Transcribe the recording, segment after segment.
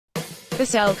The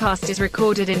Cellcast is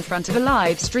recorded in front of a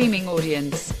live streaming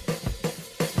audience.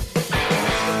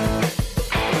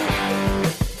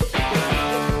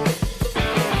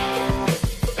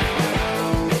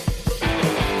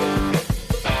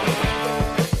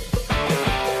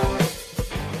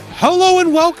 Hello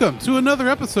and welcome to another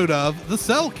episode of The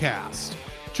Cellcast.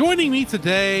 Joining me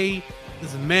today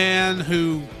is a man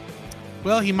who,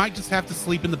 well, he might just have to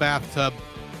sleep in the bathtub.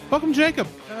 Welcome, Jacob.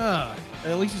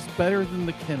 At least it's better than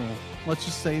the kennel. Let's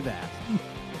just say that.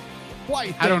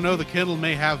 Why? I don't know. The kennel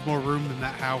may have more room than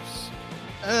that house.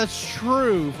 That's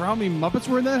true. For how many Muppets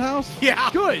were in that house? Yeah.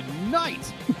 Good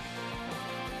night.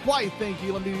 Why, thank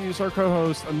you. Let me introduce our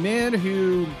co-host, a man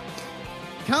who,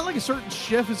 kind of like a certain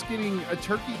chef, is getting a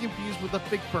turkey confused with a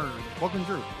big bird. Welcome,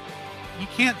 Drew. You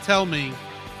can't tell me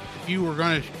if you were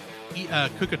going to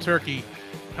cook a turkey,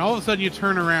 and all of a sudden you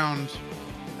turn around,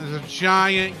 there's a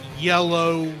giant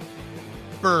yellow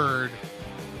bird,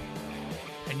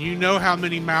 and you know how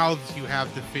many mouths you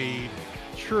have to feed.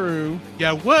 True.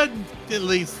 You would at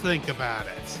least think about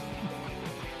it.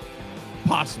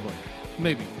 Possibly.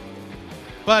 Maybe.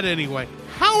 But anyway,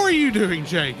 how are you doing,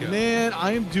 Jacob? Man,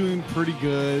 I am doing pretty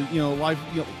good. Life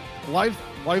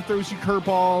throws you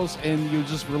curveballs, and you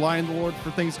just rely on the Lord for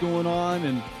things going on,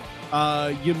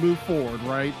 and you move forward,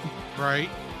 right? Right.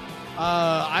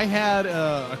 I had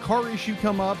a car issue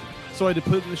come up, so I had to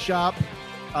put it in the shop.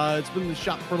 It's been in the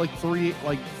shop for about 3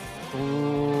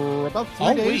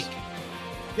 All days. week.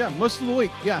 Yeah, most of the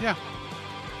week. Yeah. Yeah.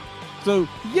 So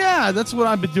yeah, that's what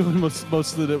I've been doing most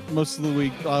of the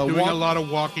week. Doing a lot of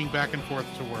walking back and forth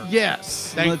to work.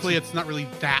 Yes. Thankfully, it's not really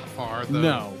that far. Though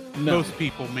No. Most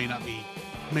people may not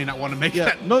want to make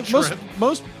that most trip.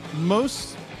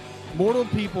 most mortal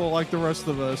people like the rest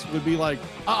of us would be like,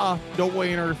 don't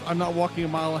weigh on earth. I'm not walking a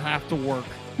mile and a half to work.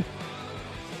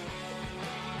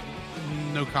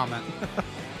 No comment.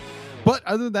 But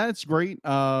other than that, it's great.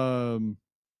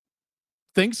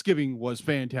 Thanksgiving was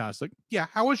fantastic. Yeah.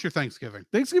 How was your Thanksgiving?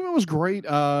 Thanksgiving was great.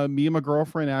 Me and my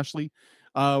girlfriend Ashley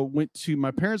went to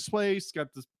my parents' place.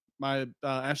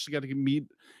 Ashley got to meet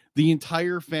the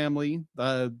entire family,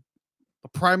 the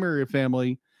primary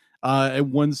family, at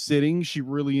one sitting. She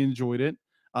really enjoyed it.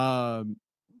 It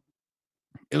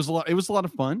was a lot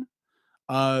of fun.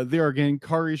 There again,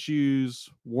 car issues,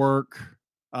 work.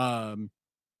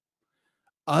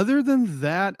 Other than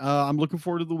that, I'm looking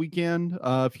forward to the weekend.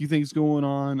 A few things going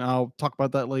on. I'll talk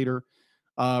about that later.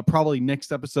 Probably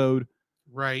next episode.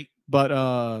 Right. But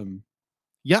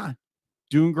yeah,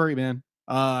 doing great, man.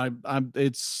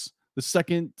 It's the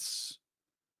second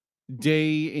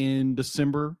day in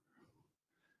December,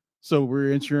 so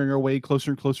we're entering our way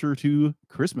closer and closer to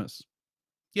Christmas.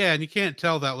 Yeah, and you can't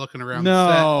tell that looking around the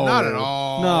set. Not at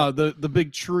all. No, the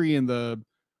big tree in the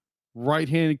right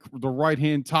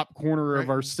hand top corner of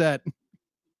our set,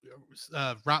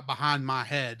 right behind my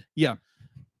head. Yeah,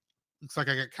 looks like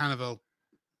I got kind of a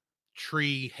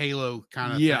tree halo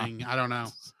kind of Yeah. thing. I don't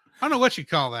know what you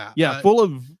call that. Yeah, full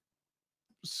of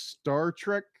Star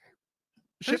Trek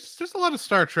ships. There's a lot of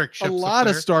Star Trek ships. A lot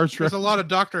of Star Trek. There's a lot of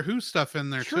Doctor Who stuff in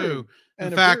there True. too. In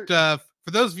And fact,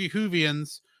 for those of you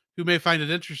Whovians who may find it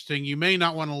interesting, you may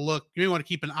not want to look. You may want to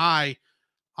keep an eye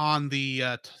on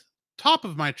the top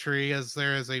of my tree, as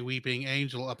there is a weeping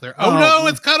angel up there. Oh no,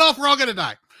 it's cut off. We're all gonna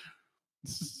die.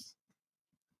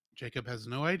 Jacob has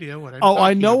no idea what I'm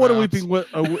I know about. what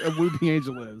a weeping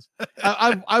angel is.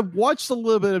 I've watched a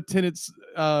little bit of Tennant's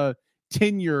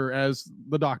tenure as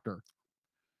the Doctor.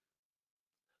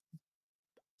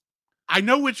 I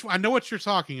know what you're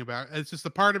talking about. It's just a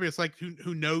part of me. It's like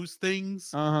who knows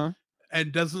things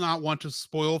and does not want to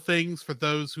spoil things for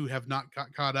those who have not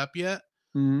got caught up yet.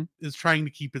 Mm-hmm. Is trying to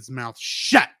keep his mouth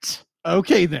shut.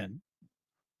 Okay, then.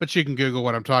 But you can Google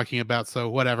what I'm talking about. So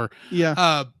whatever.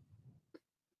 Yeah.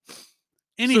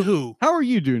 Anywho, so, how are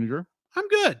you doing, Drew? I'm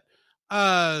good.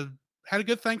 Had a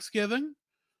good Thanksgiving.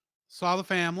 Saw the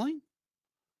family.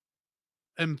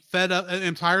 Am fed up.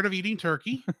 I'm tired of eating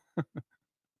turkey.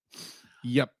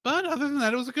 Yep. But other than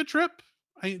that, it was a good trip.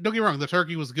 Don't get me wrong. The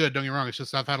turkey was good. Don't get me wrong. It's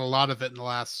just I've had a lot of it in the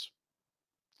last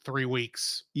 3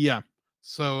 weeks. Yeah.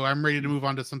 So I'm ready to move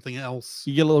on to something else.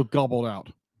 You get a little gobbled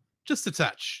out. Just a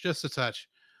touch.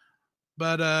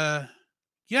 But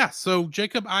yeah. So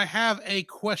Jacob, I have a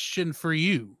question for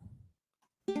you.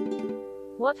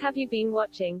 What have you been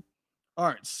watching? All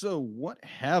right. So what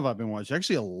have I been watching?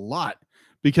 Actually, a lot,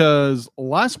 because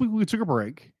last week we took a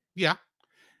break. Yeah.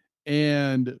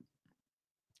 And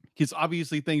it's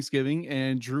obviously Thanksgiving,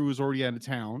 and Drew is already out of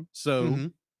town. So,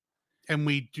 and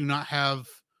we do not have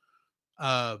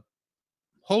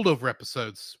holdover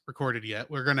episodes recorded yet.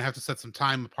 We're going to have to set some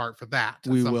time apart for that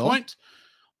at some point.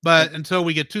 But until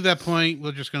we get to that point,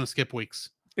 we're just going to skip weeks.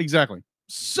 Exactly.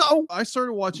 So I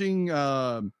started watching.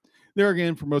 There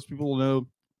again, for most people to know,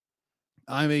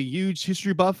 I'm a huge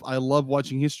history buff. I love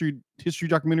watching history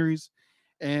documentaries,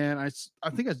 and I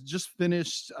think I just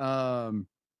finished a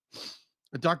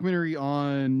documentary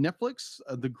on Netflix,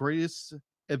 the greatest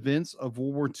events of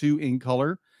World War II in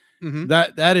color. Mhm.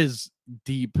 That is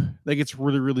deep. That gets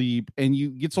really really deep, and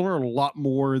you get to learn a lot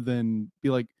more than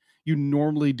you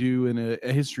normally do in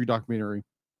a history documentary.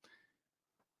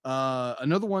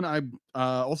 Another one I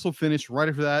also finished right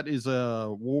after that is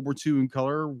World War II in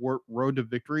color, Road to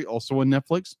Victory, also on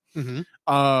Netflix. Mhm.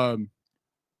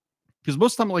 Because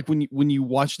most of the time, like when you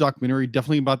watch a documentary,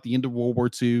 definitely about the end of World War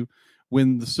II,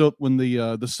 when the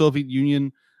Soviet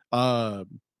Union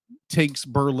takes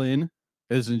Berlin,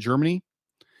 as in Germany.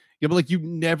 Yeah, but like you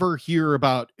never hear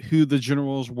about who the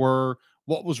generals were,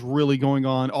 what was really going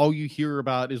on. All you hear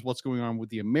about is what's going on with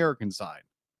the American side.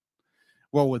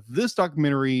 Well, with this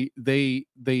documentary, they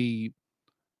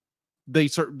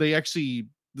actually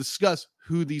discuss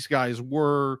who these guys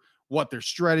were, what their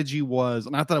strategy was,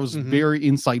 and I thought it was very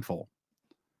insightful.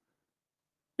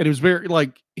 And it was very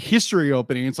like history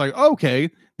opening. It's like,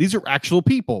 okay, these are actual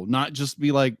people, not just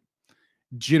be like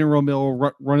general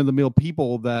mill run of the mill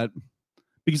people that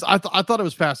because I thought it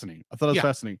was fascinating. I thought it was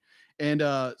fascinating. And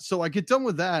so I get done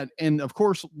with that, and of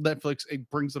course, Netflix it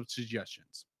brings up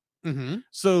suggestions. Mm-hmm.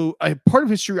 So a part of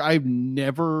history I've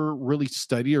never really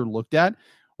studied or looked at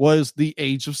was the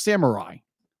Age of Samurai.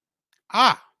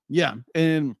 Ah, yeah,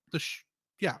 and the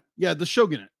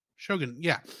Shogunate. Shogun,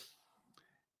 yeah.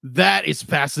 That is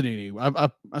fascinating. I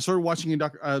started watching a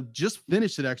doc. Just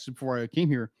finished it actually before I came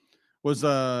here. Was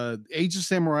Age of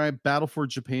Samurai: Battle for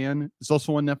Japan? It's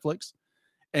also on Netflix,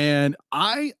 and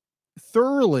I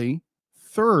thoroughly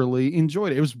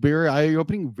enjoyed it. It was very eye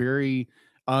opening, very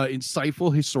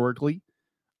insightful historically.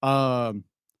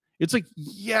 It's like,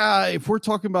 yeah, if we're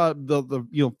talking about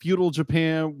the feudal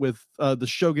Japan with the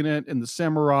shogunate and the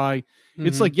samurai,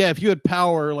 it's like, yeah, if you had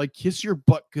power, like kiss your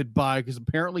butt goodbye, because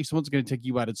apparently someone's going to take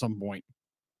you out at some point.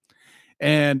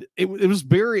 And it was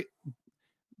very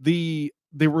the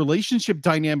relationship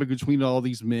dynamic between all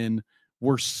these men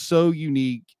were so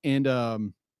unique. And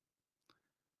am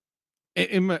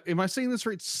I saying this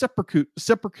right? Seppuku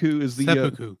is the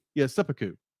Seppuku.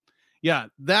 Seppuku. Yeah,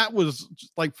 that was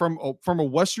just like from a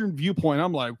Western viewpoint.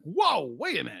 I'm like, whoa,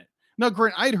 wait a minute. Now,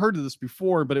 Grant, I'd heard of this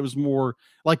before, but it was more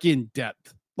like in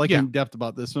depth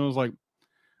about this. And it was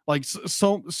like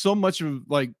so much of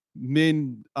like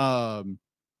men,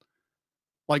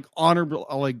 like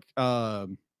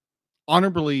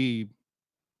honorably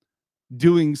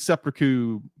doing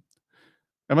seppuku.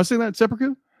 Am I saying that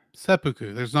seppuku?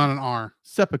 Seppuku. There's not an R.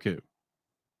 Seppuku.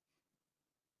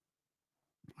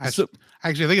 Actually,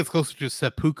 I think it's closer to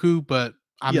seppuku, but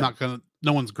I'm not gonna.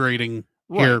 No one's grading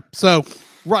here, so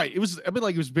right. It was. I mean,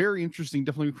 like it was very interesting,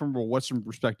 definitely from a Western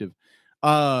perspective.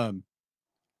 I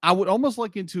would almost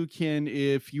like into akin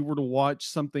if you were to watch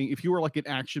something. If you were like an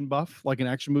action buff, like an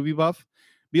action movie buff,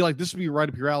 be like this would be right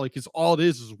up your alley because all it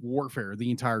is warfare the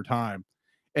entire time,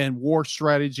 and war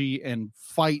strategy and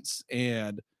fights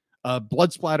and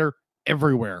blood splatter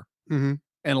everywhere, and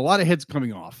a lot of heads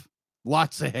coming off,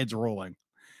 lots of heads rolling.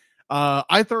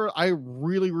 I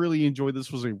really, really enjoyed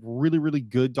this. Was a really, really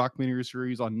good documentary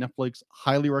series on Netflix.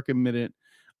 Highly recommend it.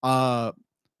 Now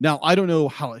I don't know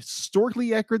how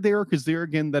historically accurate they are because there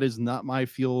again, that is not my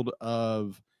field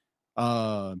of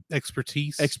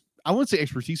expertise. I wouldn't say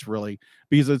expertise really,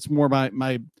 because it's more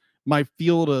my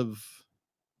field of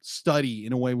study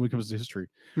in a way when it comes to history.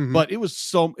 But it was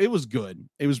good.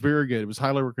 It was very good. It was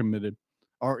highly recommended,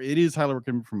 or it is highly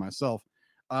recommended for myself.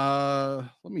 Let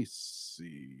me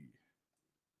see.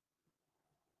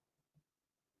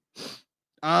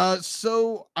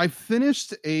 So I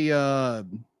finished there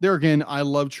again, I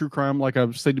love true crime, like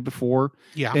I've stated before.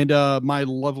 Yeah. And my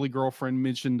lovely girlfriend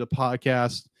mentioned a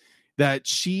podcast that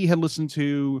she had listened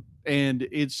to, and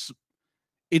it's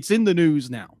in the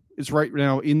news now. It's right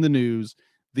now in the news.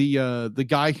 The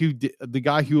guy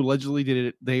who allegedly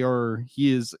did it,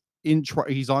 he's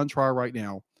on trial right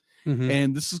now.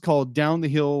 And this is called Down the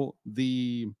Hill,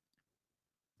 the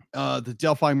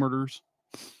Delphi murders.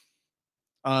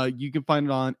 You can find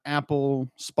it on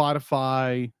Apple,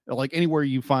 Spotify, like anywhere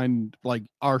you find like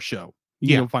our show.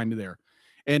 You can find it there.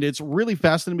 And it's really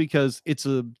fascinating because it's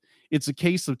a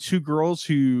case of two girls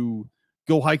who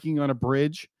go hiking on a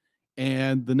bridge,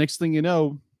 and the next thing you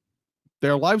know,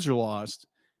 their lives are lost.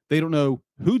 They don't know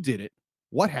who did it,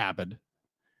 what happened.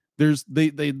 There's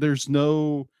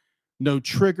no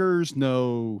triggers,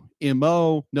 no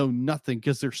MO, no nothing,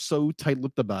 because they're so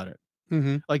tight-lipped about it.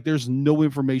 Mm-hmm. Like there's no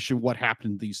information what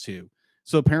happened to these two.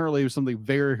 So apparently it was something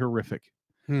very horrific.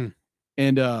 Hmm.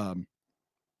 And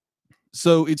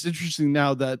so it's interesting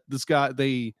now that this guy,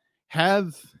 they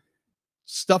have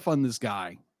stuff on this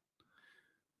guy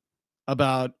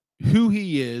about who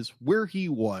he is, where he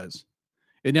was.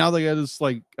 And now they got this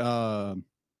like modus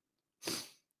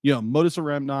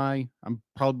operandi. I'm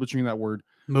probably butchering that word.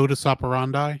 Modus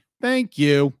operandi. Thank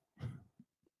you.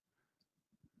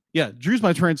 Yeah, Drew's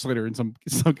my translator in some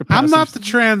capacity. I'm not the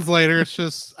translator. It's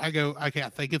just I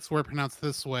think it's where pronounced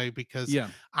this way because Yeah,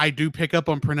 I do pick up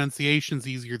on pronunciations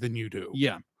easier than you do.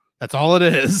 yeah, That's all it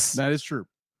is. that is true.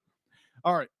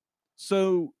 All right,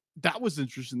 so that was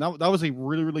interesting. That was a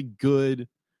really, really good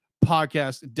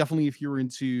podcast. Definitely, if you're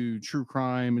into true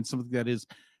crime and something that is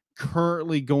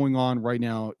currently going on right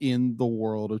now in the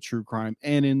world of true crime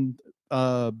and in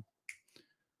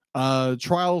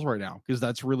trials right now, because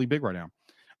that's really big right now.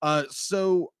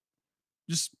 So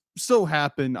just so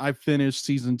happened I finished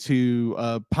season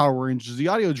 2 Power Rangers, the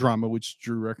audio drama, which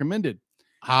Drew recommended.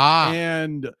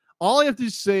 And all I have to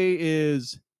say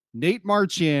is Nate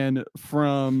Marchand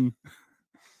from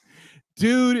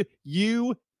dude,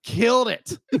 you killed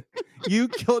it. You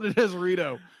killed it as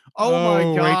Rito. Oh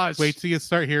my gosh. Wait till you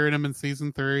start hearing him in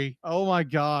season 3. Oh my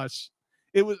gosh.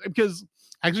 It was because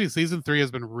actually season 3 has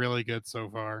been really good so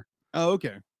far. Oh,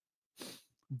 okay.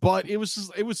 But I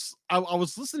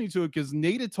was listening to it because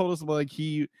Nate had told us about like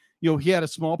he had a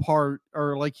small part,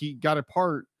 or like he got a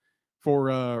part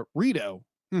for Rito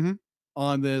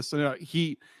on this, and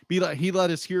he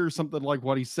let us hear something like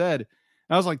what he said.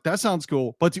 And I was like, that sounds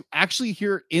cool, but to actually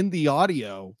hear it in the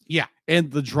audio, and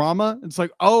the drama, it's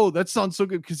like, oh, that sounds so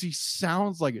good because he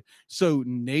sounds like it. So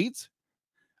Nate,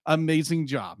 amazing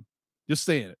job. Just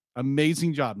saying it,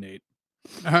 amazing job, Nate.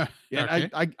 Yeah,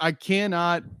 okay. I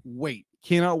cannot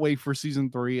wait for season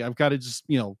 3. I've got to just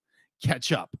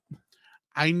catch up.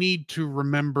 I need to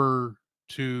remember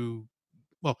to,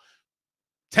 well,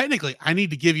 technically I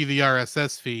need to give you the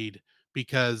RSS feed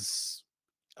because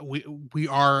we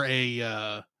are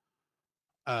a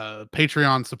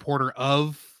Patreon supporter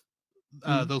of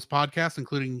those podcasts,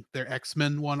 including their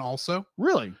X-Men one also.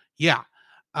 Really? Yeah.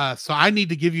 So I need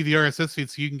to give you the RSS feed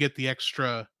so you can get the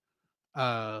extra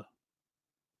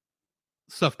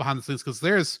stuff behind the scenes, because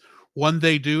there's one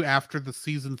they do after the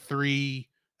season 3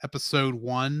 episode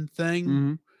 1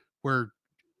 thing where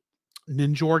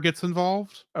Ninjor gets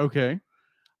involved. Okay.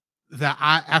 That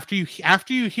after you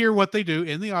hear what they do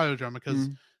in the audio drama, because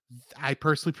I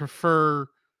personally prefer,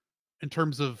 in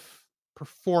terms of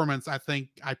performance, I think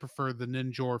I prefer the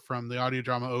Ninjor from the audio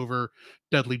drama over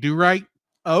Dudley Do Right.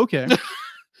 Oh, okay.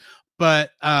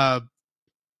 But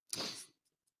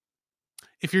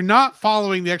if you're not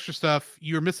following the extra stuff,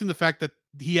 you're missing the fact that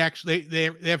he actually they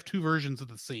have 2 versions of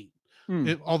the scene.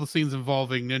 All the scenes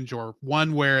involving Ninjor.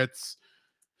 One where it's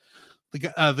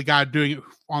the guy doing it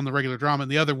on the regular drama,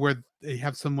 and the other where they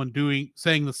have someone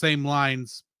saying the same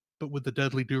lines but with the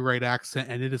Dudley Do Right accent,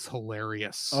 and it is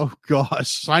hilarious. Oh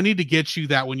gosh. So I need to get you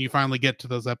that when you finally get to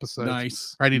those episodes.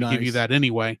 Nice. Or I need to give you that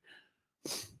anyway.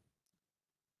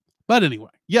 But anyway,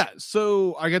 yeah,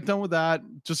 so I got done with that.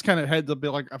 Just kind of heads up,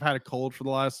 like I've had a cold for the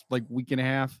last like week and a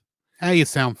half. Hey, you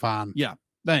sound fine. Yeah,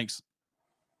 thanks.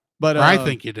 But I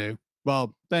think you do.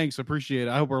 Well, thanks, appreciate it.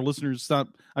 I hope our listeners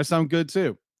I sound good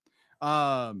too.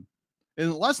 And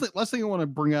the last thing I want to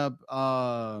bring up,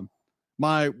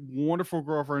 my wonderful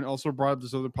girlfriend also brought up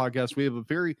this other podcast. We have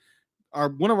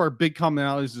one of our big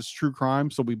commonalities is true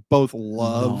crime, so we both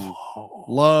love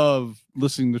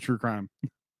listening to true crime.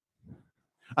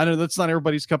 I know that's not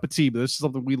everybody's cup of tea, but this is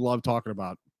something we love talking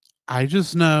about. I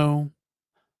just know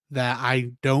that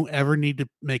I don't ever need to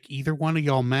make either one of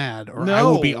y'all mad, or I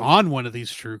will be on one of these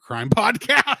true crime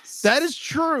podcasts. That is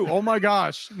true. Oh my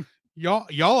gosh.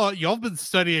 Y'all been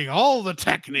studying all the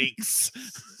techniques.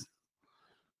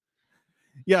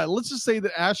 Yeah, let's just say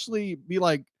that Ashley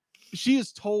she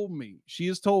has told me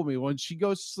when she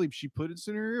goes to sleep, she puts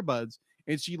in her earbuds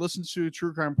and she listens to a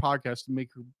true crime podcast to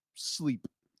make her sleep.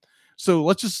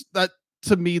 So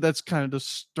to me, that's kind of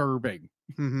disturbing.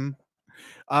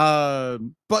 But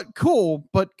cool,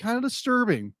 but kind of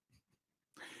disturbing.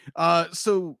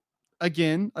 So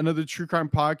again, another true crime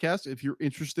podcast. If you're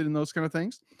interested in those kind of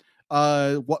things,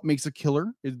 What Makes a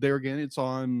Killer is there again. It's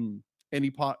on any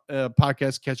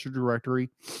podcast catcher directory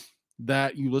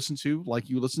that you listen to, like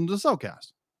you listen to the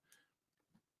Cellcast.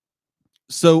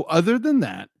 So other than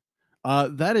that,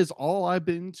 that is all I've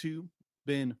been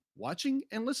watching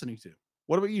and listening to.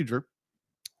 What about you, Drew?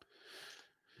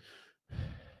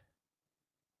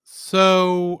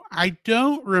 So I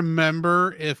don't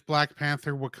remember if Black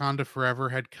Panther Wakanda Forever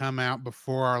had come out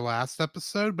before our last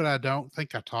episode, but I don't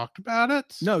think I talked about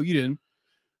it. No, you didn't.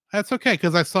 That's okay,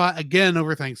 because I saw it again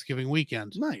over Thanksgiving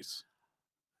weekend. Nice.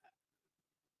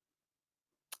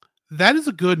 That is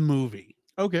a good movie.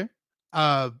 Okay.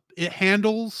 It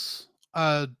handles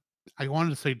I wanted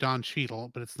to say Don Cheadle,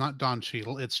 but it's not Don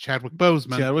Cheadle, it's Chadwick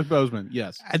Boseman. Chadwick Boseman,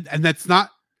 yes. And that's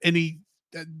not any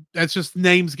that's just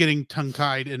names getting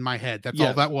tongue-tied in my head. That's all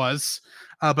Yes. that was.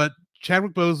 But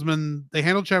Chadwick Boseman, they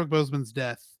handled Chadwick Boseman's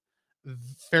death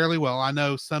fairly well. I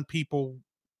know some people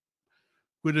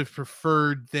would have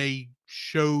preferred they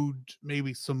showed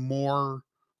maybe some more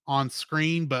on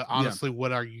screen, but honestly,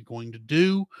 what are you going to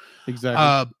do?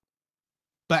 Exactly.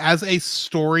 But as a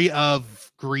story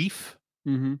of grief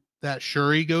Mm-hmm. that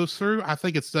Shuri goes through, I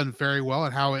think it's done very well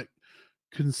at how it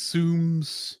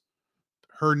consumes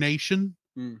her nation,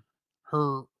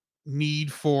 her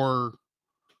need for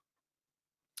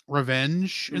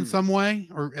revenge in some way,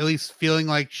 or at least feeling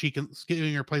like she can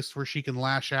getting her place where she can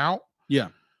lash out. Yeah.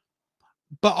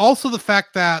 But also the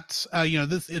fact that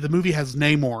the movie has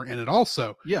Namor in it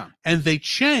also. Yeah. And they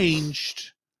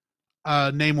changed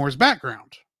Namor's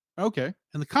background. Okay.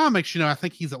 In the comics, I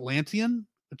think he's Atlantean,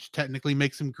 which technically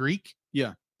makes him Greek.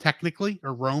 Yeah. Technically,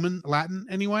 or Roman, Latin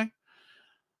anyway.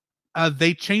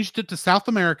 They changed it to South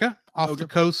America off the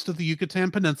coast of the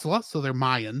Yucatan Peninsula, so they're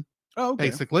Mayan,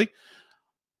 basically.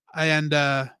 And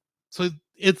so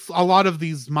it's a lot of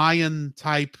these Mayan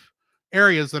type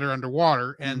areas that are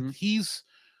underwater, and he's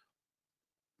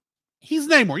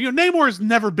Namor. Namor has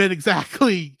never been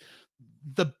exactly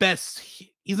the best.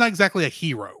 He's not exactly a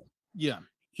hero. Yeah.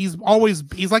 He's Marvel's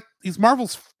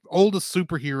oldest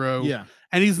superhero. Yeah.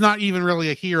 And he's not even really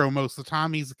a hero most of the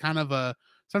time. He's kind of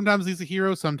sometimes he's a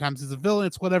hero, sometimes he's a villain.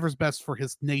 It's whatever's best for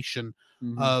his nation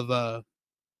of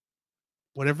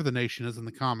whatever the nation is in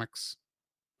the comics.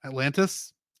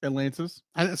 Atlantis.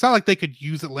 It's not like they could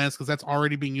use Atlantis because that's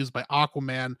already being used by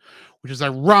Aquaman, which is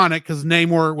ironic because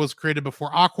Namor was created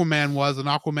before Aquaman was, and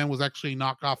Aquaman was actually a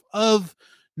knockoff of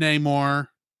Namor.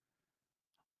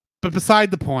 But beside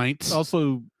the point.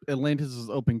 Also, Atlantis is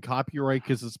open copyright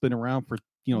because it's been around for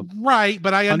right.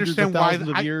 But I understand why.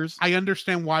 Years. I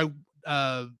understand why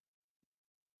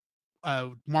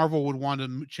Marvel would want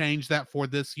to change that for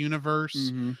this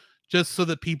universe. Just so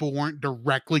that people weren't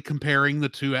directly comparing the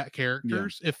two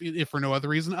characters, if for no other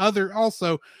reason.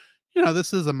 Also,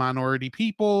 this is a minority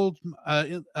people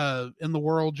in the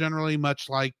world generally, much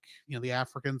like the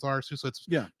Africans are. So it's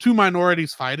two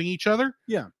minorities fighting each other.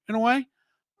 Yeah, in a way.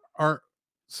 Or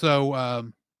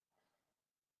so.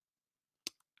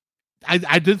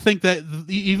 I did think that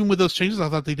even with those changes, I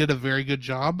thought they did a very good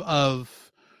job of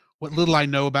what little I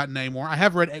know about Namor. I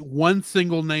have read one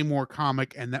single Namor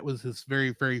comic, and that was his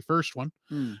very, very first one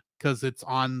because it's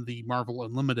on the Marvel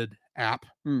Unlimited app.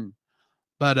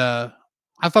 But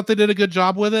I thought they did a good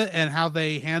job with it and how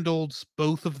they handled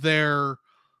both of their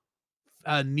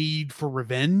need for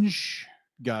revenge.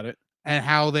 Got it. And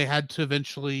how they had to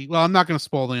eventually. Well, I'm not going to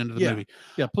spoil the end of the movie.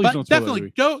 Yeah, please don't spoil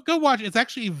definitely go watch it. It's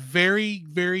actually a very,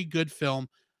 very good film.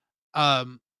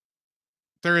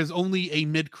 There is only a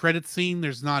mid-credit scene.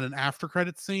 There's not an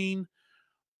after-credit scene,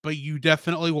 but you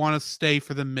definitely want to stay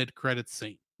for the mid-credit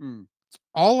scene. That's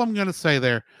all I'm going to say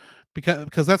there,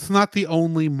 because that's not the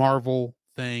only Marvel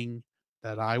thing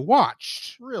that I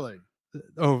watched. Really?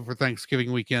 Over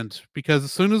Thanksgiving weekend, because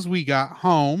as soon as we got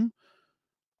home,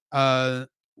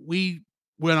 we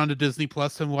went on to Disney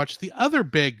Plus and watched the other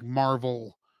big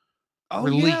Marvel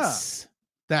release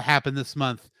that happened this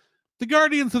month. The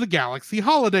Guardians of the Galaxy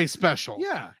Holiday Special.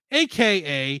 Yeah.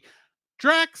 AKA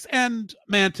Drax and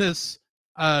Mantis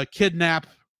kidnap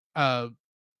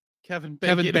Kevin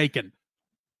Bacon.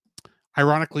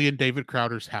 Ironically, in David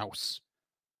Crowder's house.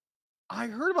 I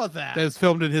heard about that. That was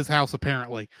filmed in his house,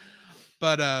 apparently.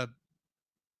 But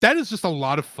that is just a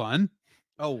lot of fun.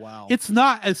 Oh, wow. It's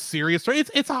not as serious.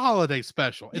 It's a holiday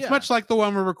special. It's much like the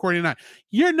one we're recording tonight.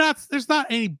 There's not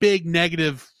any big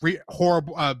negative,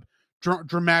 horrible,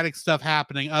 dramatic stuff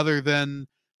happening other than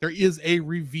there is a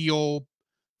reveal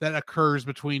that occurs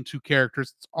between two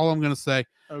characters. That's all I'm going to say.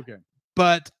 Okay.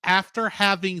 But after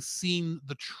having seen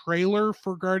the trailer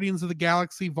for Guardians of the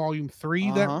Galaxy Volume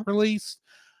 3 that released,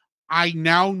 I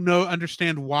now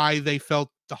understand why they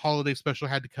felt the holiday special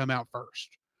had to come out first.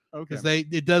 Okay. Because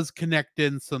it does connect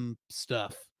in some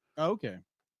stuff. Okay.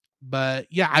 But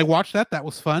yeah, I watched that. That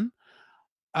was fun.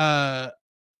 I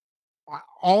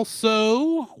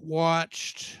also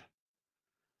watched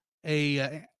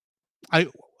when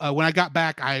I got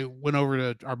back, I went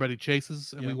over to our buddy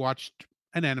Chase's and we watched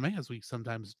an anime, as we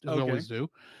sometimes always do.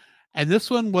 And this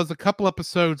one was a couple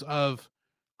episodes of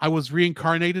I was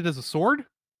reincarnated as a sword.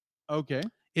 Okay.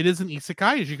 It is an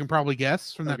isekai, as you can probably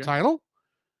guess from that Okay. title.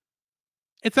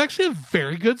 It's actually a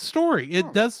very good story.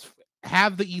 It does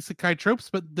have the isekai tropes,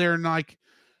 but they're like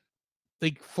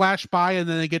they flash by and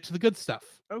then they get to the good stuff.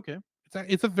 Okay.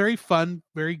 It's a very fun,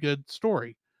 very good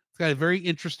story. It's got a very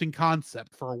interesting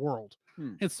concept for a world.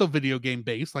 It's still video game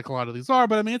based, like a lot of these are,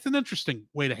 but I mean, it's an interesting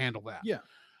way to handle that. Yeah.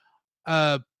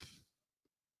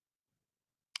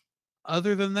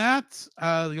 Other than that,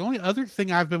 the only other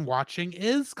thing I've been watching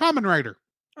is Kamen Rider.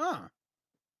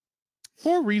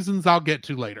 For reasons I'll get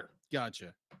to later.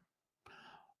 Gotcha.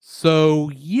 So,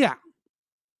 yeah.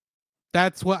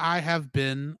 That's what I have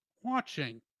been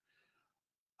watching.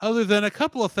 Other than a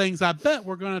couple of things I bet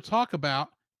we're going to talk about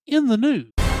in the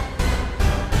news.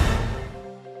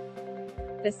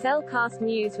 The Cellcast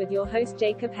News with your host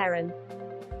Jacob Heron.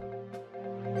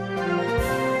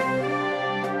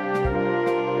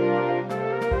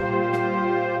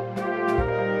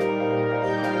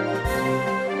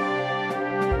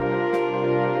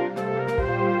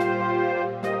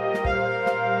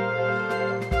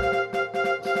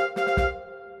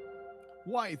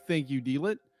 Why, thank you,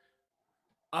 Dealit.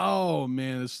 Oh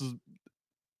man,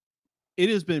 it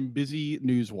has been busy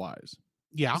news-wise.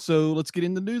 Yeah. So let's get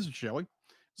into news, shall we?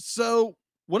 So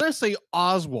when I say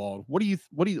Oswald, what do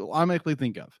you automatically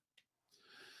think of?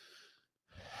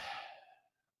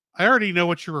 I already know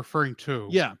what you're referring to.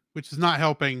 Yeah. Which is not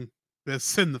helping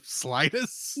this in the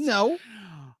slightest. No.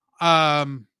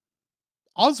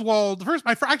 Oswald,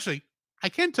 actually, I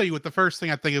can tell you what the first thing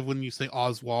I think of when you say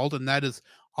Oswald, and that is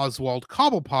Oswald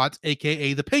Cobblepot,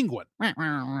 aka the Penguin. But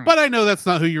I know that's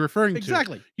not who you're referring to.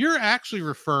 Exactly. You're actually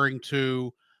referring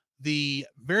to the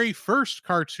very first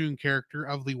cartoon character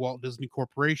of the Walt Disney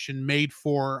Corporation, made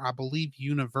for, I believe,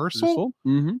 Universal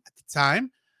Mm-hmm. at the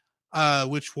time,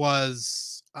 which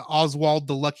was Oswald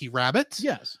the Lucky Rabbit.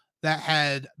 Yes. That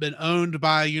had been owned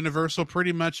by Universal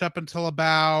pretty much up until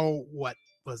about, what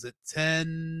was it,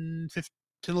 10,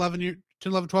 11,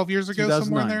 12 years ago,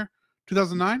 somewhere in there?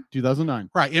 2009? 2009.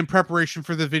 Right, in preparation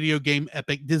for the video game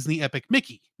Disney Epic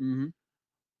Mickey. Mm-hmm.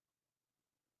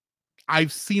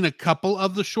 I've seen a couple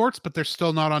of the shorts, but they're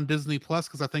still not on Disney Plus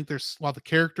because I think while the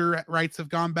character rights have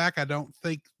gone back, I don't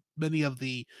think many of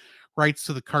the rights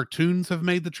to the cartoons have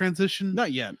made the transition.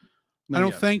 Not yet. I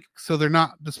don't think so. They're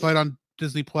not displayed on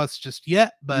Disney Plus just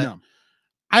yet, but no.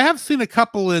 I have seen a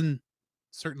couple in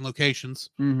certain locations.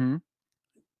 Mm-hmm.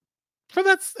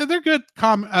 They're good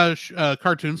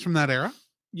cartoons from that era.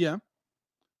 Yeah.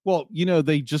 Well,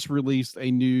 they just released a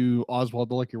new Oswald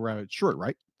the Lucky Rabbit short,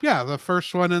 right? Yeah, the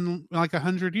first one in like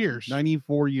 100 years.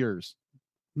 94 years.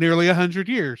 Nearly 100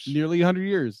 years. Nearly 100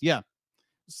 years, yeah.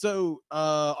 So,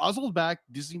 Oswald back,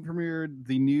 Disney premiered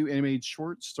the new animated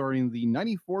short starring the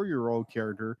 94-year-old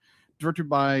character, directed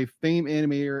by famed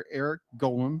animator Eric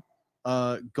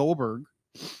Goldberg.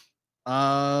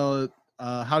 How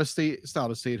to Stay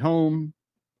at Home,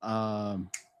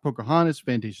 Pocahontas,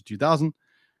 Fantasia 2000.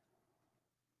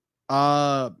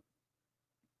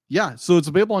 Yeah, so it's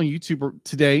available on YouTube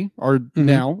today or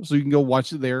now, so you can go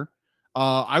watch it there.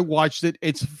 I watched it.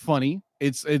 It's funny.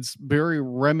 It's very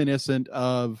reminiscent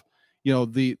of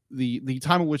the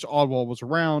time in which Oswald was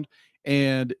around,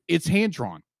 and it's hand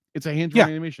drawn. It's a hand drawn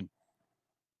animation.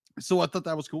 So I thought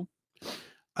that was cool.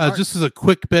 Just as a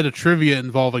quick bit of trivia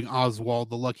involving Oswald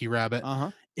the Lucky Rabbit,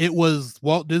 it was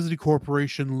Walt Disney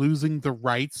Corporation losing the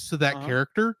rights to that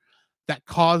character that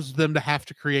caused them to have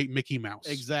to create Mickey Mouse.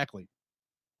 Exactly.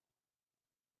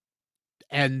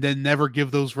 And then never give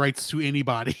those rights to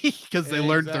anybody because they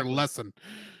learned their lesson.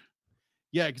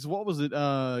 Yeah, because what was it?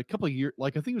 A couple of years,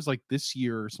 like I think it was like this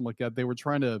year or something like that. They were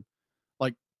trying to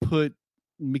like put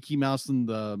Mickey Mouse in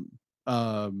the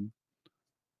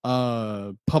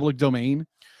public domain.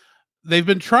 They've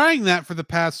been trying that for the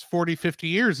past 40, 50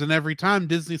 years, and every time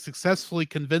Disney successfully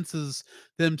convinces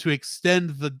them to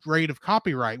extend the rate of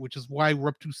copyright, which is why we're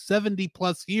up to 70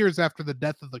 plus years after the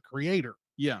death of the creator.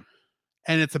 Yeah.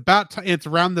 And it's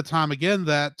around the time again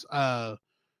that what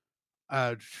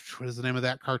is the name of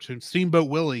that cartoon? Steamboat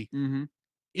Willie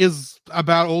is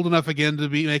about old enough again to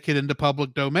make it into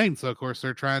public domain. So of course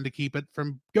they're trying to keep it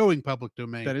from going public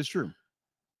domain. That is true.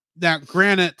 Now,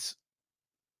 granted,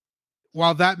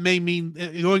 while that may mean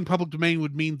going public domain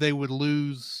would mean they would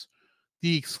lose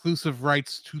the exclusive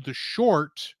rights to the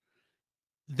short,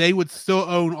 they would still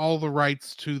own all the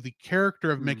rights to the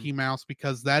character of Mickey Mouse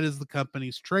because that is the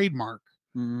company's trademark.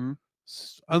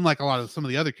 Unlike some of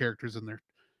the other characters in there,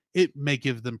 it may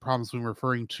give them problems when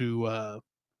referring to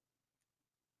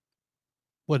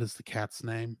what is the cat's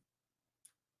name?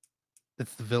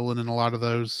 That's the villain in a lot of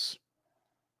those.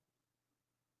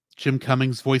 Jim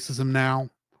Cummings voices him now.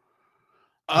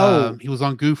 Oh, He was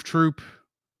on Goof Troop.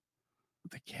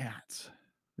 the cats.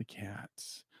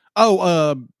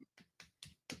 Oh,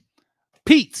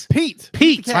 Pete. Pete.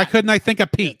 Pete. the Why cat. couldn't I think of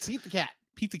Yeah, Pete? Pete the cat.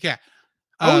 Pete the cat.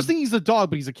 I always think he's a dog,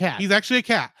 but he's a cat. He's actually a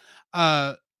cat.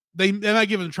 They might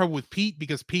give him trouble with Pete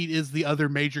because Pete is the other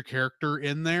major character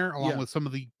in there, along with some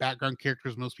of the background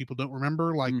characters most people don't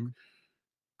remember, like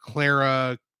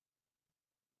Clarabelle.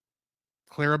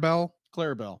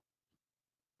 Clarabelle.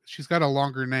 She's got a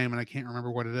longer name, and I can't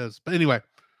remember what it is. But anyway,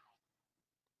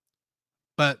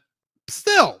 but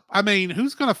still, I mean,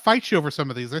 who's going to fight you over some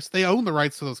of these? They own the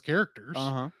rights to those characters.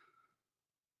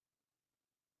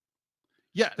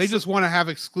 Yeah, they just want to have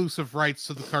exclusive rights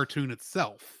to the cartoon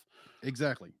itself.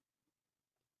 Exactly.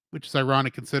 Which is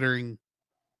ironic considering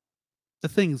the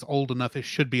thing's old enough; it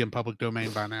should be in public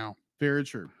domain by now. Very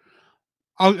true.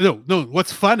 Oh no!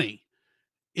 What's funny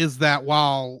is that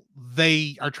while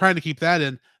they are trying to keep that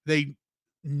in, they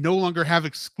no longer have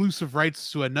exclusive rights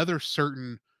to another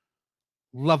certain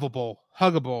lovable,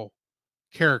 huggable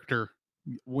character,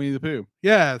 Winnie the Pooh.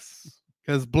 Yes,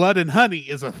 because blood and honey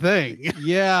is a thing.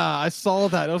 Yeah, I saw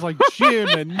that. I was like, Jim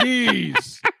and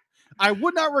knees. I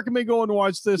would not recommend going to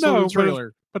watch this over the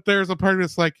trailer. But there's a part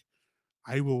that's like,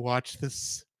 I will watch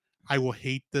this. I will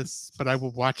hate this, but I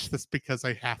will watch this because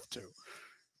I have to.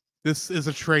 This is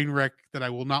a train wreck that I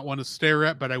will not want to stare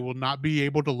at, but I will not be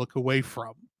able to look away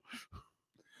from.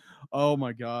 Oh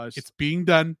my gosh. It's being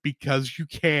done because you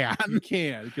can. You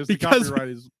can, because the copyright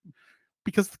is...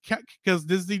 Because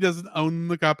Disney doesn't own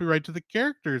the copyright to the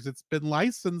characters. It's been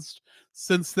licensed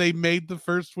since they made the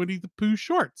first Winnie the Pooh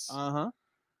shorts.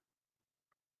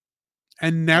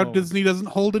 And now Disney doesn't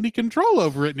hold any control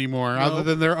over it anymore, other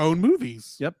than their own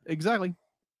movies. Yep, exactly.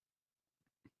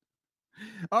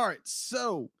 All right,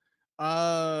 so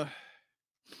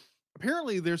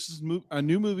apparently there's a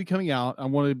new movie coming out. I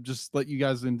want to just let you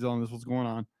guys in on this, what's going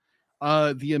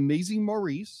on. The Amazing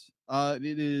Maurice.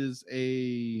 It is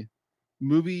a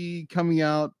movie coming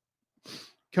out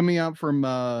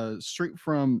from straight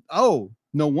from... Oh,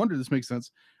 no wonder this makes sense.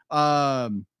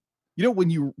 You know, when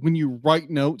you write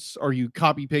notes or you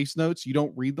copy paste notes, you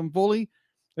don't read them fully.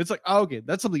 It's like, oh, okay,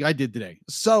 that's something I did today,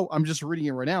 so I'm just reading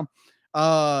it right now.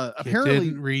 Apparently, you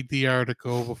didn't read the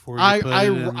article before you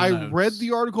I read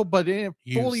the article, but I didn't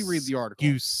fully read the article.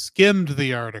 You skimmed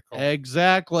the article.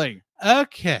 Exactly.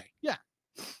 Okay. Yeah.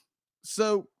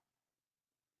 So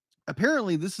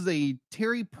apparently, this is a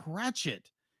Terry Pratchett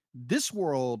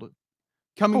Discworld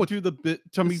coming through the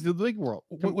big world.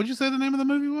 What did you say the name of the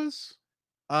movie was?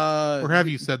 Or have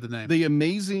you said the name? The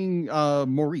Amazing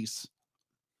Maurice.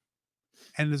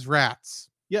 And his rats.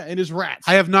 Yeah, and his rats.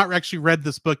 I have not actually read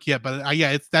this book yet, but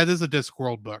that is a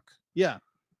Discworld book. Yeah.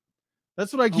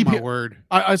 That's what I keep... Oh, my word.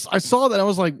 I saw that. I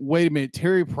was like, wait a minute,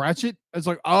 Terry Pratchett? It's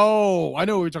like, oh, I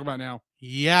know what you're talking about now.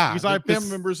 Yeah. Because I have family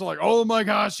members are like, oh my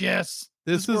gosh, yes.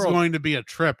 This is going to be a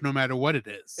trip no matter what it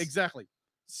is. Exactly.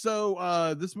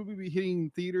 So this movie will be hitting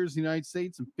theaters in the United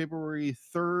States on February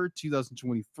 3rd,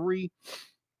 2023.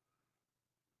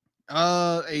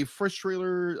 A fresh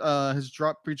trailer has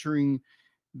dropped featuring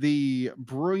the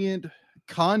brilliant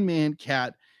con man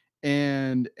cat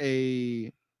and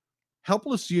a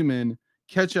helpless human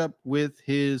catch up with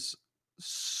his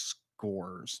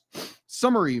scores.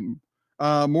 Summary: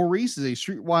 Maurice is a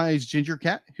streetwise ginger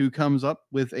cat who comes up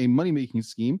with a money-making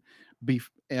scheme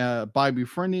by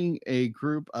befriending a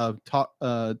group of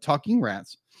talking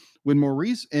rats. When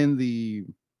Maurice and the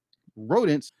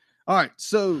rodents... All right,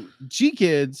 so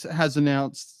G-Kids has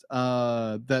announced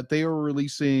that they are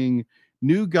releasing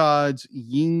New Gods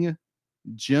Ying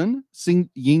Jun.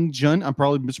 I'm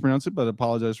probably mispronouncing it, but I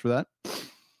apologize for that.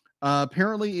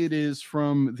 Apparently, it is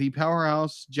from the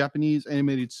powerhouse Japanese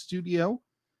animated studio,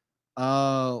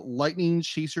 Lightning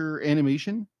Chaser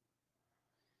Animation.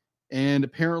 And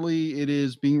apparently, it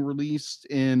is being released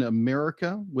in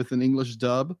America with an English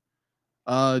dub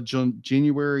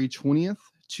January 20th.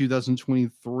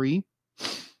 2023.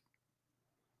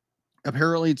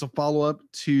 Apparently, it's a follow-up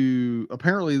to...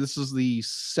 Apparently, this is the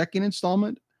second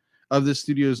installment of the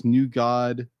studio's New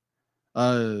God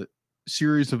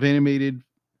series of animated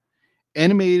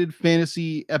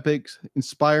fantasy epics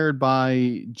inspired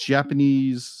by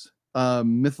Japanese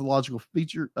mythological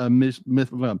creatures.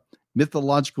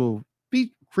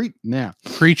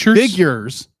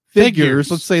 Figures.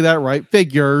 Let's say that right.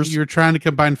 Figures. You're trying to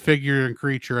combine figure and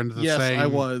creature into the same I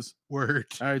was. word.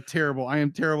 I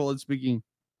am terrible at speaking.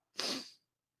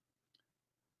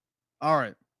 All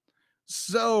right.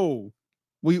 So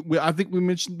I think we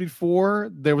mentioned before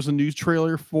there was a news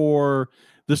trailer for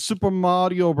the Super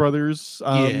Mario Brothers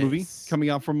movie coming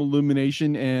out from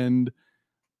Illumination, and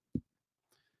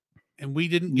and we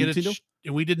did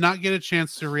not get a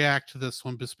chance to react to this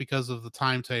one just because of the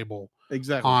timetable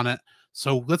Exactly. on it.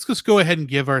 So let's just go ahead and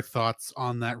give our thoughts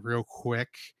on that real quick.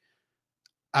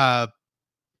 I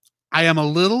am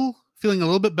feeling a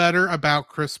little bit better about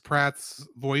Chris Pratt's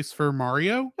voice for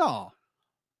Mario. Oh,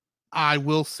 I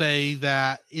will say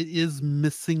that it is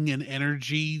missing an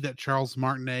energy that Charles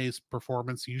Martinet's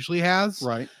performance usually has.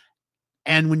 right.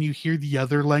 And when you hear the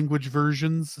other language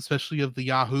versions, especially of the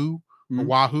Yahoo or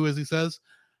Wahoo, as he says,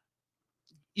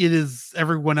 it is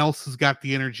everyone else has got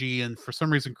the energy, and for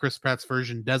some reason Chris Pratt's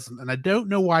version doesn't, and I don't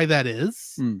know why that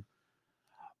is.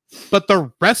 But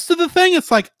the rest of the thing,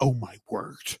 it's like, oh my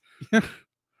word.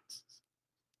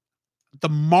 The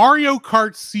Mario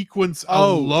Kart sequence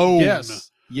alone.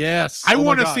 Yes. I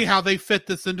want to see how they fit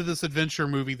this into this adventure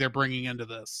movie they're bringing into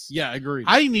this. Yeah, agreed.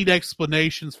 I need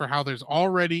explanations for how there's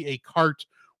already a kart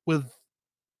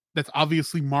that's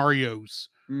obviously Mario's.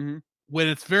 When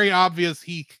it's very obvious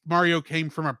Mario came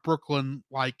from a Brooklyn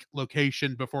like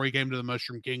location before he came to the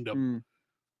Mushroom Kingdom.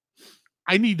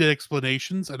 I need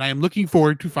explanations, and I am looking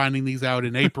forward to finding these out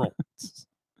in April.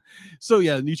 So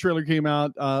yeah, the new trailer came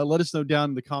out. Let us know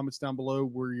down in the comments down below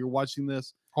where you're watching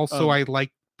this. Also, I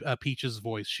like Peach's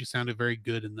voice. She sounded very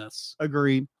good in this.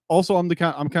 Agreed. Also, I'm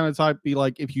kind of type be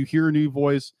like, if you hear a new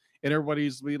voice and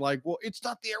everybody's be like, well, it's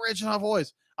not the original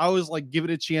voice. I always like give it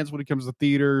a chance when it comes to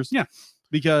theaters. Yeah.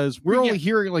 Because we're only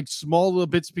hearing like small little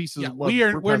bits pieces. Yeah,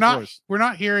 we're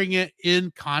not hearing it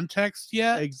in context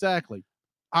yet. Exactly.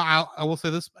 I will say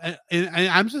this, and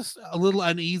I'm just a little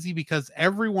uneasy because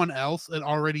everyone else it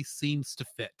already seems to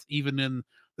fit, even in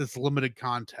this limited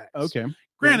context. Okay.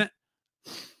 Granted,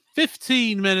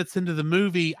 15 minutes into the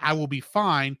movie, I will be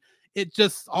fine. It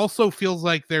just also feels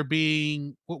like they're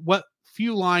being what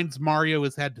few lines Mario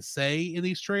has had to say in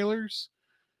these trailers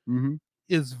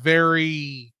is they're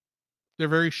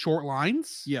very short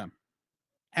lines. Yeah.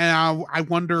 And I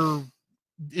wonder,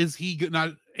 is he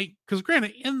not, because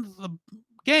granted, in the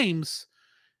games,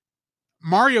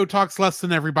 Mario talks less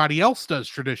than everybody else does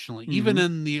traditionally, even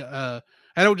in the, I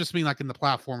don't just mean like in the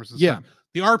platformers and stuff.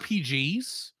 The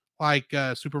RPGs, like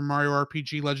Super Mario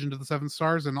RPG, Legend of the Seven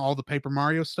Stars, and all the Paper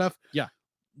Mario stuff. Yeah.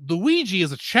 Luigi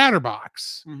is a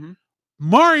chatterbox.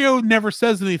 Mario never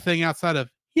says anything outside of,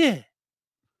 yeah,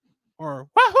 or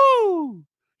wahoo,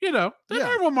 the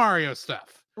normal Mario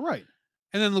stuff. Right.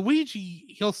 And then Luigi,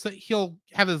 he'll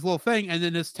have his little thing, and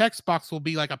then his text box will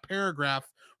be like a paragraph,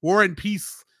 War and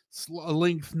Peace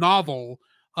length novel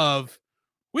of,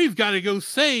 we've got to go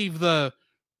save the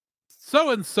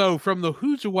so-and-so from the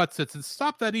Who's-a-What's-its and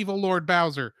stop that evil Lord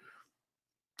Bowser.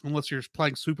 Unless you're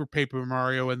playing Super Paper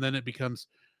Mario, and then it becomes,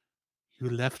 you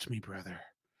left me, brother.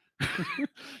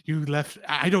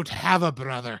 I don't have a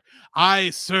brother. I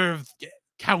serve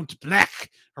Count Black,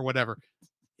 or whatever.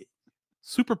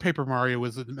 Super Paper Mario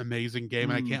is an amazing game,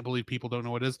 and I can't believe people don't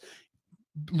know what it is.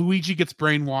 Luigi gets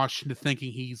brainwashed into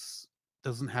thinking he's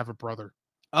doesn't have a brother.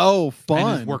 Oh, fun.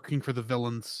 And is working for the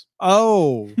villains.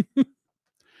 Oh.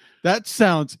 That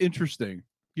sounds interesting.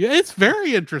 Yeah, it's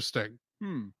very interesting.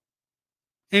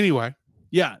 Anyway.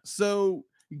 Yeah, so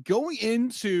going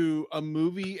into a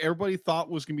movie everybody thought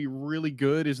was going to be really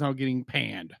good is now getting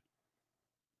panned.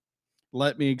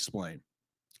 Let me explain.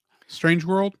 Strange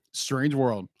World? Strange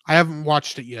World. I haven't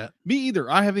watched it yet. Me either.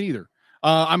 I haven't either.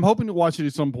 I'm hoping to watch it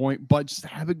at some point, but just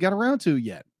haven't got around to it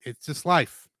yet. It's just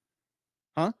life.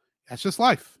 Huh? That's just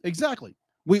life. Exactly.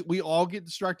 We all get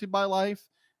distracted by life.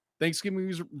 Thanksgiving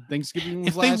was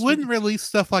if they wouldn't release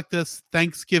stuff like this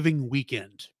Thanksgiving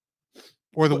weekend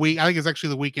or the week, I think it's actually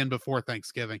the weekend before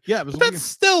Thanksgiving. Yeah, but that's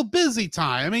still busy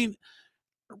time. I mean,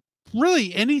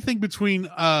 really anything between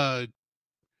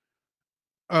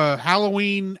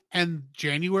Halloween and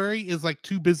January is like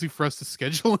too busy for us to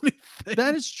schedule anything.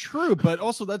 That is true, but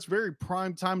also that's very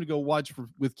prime time to go watch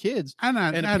with kids. And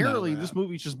apparently this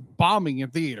movie's just bombing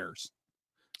in theaters.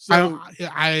 So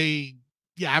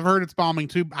I've heard it's bombing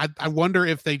too. I wonder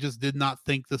if they just did not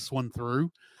think this one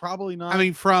through. Probably not. I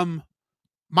mean, from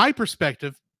my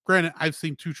perspective, granted, I've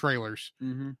seen 2 trailers.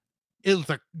 It's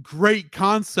a great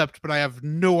concept, but I have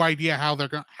no idea how they're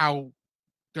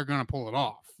gonna pull it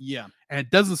off. Yeah. And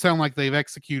it doesn't sound like they've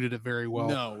executed it very well.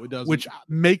 No, it doesn't. Which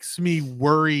makes me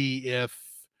worry if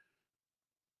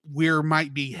we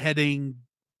might be heading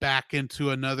back into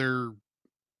another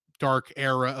dark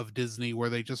era of Disney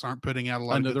where they just aren't putting out a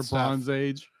lot of good stuff. Another Bronze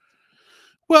Age.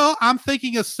 Well, I'm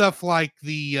thinking of stuff like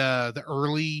the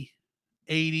early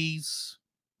 80s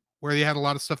where they had a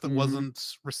lot of stuff that wasn't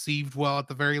received well at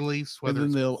the very least. Whether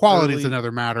it's quality is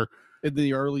another matter. In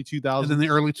the early 2000s. And in the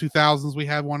early 2000s, we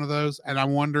had one of those. And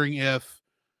I'm wondering if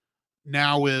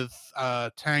now with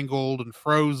Tangled and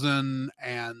Frozen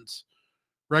and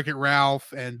Wreck-It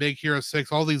Ralph and Big Hero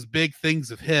 6, all these big things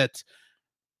have hit,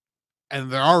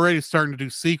 and they're already starting to do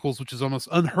sequels, which is almost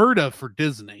unheard of for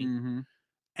Disney. Mm-hmm.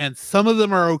 And some of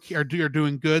them are okay, are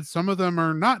doing good. Some of them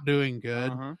are not doing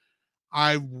good. Uh-huh.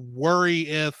 I worry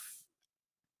if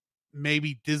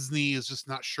maybe Disney is just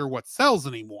not sure what sells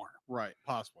anymore. Right,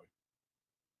 possibly.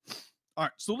 All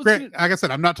right, so let's Great. Like I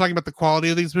said, I'm not talking about the quality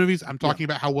of these movies. I'm talking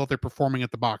about how well they're performing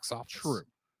at the box office. True.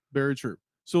 Very true.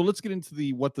 So let's get into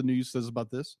the what the news says about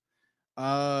this.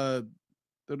 Family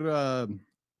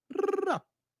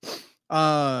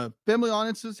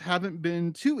audiences haven't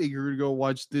been too eager to go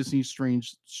watch Disney's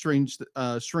Strange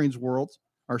World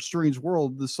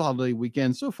this holiday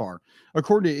weekend so far.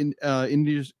 According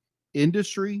to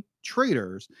industry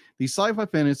traders, the sci-fi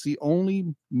fantasy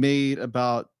only made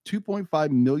about $2.5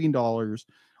 million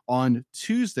on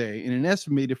Tuesday and an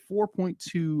estimated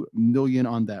 $4.2 million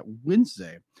on that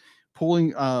Wednesday,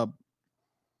 putting on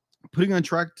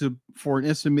track for an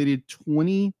estimated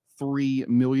 $23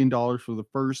 million for the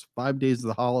first 5 days of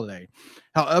the holiday.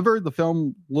 However, the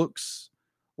film looks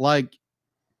like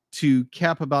to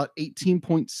cap about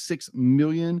 $18.6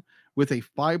 million with a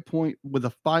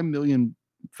 $5 million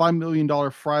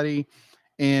Friday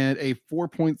and a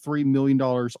 $4.3 million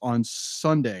on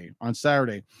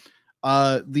Saturday.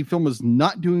 The film is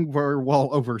not doing very well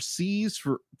overseas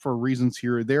for reasons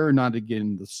here or there. Not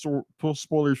again the full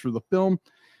spoilers for the film.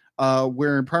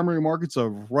 Where in primary markets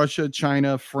of Russia,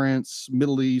 China, France,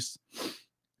 Middle East,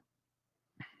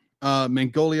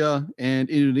 Mongolia, and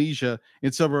Indonesia,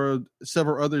 and several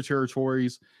other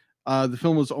territories, the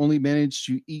film has only managed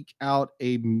to eke out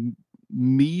a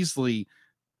measly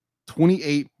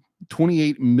 28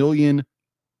 million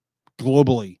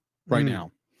globally right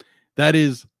now. That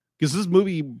is because this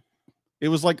movie, it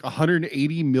was like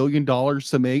 $180 million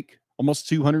to make, almost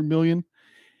 200 million,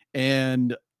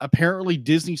 and apparently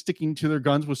Disney sticking to their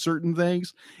guns with certain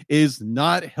things is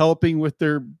not helping with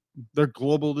their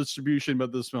global distribution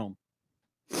of this film.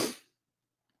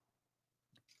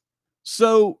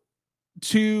 So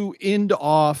to end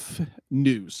off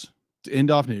news,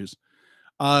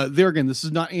 there again, this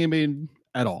is not animated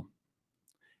at all.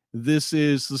 This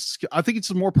is, I think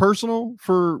it's more personal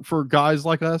for guys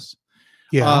like us.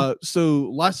 Yeah.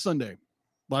 So last Sunday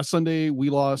we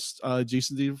lost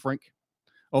Jason David Frank,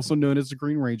 also known as the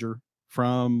Green Ranger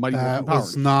from Mighty Morphin Power Rangers. That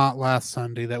was not last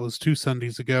Sunday. That was 2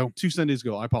 Sundays ago. 2 Sundays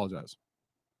ago. I apologize.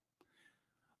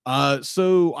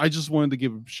 So I just wanted to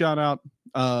give a shout out.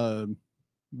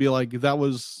 Be like, that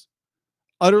was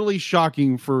utterly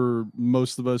shocking for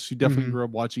most of us who definitely grew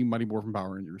up watching Mighty Morphin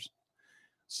Power Rangers.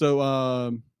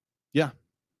 So yeah,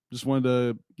 just wanted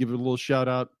to give it a little shout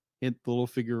out, hit the little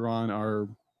figure on our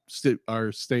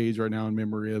stage right now in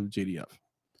memory of JDF.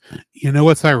 You know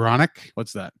what's ironic?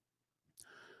 What's that?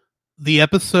 The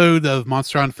episode of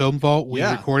Monster on Film Vault we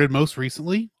recorded most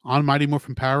recently on Mighty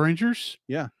Morphin Power Rangers.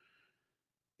 Yeah.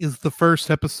 Is the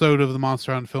first episode of the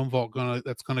Monster on Film Vault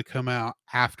that's gonna come out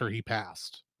after he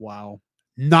passed. Wow.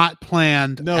 Not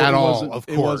planned at all, of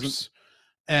course. Wasn't.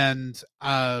 And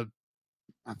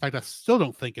in fact, I still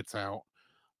don't think it's out,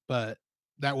 but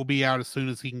that will be out as soon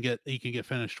as he can get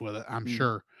finished with it, I'm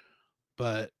sure.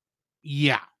 But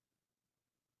yeah.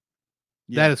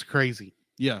 That is crazy.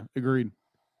 Yeah, agreed.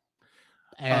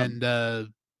 And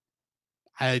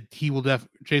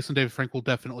Jason David Frank will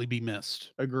definitely be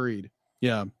missed. Agreed.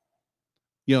 Yeah.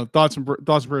 You know, thoughts and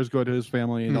prayers go to his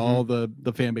family and all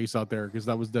the fan base out there, because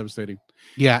that was devastating.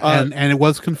 Yeah, and it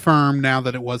was confirmed now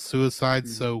that it was suicide.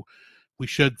 So we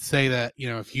should say that, you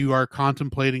know, if you are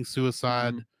contemplating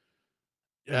suicide,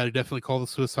 definitely call the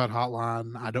suicide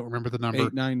hotline. I don't remember the number.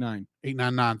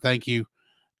 899. Thank you.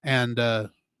 And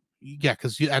yeah,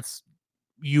 because that's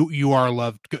you are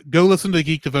loved. Go listen to the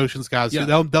Geek Devotions, guys. Yeah.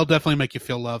 They'll definitely make you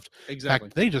feel loved. Exactly. In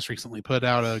fact, they just recently put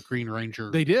out a Green Ranger.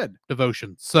 They did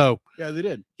devotion. So yeah, they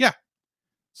did. Yeah.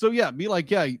 So yeah, be like,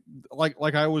 yeah, like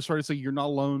I always try to say, you're not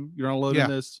alone. You're not alone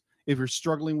in this. If you're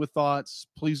struggling with thoughts,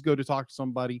 please go to talk to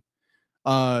somebody.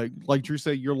 Like Drew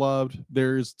said, you're loved.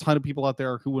 There's a ton of people out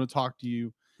there who want to talk to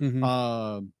you.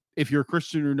 If you're a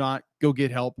Christian or not, go get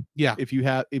help. Yeah. If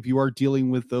you are dealing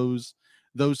with those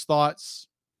thoughts,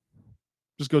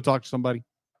 just go talk to somebody.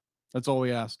 That's all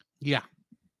we ask. Yeah.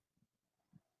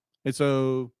 And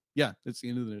so, yeah, that's the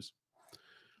end of the news.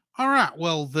 All right.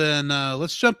 Well, then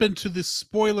let's jump into the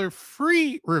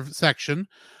spoiler-free section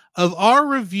of our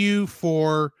review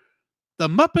for The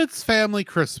Muppets Family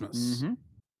Christmas.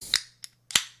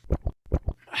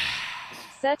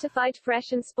 Certified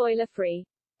fresh and spoiler-free.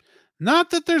 Not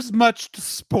that there's much to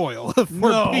spoil, if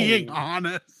we're being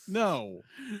honest. No.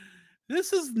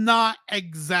 This is not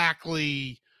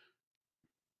exactly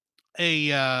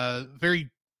a very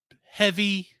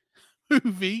heavy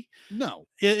movie. No.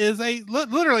 It is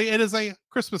literally it is a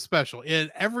Christmas special in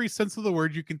every sense of the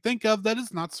word you can think of. That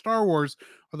is not Star Wars,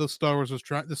 although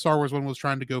the Star Wars one was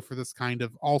trying to go for this kind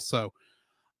of also.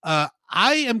 I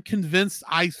am convinced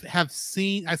I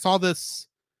saw this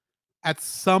at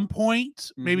some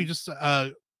point, maybe just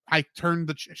I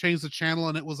changed the channel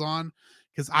and it was on,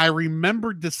 because I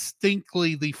remember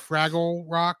distinctly the Fraggle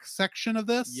Rock section of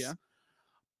this. Yeah.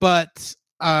 But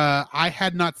I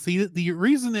had not seen it. The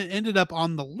reason it ended up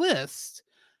on the list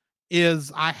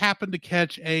is I happened to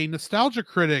catch a Nostalgia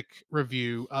Critic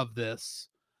review of this,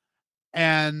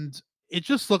 and it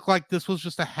just looked like this was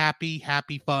just a happy,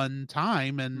 fun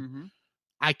time. And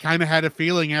I kind of had a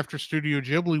feeling after Studio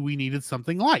Ghibli, we needed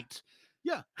something light.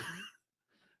 Yeah.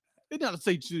 It's not to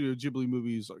say Studio Ghibli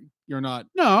movies you're not.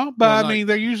 No, but I mean,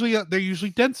 they're usually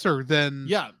denser than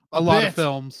a lot of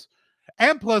films.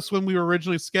 And plus, when we were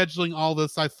originally scheduling all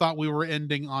this, I thought we were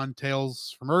ending on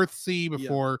Tales from Earthsea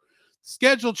before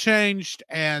schedule changed.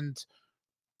 And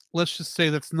let's just say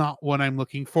that's not what I'm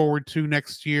looking forward to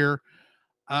next year.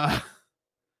 From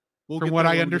what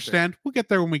I understand, we'll get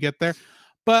there when we get there.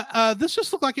 But this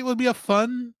just looked like it would be a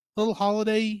fun little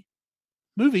holiday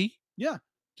movie. Yeah.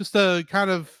 Just to kind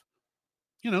of,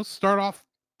 start off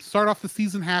the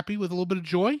season happy with a little bit of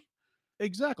joy.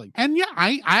 Exactly. And yeah,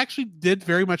 I actually did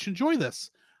very much enjoy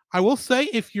this. I will say,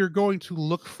 if you're going to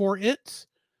look for it,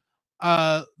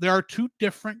 there are 2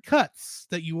 different cuts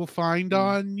that you will find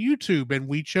on YouTube, and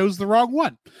we chose the wrong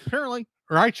one. Apparently.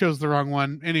 Or I chose the wrong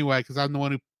one anyway, because I'm the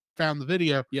one who found the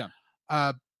video. Yeah.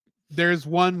 There's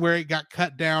one where it got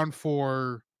cut down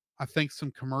for, I think,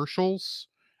 some commercials,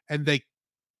 and it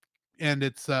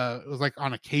was like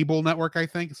on a cable network, I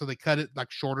think. So they cut it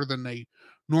like shorter than they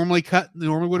normally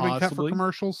would have been cut for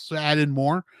commercials to add in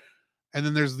more. And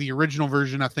then there's the original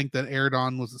version, I think, that aired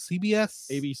on, was it CBS?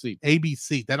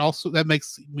 ABC. That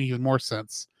makes me even more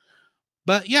sense.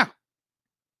 But yeah,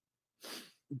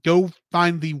 go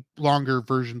find the longer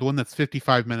version, the one that's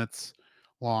 55 minutes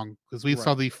long, because we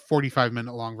saw the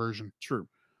 45-minute long version. True.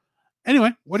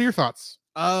 Anyway, what are your thoughts?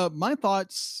 My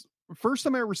thoughts, first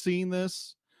time I ever seeing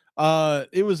this,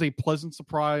 it was a pleasant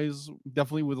surprise,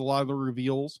 definitely with a lot of the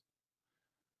reveals.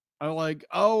 I'm like,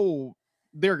 oh,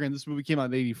 there again, this movie came out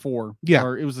in 84. Yeah.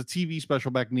 Or it was a TV special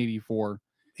back in 84.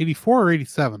 84 or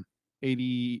 87?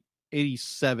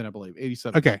 87, I believe.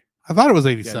 87. Okay. I thought it was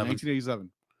 87. Yeah,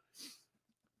 1987.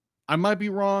 I might be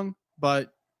wrong,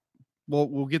 but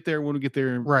we'll get there when we get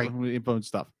there. Right. Info and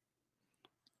stuff.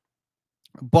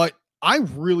 But I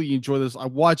really enjoy this. I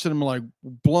watch it. I'm like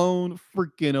blown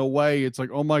freaking away. It's like,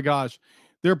 oh my gosh,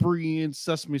 they're bringing in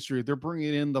Sesame Street. They're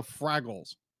bringing in the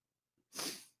Fraggles.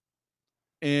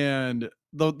 And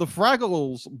the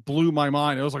Fraggles blew my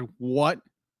mind. I was like, what?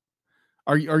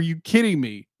 Are you kidding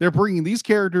me? They're bringing these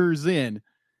characters in.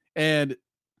 And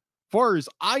far as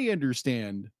I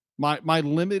understand, my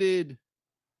limited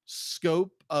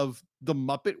scope of the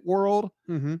Muppet world,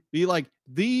 be like,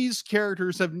 these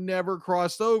characters have never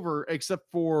crossed over except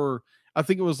for, I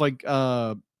think it was like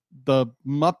the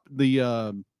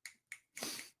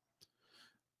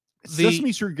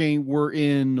Sesame Street Gang were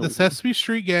in the Sesame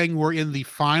Street Gang were in the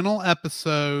final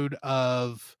episode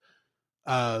of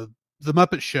the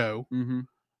Muppet Show.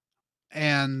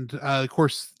 And of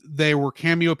course they were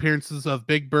cameo appearances of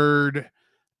Big Bird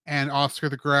and Oscar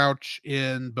the Grouch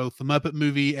in both the Muppet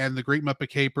Movie and the Great Muppet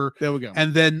Caper. There we go.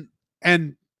 And then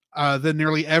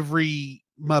nearly every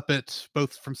Muppet,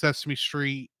 both from Sesame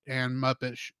Street and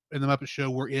the Muppet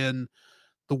Show, were in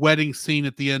the wedding scene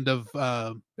at the end of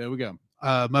there we go.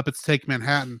 Muppets Take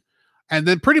Manhattan. And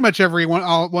then pretty much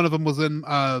one of them was in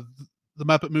the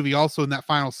Muppet Movie, also in that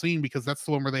final scene, because that's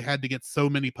the one where they had to get so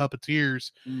many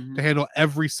puppeteers to handle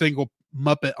every single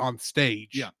Muppet on stage.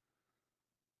 Yeah.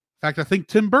 In fact, I think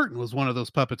Tim Burton was one of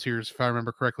those puppeteers, if I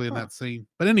remember correctly, in that scene.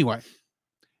 But anyway,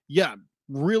 yeah,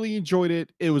 really enjoyed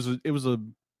it. It was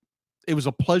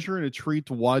a pleasure and a treat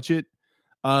to watch it.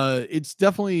 It's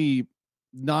definitely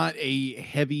not a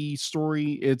heavy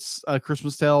story. It's a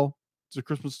Christmas tale. It's a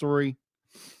Christmas story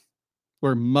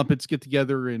where Muppets get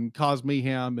together and cause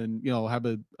mayhem and, have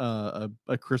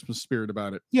a Christmas spirit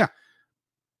about it. Yeah.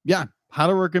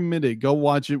 Highly recommend it. Go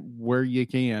watch it where you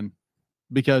can,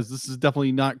 because this is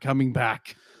definitely not coming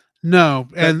back. No,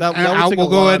 and I will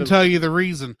go ahead and tell you the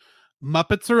reason.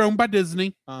 Muppets are owned by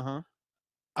Disney.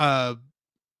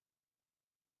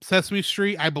 Sesame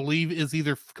Street, I believe, is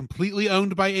either completely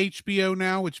owned by HBO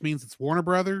now, which means it's Warner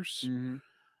Brothers.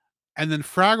 And then the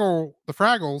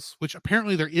Fraggles, which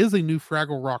apparently there is a new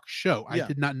Fraggle Rock show. I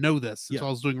did not know this until I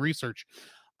was doing research.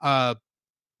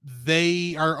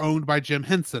 They are owned by Jim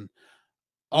Henson.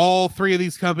 all three of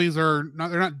these companies they're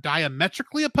not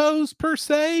diametrically opposed per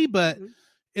se, but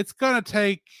it's going to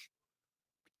take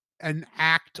an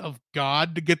act of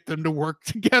God to get them to work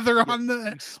together on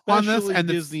this, and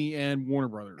Disney and Warner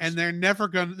Brothers. And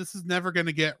this is never going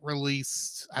to get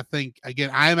released. I think,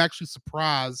 again, I am actually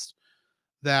surprised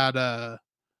that I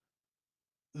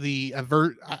think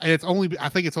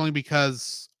it's only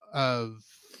because of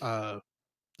the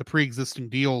pre-existing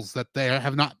deals that they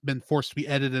have not been forced to be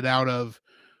edited out of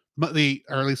or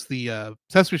at least the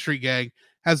Sesame Street gang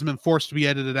hasn't been forced to be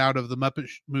edited out of the Muppet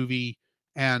movie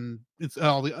and it's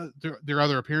all their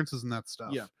other appearances and that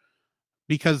stuff. Yeah,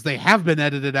 because they have been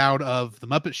edited out of the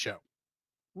Muppet Show.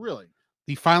 Really,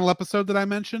 the final episode that I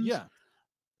mentioned. Yeah,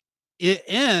 it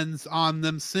ends on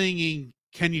them singing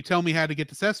 "Can You Tell Me How to Get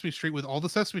to Sesame Street" with all the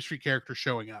Sesame Street characters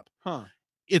showing up.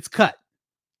 It's cut.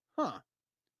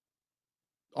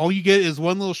 All you get is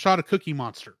one little shot of Cookie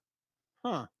Monster.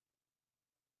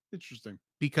 Interesting.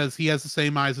 Because he has the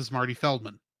same eyes as Marty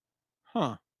Feldman.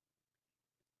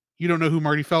 You don't know who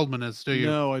Marty Feldman is, do you?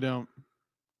 No, I don't.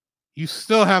 You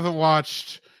still haven't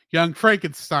watched Young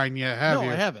Frankenstein yet, have you?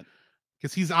 No, I haven't.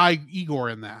 Because he's Igor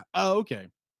in that. Oh, okay.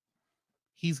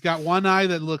 He's got one eye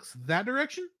that looks that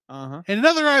direction, and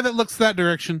another eye that looks that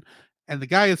direction, and the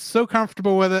guy is so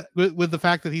comfortable with it, with the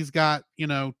fact that he's got,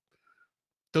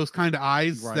 those kind of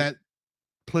eyes that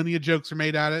plenty of jokes are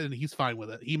made at it, and he's fine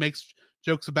with it. He makes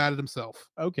jokes about it himself.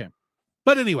 Okay.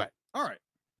 But anyway. All right.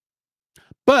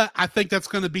 But I think that's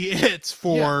going to be it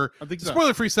for the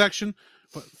spoiler-free section.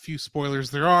 But a few spoilers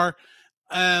there are.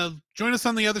 Join us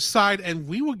on the other side, and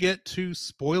we will get to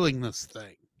spoiling this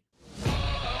thing.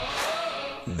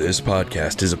 This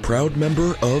podcast is a proud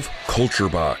member of Culture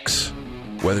Box.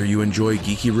 Whether you enjoy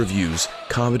geeky reviews,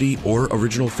 comedy, or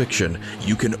original fiction,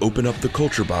 you can open up the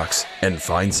Culture Box and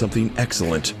find something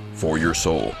excellent for your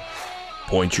soul.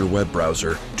 Point your web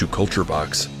browser to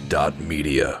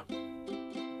culturebox.media.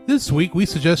 This week, we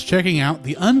suggest checking out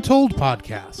the Untold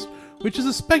Podcast, which is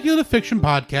a speculative fiction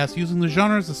podcast using the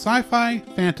genres of sci-fi,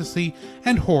 fantasy,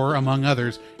 and horror, among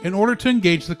others, in order to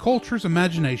engage the culture's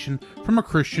imagination from a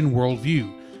Christian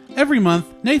worldview. Every month,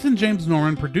 Nathan James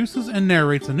Norman produces and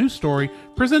narrates a new story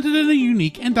presented in a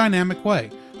unique and dynamic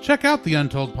way. Check out the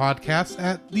Untold Podcast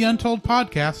at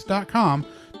theuntoldpodcast.com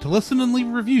to listen and leave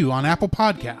a review on Apple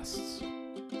Podcasts.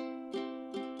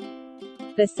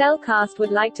 The Cellcast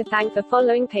would like to thank the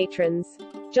following patrons: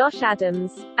 Josh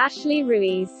Adams, Ashley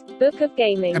Ruiz, Book of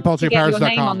Gaming, and to get your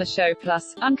name on the show,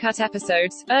 plus uncut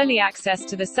episodes, early access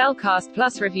to the Cellcast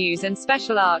plus reviews and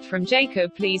special art from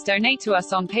Jacob. Please donate to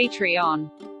us on Patreon.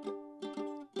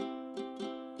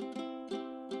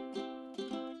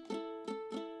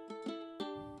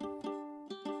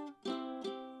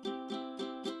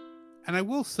 And I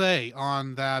will say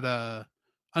on that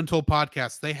Untold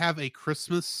Podcast, they have a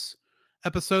Christmas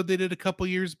episode they did a couple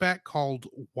years back called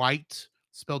White,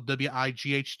 spelled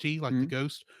W-I-G-H-T, like the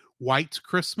ghost. White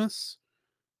Christmas.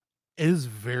 It is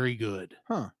very good.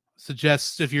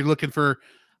 Suggests if you're looking for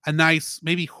a nice,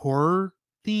 maybe horror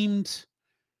themed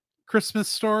Christmas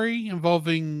story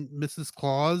involving Mrs.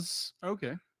 Claus.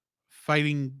 Okay.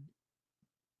 Fighting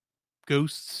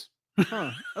ghosts.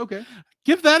 Okay.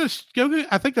 Give that go.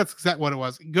 I think that's exactly what it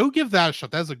was. Go give that a shot.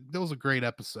 That was a great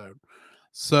episode.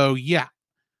 So yeah.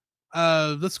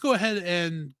 Let's go ahead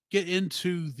and get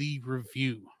into the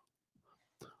review.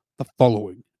 The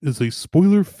following is a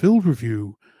spoiler-filled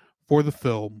review for the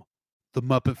film The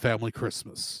Muppet Family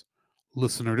Christmas.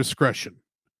 Listener discretion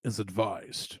is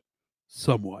advised.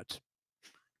 Somewhat.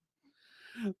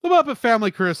 The Muppet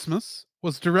Family Christmas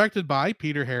was directed by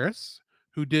Peter Harris,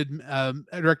 who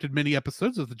directed many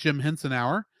episodes of the Jim Henson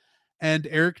Hour, and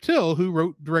Eric Till,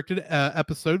 who directed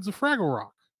episodes of Fraggle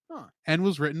Rock, and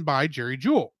was written by Jerry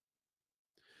Jewell.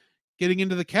 Getting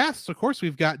into the cast, of course,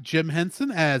 we've got Jim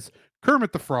Henson as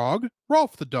Kermit the Frog,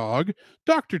 Rolf the Dog,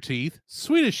 Dr. Teeth,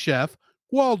 Swedish Chef,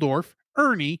 Waldorf,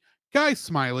 Ernie, Guy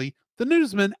Smiley, the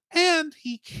Newsman, and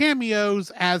he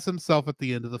cameos as himself at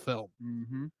the end of the film.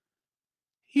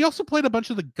 He also played a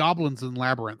bunch of the goblins in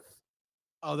Labyrinth.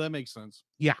 Oh, that makes sense.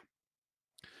 Yeah.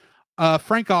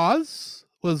 Frank Oz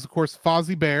was, of course,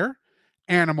 Fozzie Bear,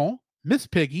 Animal, Miss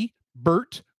Piggy,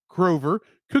 Bert, Grover,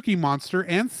 Cookie Monster,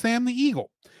 and Sam the Eagle.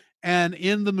 And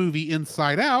in the movie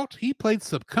Inside Out, he played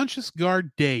subconscious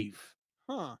guard Dave.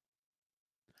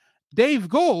 Dave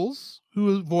Goelz,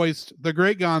 who voiced the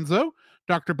Great Gonzo,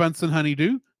 Dr. Bunsen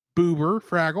Honeydew, Boober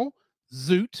Fraggle,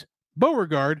 Zoot,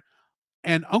 Beauregard,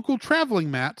 and Uncle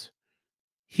Traveling Matt,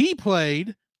 he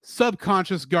played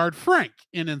subconscious guard Frank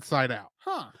in Inside Out.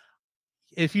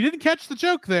 If you didn't catch the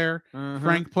joke there,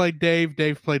 Frank played Dave,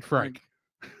 Dave played Frank.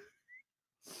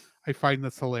 I find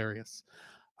this hilarious.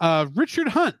 Richard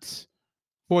Hunt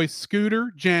voiced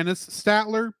Scooter, Janice,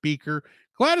 Statler, Beaker,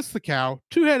 Gladys the Cow,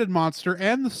 Two-Headed Monster,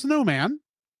 and the Snowman.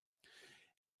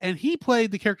 And he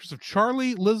played the characters of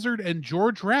Charlie, Lizard, and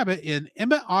George Rabbit in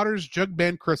Emmett Otter's Jug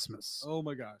Band Christmas, Oh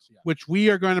my gosh, yeah. which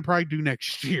we are going to probably do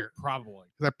next year. Probably.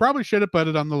 I probably should have put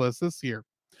it on the list this year.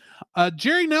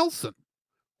 Jerry Nelson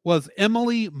was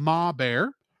Emily Ma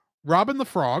Bear, Robin the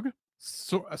Frog,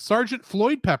 Sergeant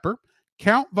Floyd Pepper,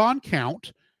 Count Von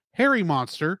Count, Harry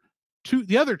Monster,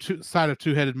 the other side of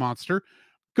Two-Headed Monster,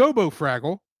 Gobo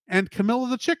Fraggle, and Camilla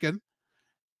the Chicken.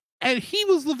 And he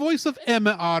was the voice of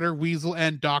Emmett Otter, Weasel,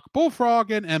 and Doc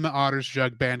Bullfrog in Emmett Otter's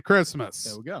Jug Band Christmas.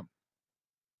 There we go.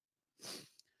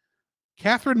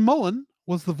 Catherine Mullen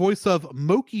was the voice of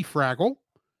Moki Fraggle.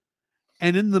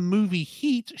 And in the movie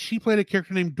Heat, she played a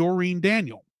character named Doreen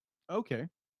Daniel. Okay.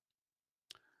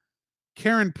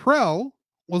 Karen Prell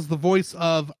was the voice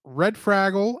of Red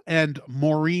Fraggle and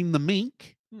Maureen the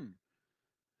Mink.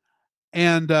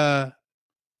 And I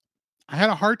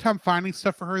had a hard time finding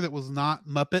stuff for her that was not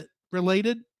Muppet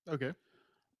related. Okay.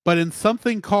 But in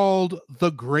something called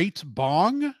The Great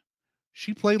Bong,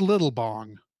 she played Little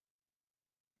Bong.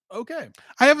 Okay.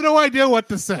 I have no idea what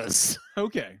this is.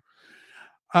 Okay.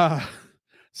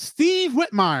 Steve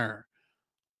Whitmire.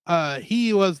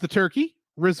 He was the turkey,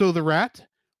 Rizzo the rat,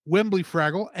 Wembley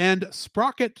Fraggle, and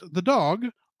Sprocket the dog,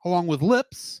 along with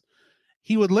Lips.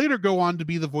 He would later go on to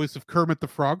be the voice of Kermit the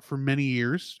Frog for many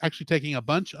years, actually taking a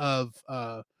bunch of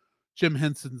Jim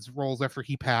Henson's roles after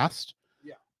he passed.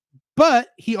 Yeah. But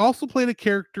he also played a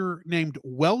character named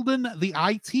Weldon the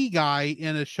IT guy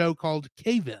in a show called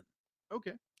Cave-In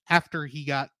Okay. after he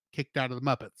got kicked out of the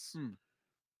Muppets.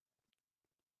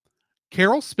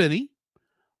 Carol Spinney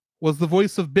was the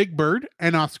voice of Big Bird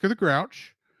and Oscar the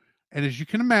Grouch. And as you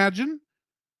can imagine,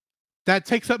 that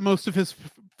takes up most of his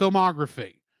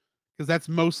filmography, because that's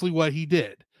mostly what he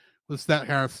did, was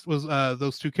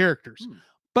those two characters.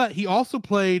 But he also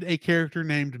played a character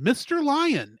named Mr.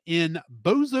 Lion in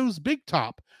Bozo's Big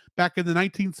Top back in the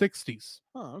 1960s.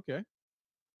 Oh, okay.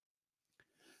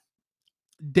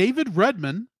 David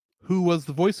Redman, who was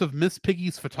the voice of Miss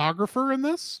Piggy's photographer in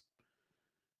this,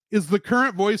 is the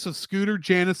current voice of Scooter,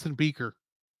 Janice, and Beaker.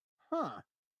 Huh.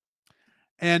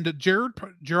 And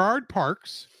Gerard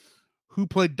Parks, who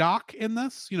played Doc in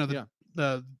this,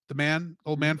 the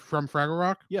old man from Fraggle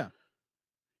Rock. Yeah.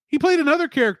 He played another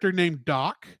character named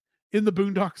Doc in the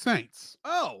Boondock Saints.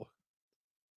 Oh.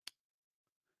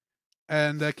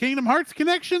 And Kingdom Hearts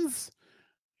connections.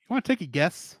 You want to take a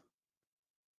guess?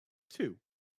 2.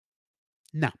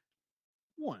 No.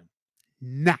 1.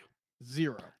 No.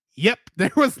 0. Yep,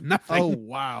 there was nothing. Oh,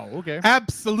 wow. Okay.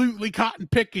 Absolutely cotton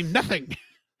picking nothing.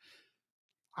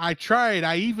 I tried.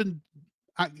 I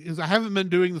haven't been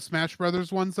doing the Smash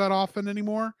Brothers ones that often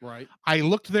anymore. Right. I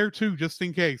looked there too, just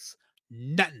in case.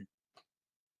 Nothing.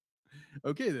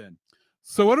 Okay, then.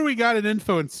 So what do we got in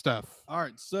info and stuff? All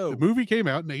right. So The movie came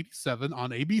out in 1987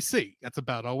 on ABC. That's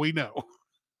about all we know.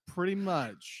 pretty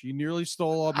much, you nearly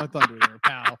stole all my thunder there,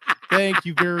 pal. Thank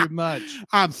you very much.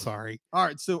 I'm sorry. All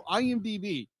right. So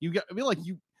IMDb, you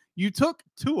took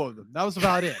 2 of them. That was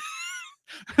about it.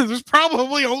 There's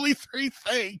probably only 3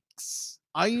 things.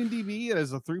 IMDb, it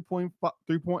has a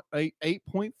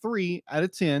 8.3 out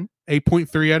of 10.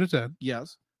 8.3 out of 10.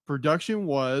 Yes. Production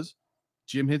was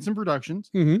Jim Henson Productions,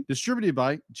 distributed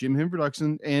by Jim Henson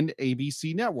Productions and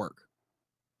ABC Network.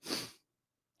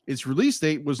 Its release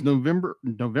date was November.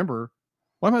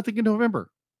 Why am I thinking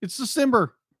November? It's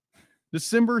December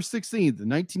 16th,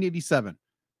 1987.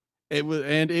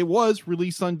 It was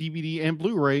released on DVD and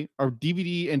Blu-ray, or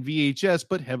DVD and VHS,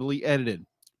 but heavily edited.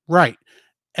 Right.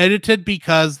 Edited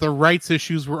because the rights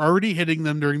issues were already hitting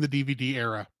them during the DVD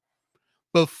era.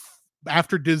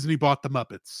 After Disney bought the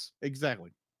Muppets.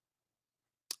 Exactly.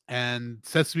 And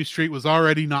Sesame Street was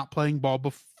already not playing ball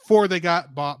before they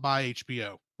got bought by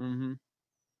HBO. Mm-hmm.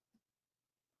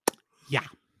 Yeah.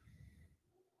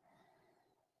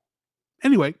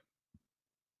 Anyway.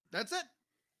 That's it.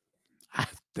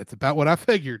 That's about what I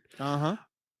figured. Uh-huh.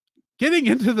 Getting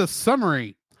into the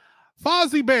summary.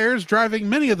 Fozzie Bear's driving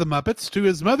many of the Muppets to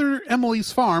his mother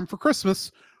Emily's farm for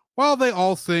Christmas while they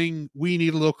all sing We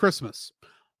Need a Little Christmas.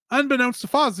 Unbeknownst to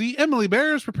Fozzie, Emily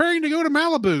Bear is preparing to go to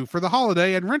Malibu for the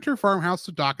holiday and rent her farmhouse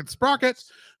to Doc and Sprocket,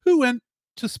 who went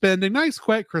to spend a nice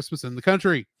quiet Christmas in the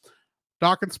country.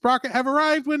 Doc and Sprocket have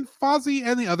arrived when Fozzie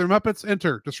and the other Muppets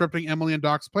enter, disrupting Emily and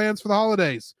Doc's plans for the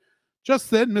holidays.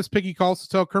 Just then, Miss Piggy calls to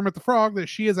tell Kermit the Frog that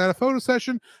she is at a photo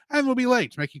session and will be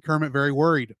late, making Kermit very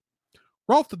worried.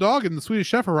 Rolf the dog and the Swedish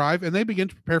chef arrive, and they begin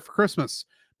to prepare for Christmas.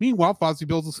 Meanwhile, Fozzie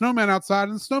builds a snowman outside,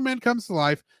 and the snowman comes to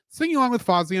life, singing along with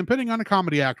Fozzie and putting on a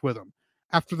comedy act with him.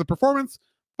 After the performance,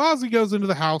 Fozzie goes into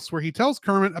the house where he tells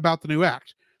Kermit about the new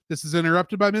act. This is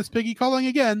interrupted by Miss Piggy calling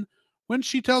again when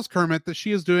she tells Kermit that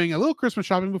she is doing a little Christmas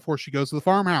shopping before she goes to the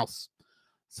farmhouse.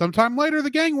 Sometime later,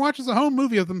 the gang watches a home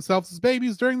movie of themselves as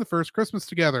babies during the first Christmas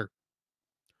together.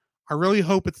 I really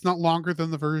hope it's not longer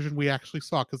than the version we actually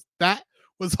saw, because that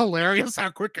was hilarious how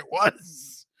quick it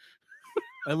was.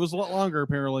 It was a lot longer,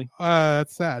 apparently.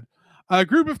 That's sad. A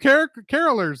group of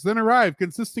carolers then arrive,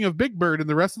 consisting of Big Bird and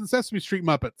the rest of the Sesame Street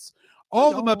Muppets.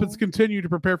 All the Muppets continue to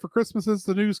prepare for Christmas as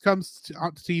the news comes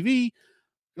on TV.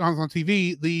 On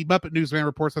TV, the Muppet Newsman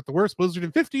reports that the worst blizzard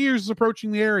in 50 years is approaching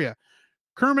the area.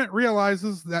 Kermit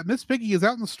realizes that Miss Piggy is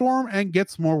out in the storm and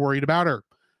gets more worried about her.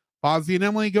 Fozzie and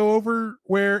Emily go over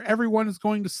where everyone is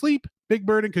going to sleep. Big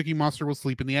Bird and Cookie Monster will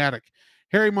sleep in the attic.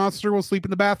 Harry Monster will sleep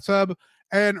in the bathtub,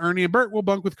 and Ernie and Bert will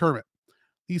bunk with Kermit.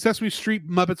 The Sesame Street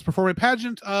Muppets perform a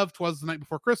pageant of 'Twas the Night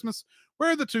Before Christmas,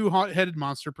 where the two-headed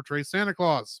monster portrays Santa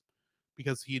Claus,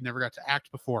 because he never got to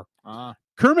act before.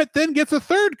 Kermit then gets a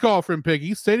third call from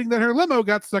Piggy, stating that her limo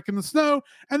got stuck in the snow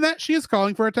and that she is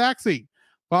calling for a taxi.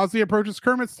 Fozzie approaches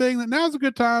Kermit, saying that now's a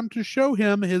good time to show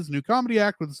him his new comedy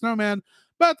act with the snowman,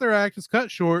 but their act is cut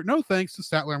short, no thanks to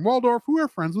Statler and Waldorf, who are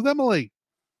friends with Emily.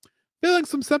 Feeling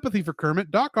some sympathy for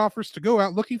Kermit, Doc offers to go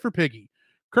out looking for Piggy.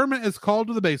 Kermit is called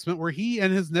to the basement, where he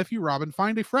and his nephew Robin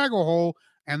find a Fraggle hole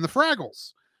and the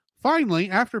Fraggles. Finally,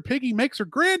 after Piggy makes her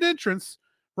grand entrance,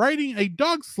 riding a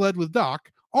dog sled with Doc,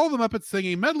 all the Muppets sing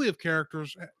a medley of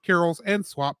carols, and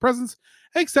swap presents,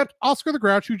 except Oscar the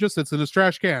Grouch, who just sits in his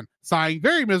trash can, sighing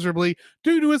very miserably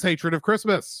due to his hatred of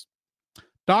Christmas.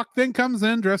 Doc then comes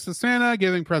in dressed as Santa,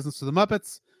 giving presents to the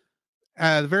Muppets.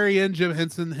 At the very end, Jim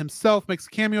Henson himself makes a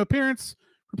cameo appearance,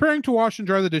 preparing to wash and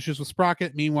dry the dishes with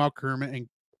Sprocket. Meanwhile, Kermit and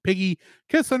Piggy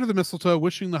kiss under the mistletoe,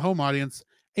 wishing the home audience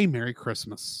a Merry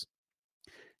Christmas.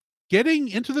 Getting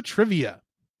into the trivia.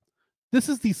 This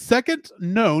is the second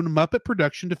known Muppet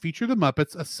production to feature the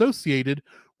Muppets associated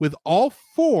with all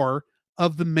four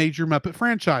of the major Muppet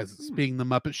franchises, being The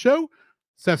Muppet Show,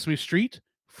 Sesame Street,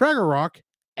 Fraggle Rock,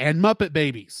 and Muppet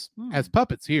Babies, as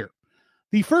puppets here.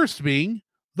 The first being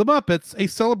The Muppets, a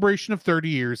celebration of 30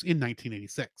 years in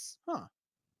 1986.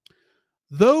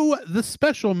 Though the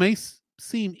special may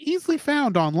seem easily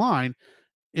found online,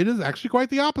 it is actually quite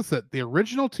the opposite. The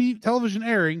original television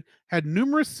airing had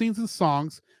numerous scenes and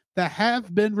songs that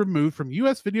have been removed from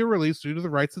U.S. video release due to the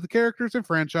rights of the characters and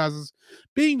franchises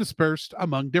being dispersed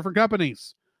among different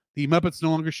companies. The Muppets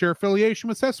no longer share affiliation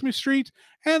with Sesame Street,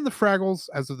 and the Fraggles,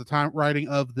 as of the time writing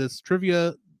of this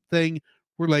trivia thing,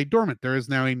 were laid dormant. There is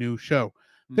now a new show.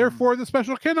 Therefore, the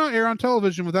special cannot air on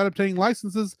television without obtaining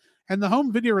licenses, and the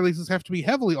home video releases have to be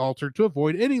heavily altered to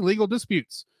avoid any legal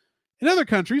disputes. In other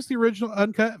countries, the original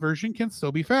uncut version can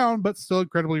still be found, but still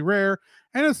incredibly rare,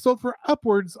 and is sold for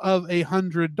upwards of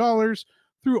 $100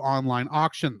 through online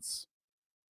auctions.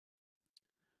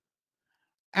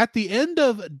 At the end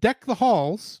of Deck the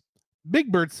Halls,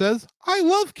 Big Bird says, "I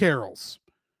love carols."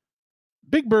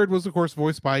 Big Bird was, of course,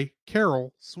 voiced by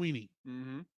Carol Sweeney.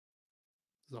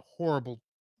 It's a horrible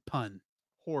pun.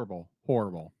 Horrible.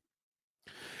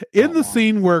 In the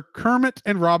scene where Kermit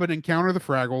and Robin encounter the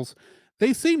Fraggles,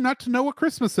 they seem not to know what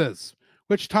Christmas is,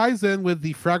 which ties in with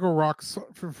the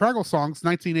Fraggle Songs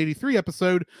 1983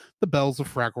 episode, The Bells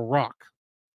of Fraggle Rock.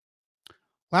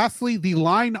 Lastly, the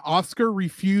line Oscar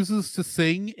refuses to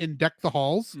sing in Deck the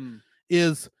Halls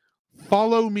is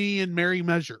 "Follow me in merry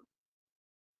measure,"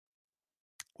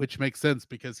 which makes sense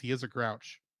because he is a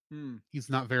grouch. He's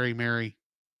not very merry.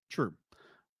 True.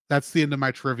 That's the end of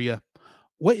my trivia.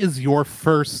 What is your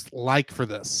first like for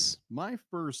this? My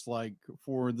first like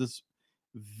for this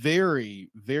very,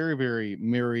 very, very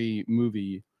merry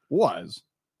movie was,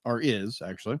 or is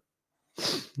actually.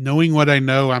 Knowing what I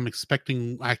know, I expect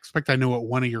I know what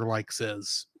one of your likes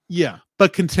is. Yeah.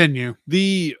 But continue.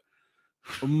 The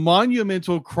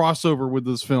monumental crossover with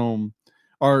this film,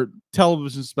 our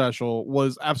television special,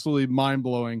 was absolutely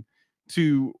mind-blowing.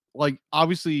 To, like,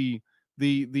 obviously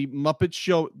the Muppet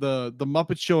show, the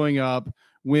Muppet showing up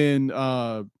when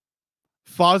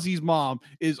Fozzie's mom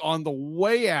is on the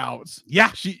way out.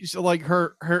 Yeah. She's like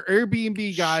her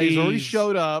Airbnb guy has already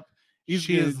showed up.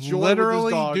 She is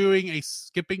literally doing a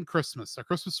skipping Christmas, a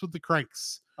Christmas with the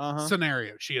Cranks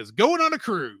scenario. She is going on a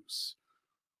cruise.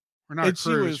 Or not a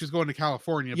cruise. She's going to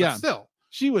California, but still.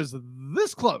 She was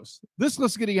this close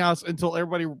to getting house until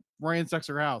everybody ransacks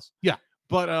her house. Yeah.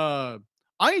 But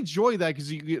I enjoy that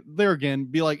because you get there again,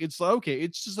 be like, it's okay,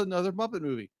 it's just another Muppet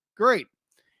movie. Great.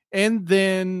 And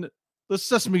then the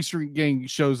Sesame Street gang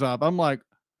shows up. I'm like,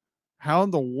 how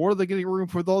in the world are they getting room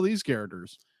for all these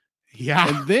characters? Yeah.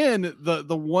 And then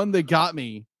the one that got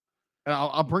me, and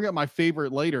I'll bring up my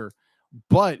favorite later,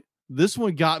 but This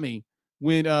one got me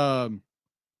when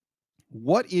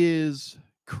what is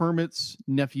Kermit's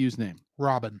nephew's name?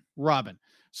 Robin. Robin.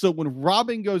 So when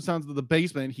Robin goes down to the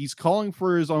basement, he's calling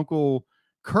for his uncle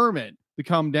Kermit to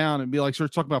come down and be like,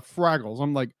 start talking about Fraggles.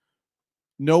 I'm like,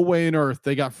 no way on earth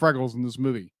they got Fraggles in this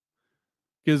movie.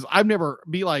 Because I've never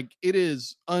be like, it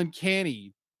is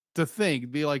uncanny to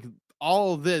think, be like,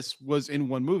 all of this was in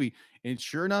one movie. And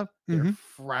sure enough, they're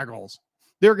Fraggles.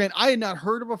 There again, I had not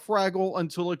heard of a Fraggle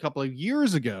until a couple of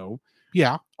years ago.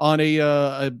 Yeah. On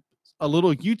a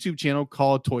little YouTube channel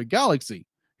called Toy Galaxy,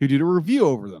 who did a review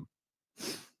over them.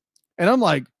 And I'm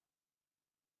like,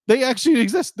 they actually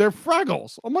exist. They're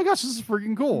Fraggles. Oh my gosh, this is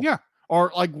freaking cool. Yeah.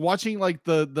 Or like watching like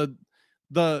the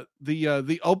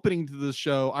opening to the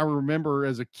show, I remember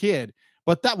as a kid,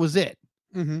 but that was it.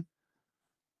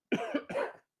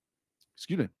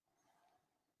 Excuse me.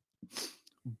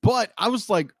 But I was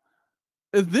like,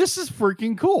 this is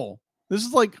freaking cool. This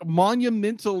is like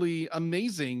monumentally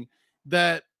amazing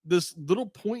that this little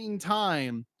point in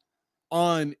time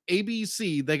on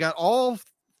ABC, they got all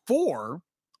four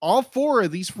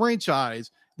of these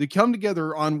franchise that come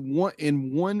together on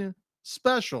one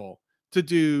special to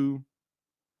do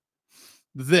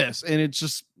this, and it's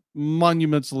just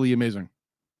monumentally amazing.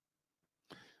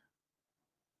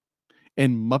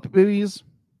 And Muppet Babies,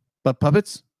 but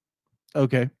puppets.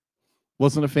 Okay,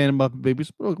 wasn't a fan of Muppet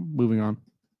Babies. Well, moving on.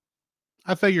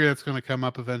 I figure that's going to come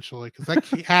up eventually because that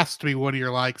has to be one of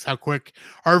your likes. How quick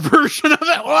our version of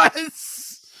it was.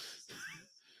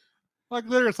 Like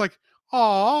literally, it's like,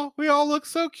 "Aw, we all look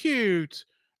so cute,"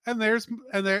 and there's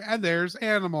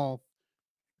Animal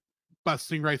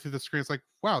busting right through the screen. It's like,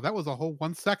 wow, that was a whole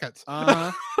 1 second.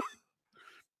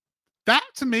 That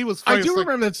to me was funny. I do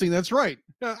remember that scene. That's right.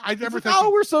 I never like,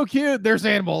 oh, we're so cute. There's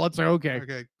Animal. That's like,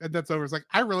 okay, and that's over. It's like,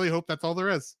 I really hope that's all there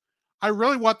is. I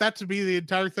really want that to be the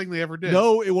entire thing they ever did.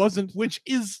 No, it wasn't. Which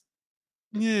is,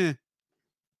 yeah.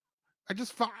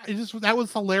 That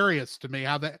was hilarious to me.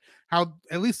 How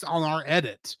at least on our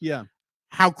edit, yeah,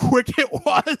 how quick it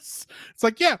was. It's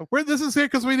like, yeah, this is here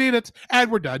because we need it,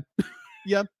 and we're done.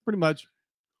 Yeah, pretty much.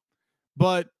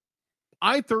 But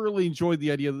I thoroughly enjoyed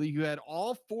the idea that you had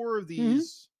all four of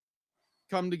these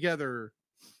come together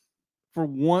for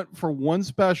one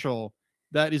special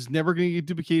that is never going to get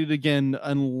duplicated again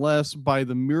unless by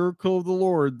the miracle of the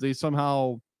Lord they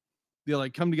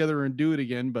like come together and do it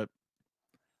again, but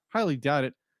highly doubt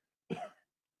it.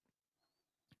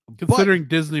 Considering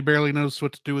Disney barely knows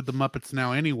what to do with the Muppets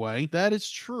now anyway. That is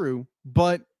true,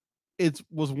 but it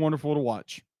was wonderful to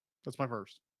watch. That's my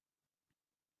first.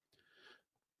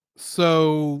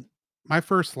 So my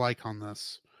first like on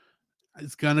this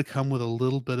is going to come with a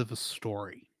little bit of a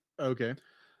story. Okay.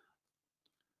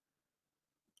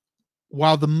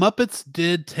 While the Muppets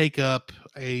did take up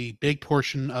a big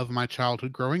portion of my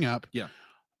childhood growing up, yeah,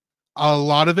 a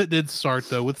lot of it did start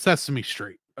though with Sesame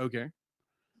Street. Okay.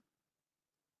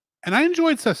 And I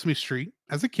enjoyed Sesame Street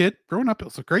as a kid growing up. It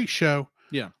was a great show.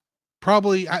 Yeah.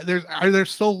 Probably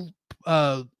there's still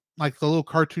like the little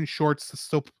cartoon shorts that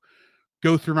still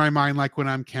go through my mind, like when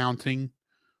I'm counting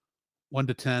 1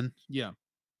 to 10. Yeah.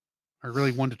 Or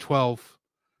really 1 to 12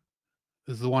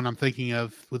 is the one I'm thinking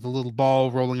of with the little ball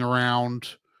rolling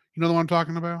around. You know the one I'm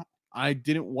talking about? I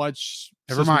didn't watch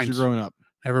Never mind. growing up.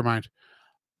 Never mind.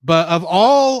 But of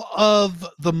all of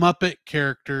the Muppet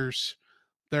characters,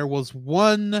 there was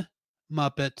one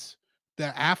Muppet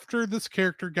that after this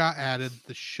character got added,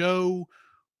 the show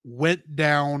went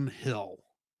downhill,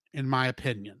 in my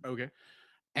opinion. Okay.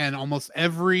 And almost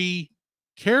every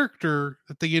character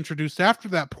that they introduced after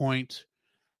that point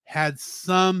had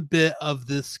some bit of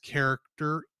this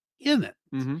character in it,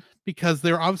 because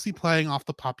they're obviously playing off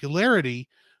the popularity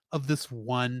of this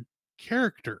one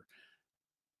character.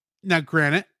 Now,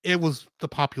 granted, it was the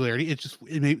popularity.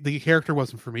 The character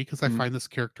wasn't for me because I find this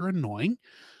character annoying.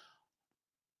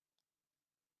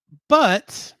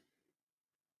 But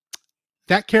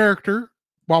that character,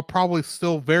 while probably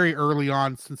still very early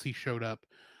on since he showed up,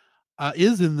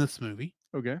 is in this movie.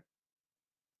 Okay.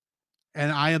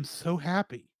 And I am so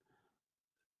happy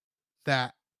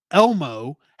that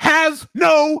Elmo has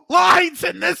no lines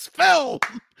in this film.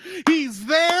 He's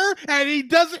there and he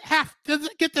doesn't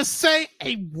get to say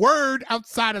a word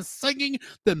outside of singing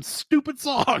them stupid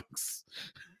songs.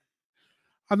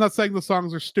 I'm not saying the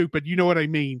songs are stupid, you know what I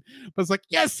mean. But it's like,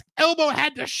 yes, Elmo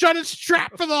had to shut his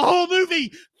trap for the whole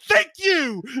movie. Thank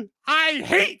you. I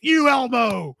hate you,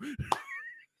 Elmo.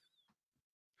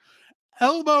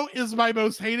 Elmo is my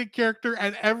most hated character,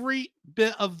 and every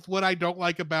bit of what I don't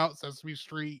like about Sesame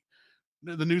Street,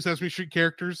 the new Sesame Street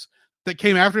characters that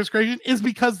came after its creation, is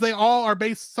because they all are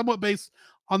somewhat based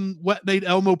on what made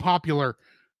Elmo popular.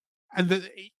 And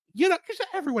because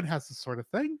everyone has this sort of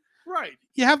thing. Right.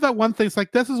 You have that one thing. It's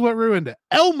like, this is what ruined it.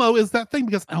 Elmo is that thing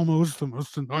because Elmo is the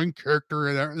most annoying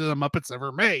character the Muppets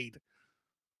ever made.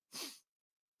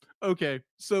 Okay,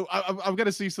 so I've got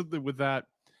to say something with that.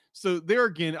 So there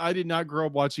again, I did not grow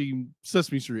up watching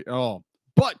Sesame Street at all,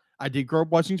 but I did grow up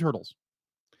watching Turtles.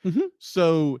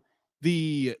 So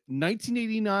the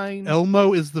 1989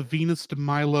 Elmo is the Venus de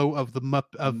Milo of the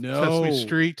Sesame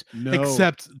Street,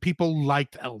 except people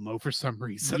liked Elmo for some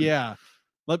reason. Yeah,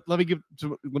 let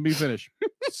me finish.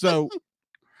 So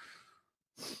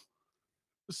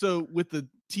with the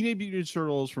Teenage Mutant Ninja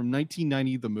Turtles from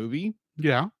 1990, the movie,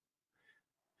 yeah,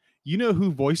 you know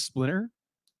who voiced Splinter?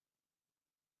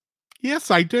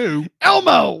 Yes, I do.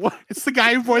 Elmo. It's the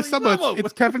guy who voiced Elmo.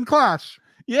 It's Kevin Clash.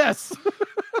 Yes.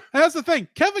 And that's the thing.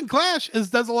 Kevin Clash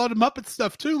does a lot of Muppet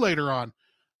stuff too later on,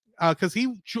 because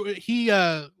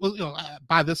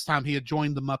by this time he had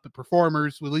joined the Muppet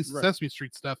Performers, at least the Sesame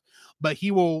Street stuff. But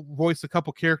he will voice a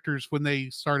couple characters when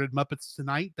they started Muppets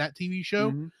Tonight, that TV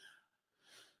show.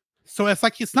 So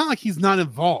it's not like he's not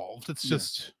involved. It's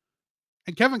just,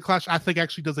 and Kevin Clash, I think,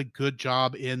 actually does a good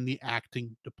job in the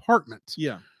acting department.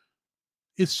 Yeah.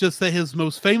 It's just that his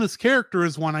most famous character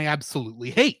is one I absolutely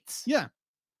hate. Yeah.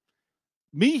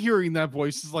 Me hearing that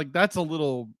voice is like, that's a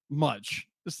little much.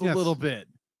 Just a little bit.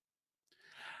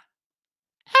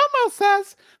 Elmo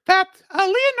says that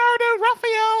Leonardo,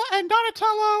 Raphael, and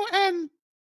Donatello, and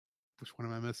which one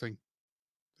am I missing?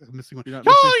 I'm missing one. Y'all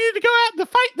need to go out and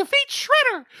defeat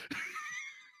Shredder.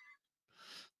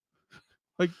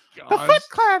 Like, the Foot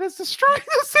Clan is destroying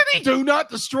the city. Do not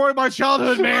destroy my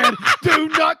childhood, man. Do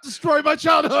not destroy my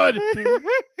childhood.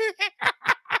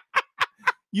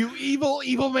 You evil,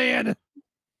 evil man.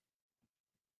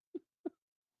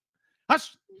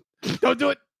 Hush. Don't do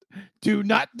it. Do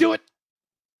not do it.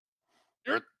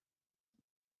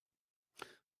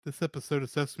 This episode of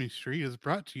Sesame Street is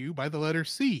brought to you by the letter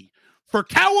C for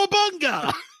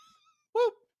Cowabunga. Woo.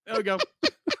 There we go.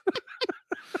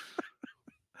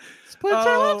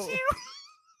 Splinter loves you.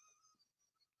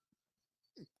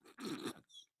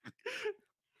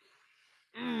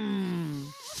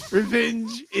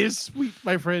 Revenge is sweet,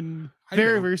 my friend.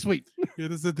 Very, very sweet.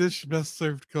 It is a dish best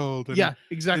served cold. And yeah,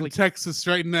 exactly. In Texas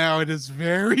right now, it is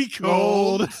very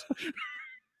cold.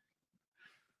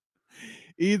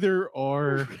 Either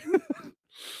or.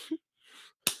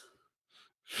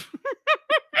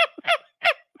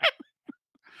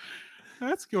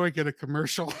 Let's go and get a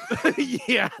commercial.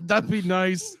 Yeah, that'd be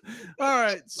nice. All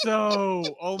right. So,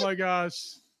 oh my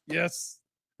gosh. Yes,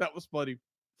 that was funny.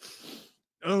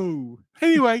 Oh,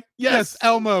 anyway, yes,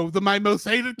 Elmo, my most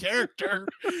hated character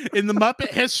in the Muppet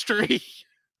history,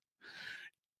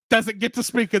 doesn't get to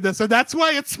speak in this, and that's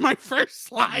why it's my first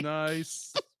slide.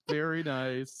 Nice. Very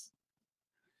nice.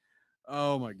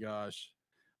 Oh my gosh.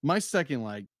 My second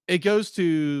like, it goes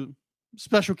to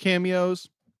special cameos.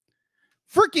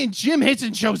 Freaking Jim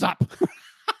Henson shows up.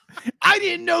 I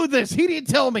didn't know this. He didn't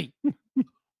tell me.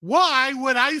 Why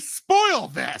would I spoil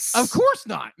this? Of course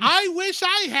not. I wish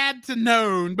I had to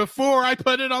known before I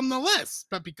put it on the list,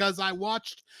 but because I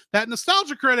watched that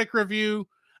Nostalgia Critic review,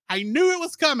 I knew it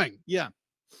was coming. Yeah.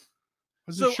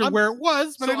 Wasn't sure where it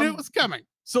was, but I knew it was coming.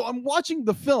 So I'm watching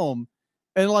the film,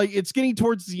 and like it's getting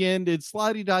towards the end. It's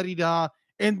la-di-da-di-da,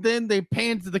 and then they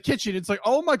pan to the kitchen. It's like,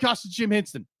 oh my gosh, it's Jim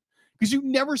Henson, because you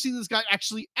never see this guy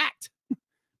actually act.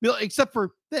 Except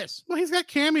for this. Well, he's got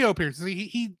cameo appearances.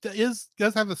 He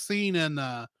does have a scene in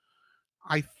I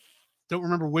don't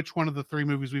remember which one of the three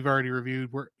movies we've already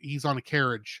reviewed where he's on a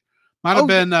carriage. Might have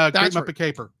been Great Muppet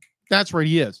Caper. That's right,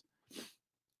 he is.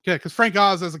 Okay, because Frank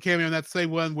Oz has a cameo in that same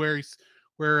one where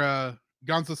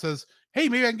Gonzo says, "Hey,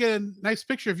 maybe I can get a nice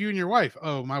picture of you and your wife."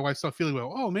 "Oh, my wife's not feeling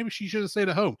well." "Oh, maybe she should have stayed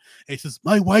at home." And he says,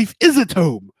 "My wife is at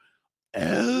home."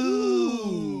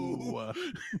 Oh.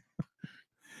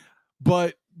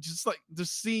 But just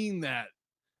seeing that,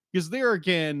 because there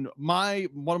again,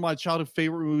 one of my childhood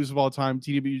favorite movies of all time,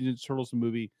 Teenage Mutant Ninja Turtles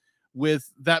movie,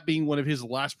 with that being one of his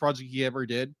last projects he ever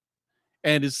did,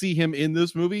 and to see him in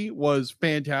this movie was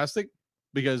fantastic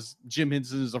because Jim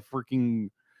Henson is a freaking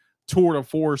tour de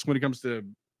force when it comes to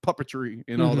puppetry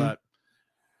and all that.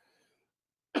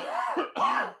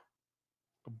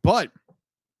 But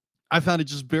I found it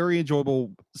just very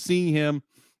enjoyable seeing him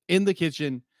in the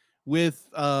kitchen with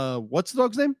what's the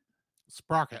dog's name?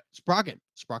 Sprocket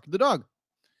the dog.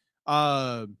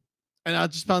 And I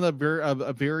just found that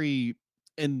a very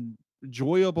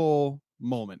enjoyable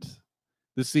moment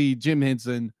to see Jim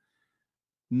Henson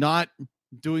not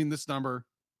doing this number.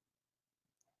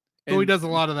 Oh, he does a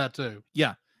lot of that too.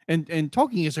 Yeah. And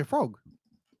talking as a frog.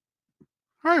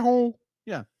 Hi ho.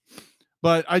 Yeah.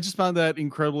 But I just found that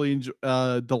incredibly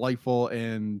delightful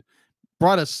and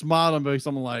brought a smile on my face.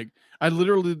 I'm like, I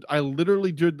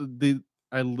literally did the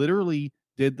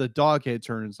dog head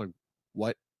turn. It's like,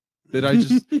 what? Did I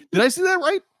see that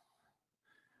right?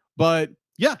 But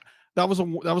yeah, that was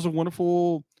a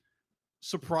wonderful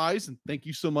surprise, and thank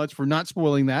you so much for not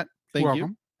spoiling that. Thank you.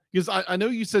 Welcome. Because I know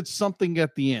you said something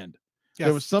at the end. Yes,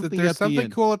 there was something there's at something the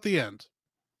end. cool at the end.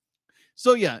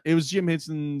 So yeah, it was Jim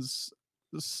Henson's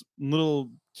this little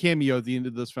cameo at the end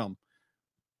of this film.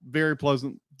 Very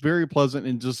pleasant,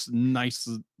 and just nice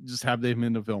to just have them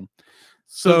in the film.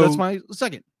 So that's my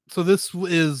second. So this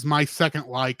is my second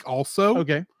like also.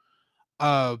 Okay.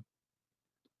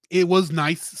 It was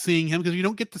nice seeing him because you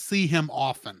don't get to see him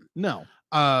often. No.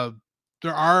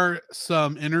 There are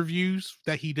some interviews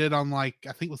that he did on, like,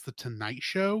 I think it was the Tonight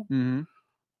Show,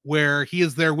 where he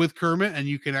is there with Kermit, and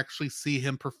you can actually see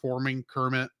him performing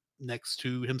Kermit next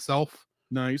to himself.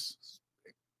 Nice.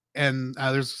 And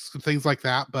there's some things like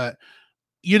that, but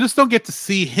you just don't get to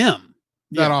see him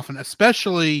that often,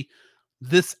 especially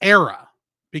this era,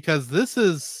 because this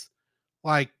is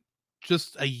like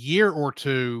just a year or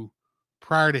two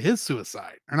prior to his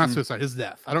suicide, or not suicide, his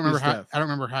death. I don't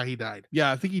remember how he died.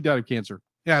 Yeah, I think he died of cancer.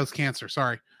 Yeah, it was cancer.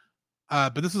 Sorry.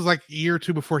 But this is like a year or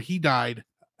two before he died.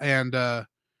 And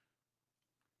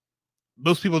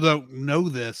most people don't know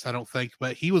this, I don't think,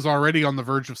 but he was already on the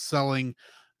verge of selling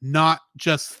not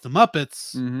just the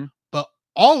Muppets, but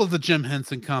all of the Jim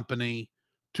Henson Company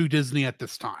to Disney at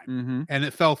this time. And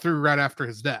it fell through right after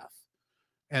his death.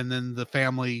 And then the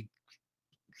family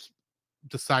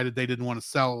decided they didn't want to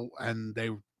sell,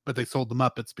 but they sold the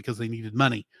Muppets because they needed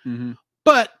money.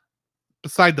 But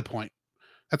beside the point,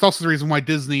 that's also the reason why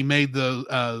Disney made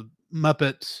the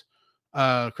Muppet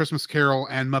Christmas Carol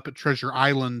and Muppet Treasure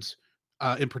Island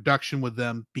in production with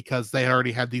them, because they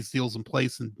already had these deals in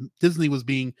place, and Disney was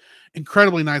being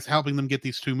incredibly nice helping them get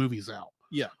these two movies out.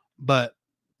 Yeah. But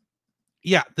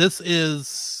yeah, this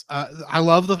is I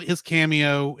love his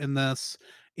cameo in this.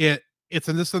 It's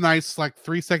a nice, like,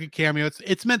 3-second cameo.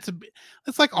 It's meant to be.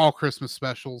 It's like all Christmas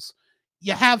specials.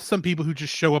 You have some people who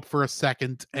just show up for a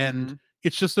second, and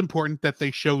it's just important that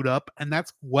they showed up, and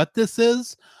that's what this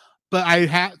is. But I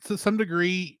had, to some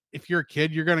degree, if you're a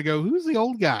kid, you're gonna go, "Who's the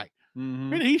old guy?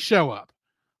 When did he show up?"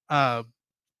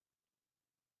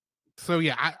 So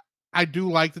yeah, I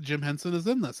do like that Jim Henson is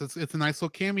in this. It's a nice little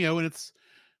cameo, and it's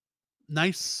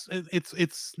nice.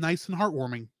 It's nice and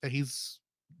heartwarming that he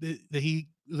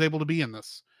was able to be in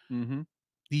this.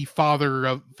 The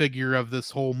father figure of this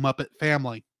whole Muppet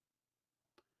family.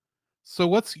 So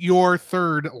what's your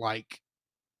third like?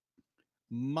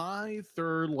 My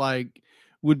third like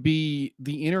would be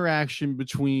the interaction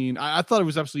between, I thought it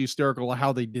was absolutely hysterical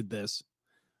how they did this,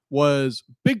 was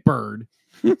Big Bird,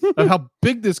 of how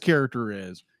big this character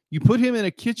is. You put him in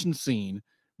a kitchen scene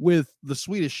with the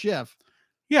Swedish chef.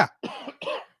 Yeah.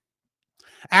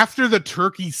 After the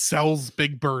turkey sells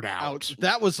Big Bird out.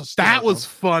 That was funny. That was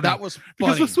funny.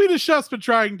 Because the Swedish chef's been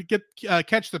trying to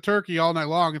catch the turkey all night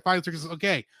long, and finally the turkey says,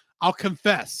 "Okay, I'll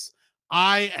confess.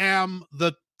 I am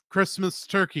the Christmas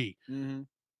turkey.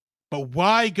 But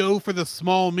why go for the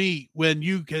small meat when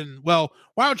you can, why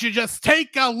don't you just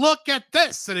take a look at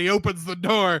this?" And he opens the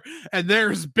door, and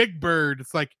there's Big Bird.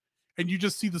 It's like, and you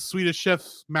just see the Swedish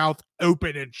chef's mouth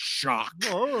open in shock.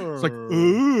 It's like,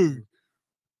 ooh.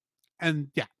 And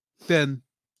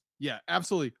yeah,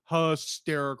 absolutely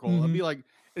hysterical. I'd be like,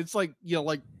 it's like,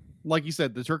 like you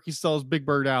said, the turkey sells Big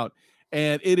Bird out,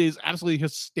 and it is absolutely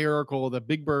hysterical. The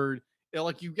Big Bird,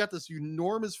 like, you've got this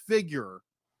enormous figure,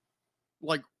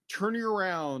 like, turning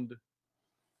around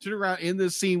in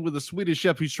this scene with the Swedish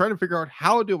chef who's trying to figure out,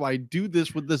 how do I do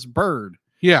this with this bird?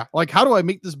 Yeah, like, how do I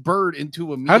make this bird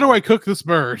into a meal? How do I cook this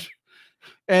bird?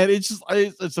 And it's just,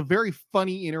 it's a very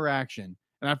funny interaction.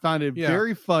 And I found it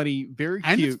very funny, very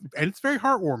cute. And it's very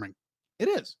heartwarming. It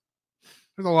is.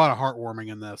 There's a lot of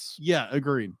heartwarming in this. Yeah,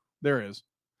 agreed. There is.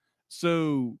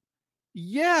 So,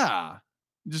 yeah.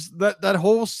 Just that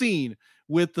whole scene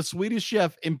with the Swedish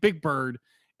chef and Big Bird.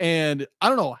 And I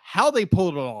don't know how they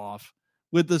pulled it off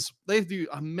with this. They do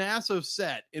a massive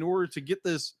set in order to get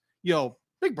this,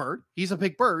 Big Bird. He's a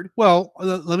big bird. Well,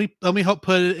 let me help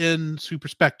put it into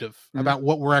perspective about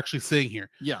what we're actually seeing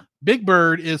here. Yeah. Big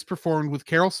Bird is performed with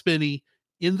Carol Spinney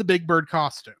in the Big Bird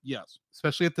costume. Yes.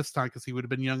 Especially at this time, because he would have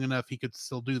been young enough he could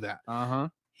still do that.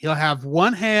 He'll have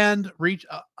one hand reach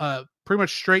pretty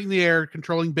much straight in the air,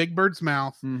 controlling Big Bird's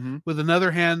mouth, with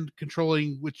another hand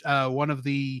controlling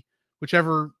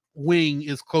whichever wing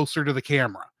is closer to the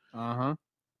camera.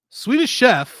 Swedish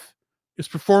Chef is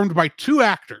performed by two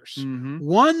actors.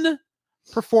 One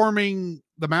performing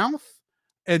the mouth,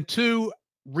 and two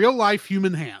real life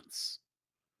human hands.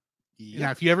 Yep.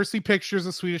 Now, if you ever see pictures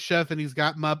of Swedish Chef and he's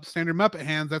got standard Muppet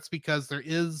hands, that's because there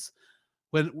is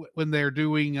when they're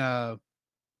doing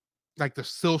like the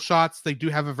still shots, they do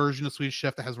have a version of Swedish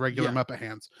Chef that has regular Muppet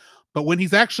hands. But when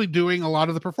he's actually doing a lot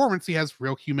of the performance, he has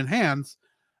real human hands.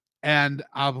 And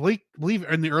I believe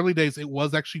in the early days, it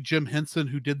was actually Jim Henson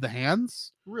who did the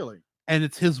hands. Really? And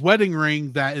it's his wedding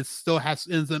ring that is still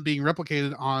ends up being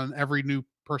replicated on every new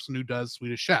person who does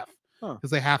Swedish Chef.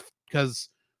 Because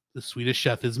the Swedish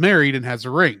Chef is married and has a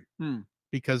ring.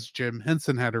 Because Jim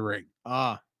Henson had a ring.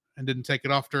 And didn't take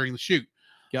it off during the shoot.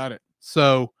 Got it.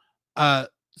 So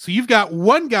you've got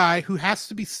one guy who has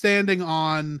to be standing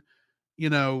on,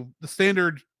 the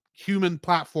standard human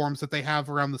platforms that they have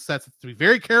around the sets. To be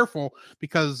very careful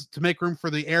because to make room for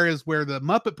the areas where the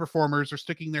Muppet performers are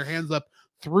sticking their hands up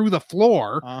through the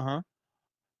floor.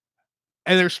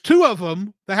 And there's two of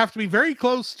them that have to be very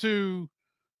close to,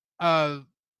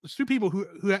 there's two people who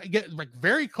get like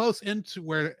very close into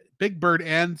where Big Bird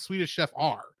and Swedish Chef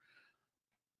are.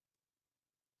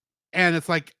 And it's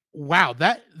like, wow,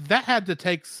 that had to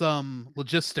take some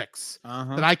logistics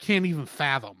that I can't even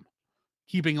fathom.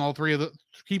 Keeping all three of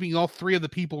the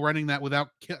people running that without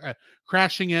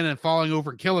crashing in and falling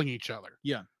over and killing each other.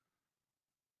 Yeah.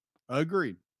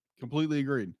 Agreed. Completely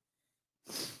agreed.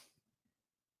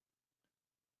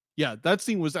 Yeah, that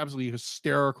scene was absolutely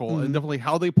hysterical, and definitely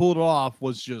how they pulled it off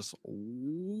was just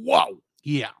wow.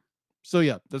 Yeah. So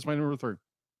yeah, that's my number 3.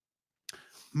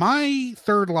 My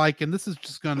third and this is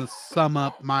just going to sum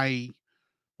up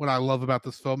what I love about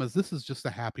this film is this is just a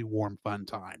happy, warm, fun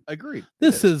time. Agreed.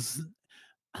 This is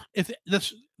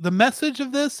the message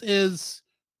of this is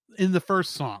in the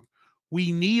first song.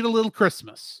 We need a little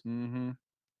Christmas.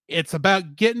 It's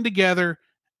about getting together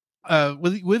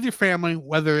with your family,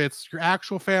 whether it's your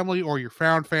actual family or your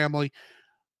found family,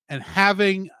 and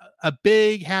having a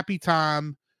big happy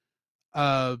time.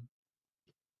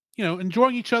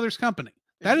 Enjoying each other's company.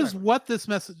 That is what this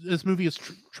movie is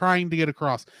trying to get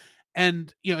across.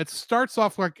 And, it starts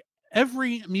off like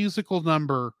every musical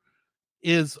number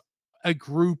is a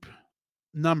group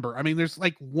number. I mean, there's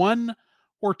like 1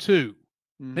 or 2,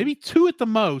 maybe 2 at the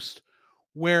most,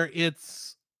 where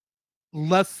it's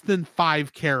less than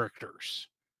 5 characters.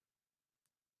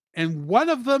 And one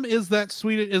of them is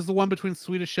the one between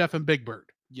Swedish Chef and Big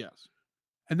Bird. Yes.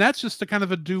 And that's just a kind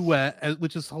of a duet,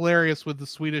 which is hilarious with the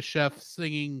Swedish Chef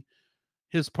singing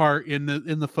his part in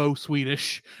the faux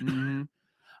Swedish.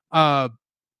 But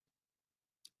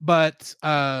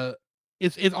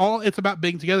it's about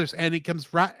being together, and it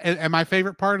comes right. And my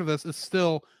favorite part of this is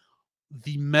still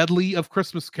the medley of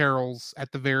Christmas carols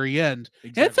at the very end.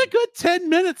 Exactly. It's a good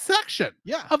 10-minute section,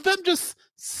 of them just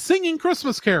singing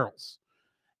Christmas carols.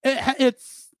 And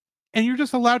you're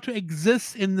just allowed to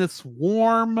exist in this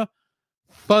warm,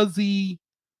 fuzzy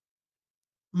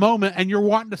moment, and you're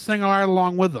wanting to sing right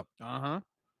along with them.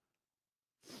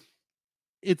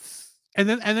 And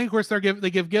then of course they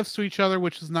give gifts to each other,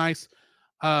 which is nice.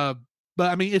 But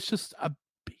I mean, it's just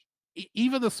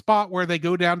even the spot where they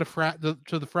go down to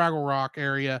the Fraggle Rock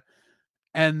area,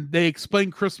 and they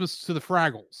explain Christmas to the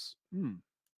Fraggles,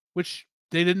 which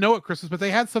they didn't know at Christmas, but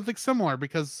they had something similar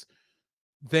because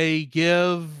they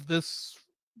give this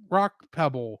rock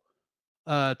pebble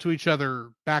to each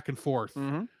other back and forth.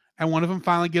 And one of them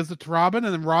finally gives it to Robin,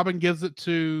 and then Robin gives it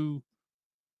to,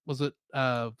 was it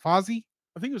Fozzie?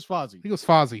 I think it was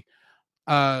Fozzie.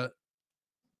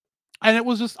 And it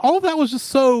was just, all of that was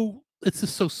just it's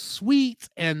just so sweet.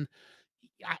 And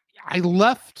I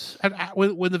left, and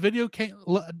when the video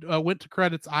went to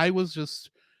credits, I was just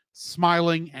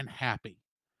smiling and happy.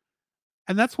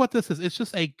 And that's what this is. It's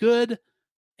just a good,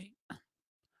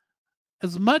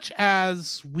 as much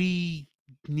as we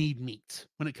need meat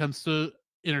when it comes to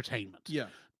entertainment. Yeah.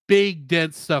 Big,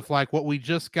 dense stuff like what we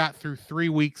just got through 3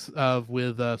 weeks of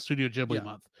with Studio Ghibli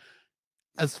month.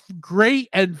 As great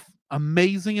and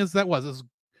amazing as that was, as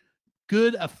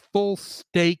good a full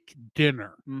steak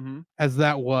dinner as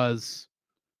that was,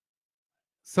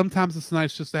 sometimes it's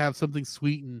nice just to have something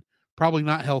sweet and probably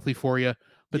not healthy for you,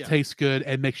 but tastes good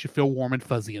and makes you feel warm and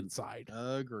fuzzy inside.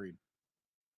 Agreed.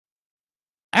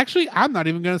 Actually, I'm not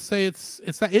even going to say it's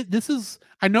that. This is,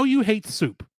 I know you hate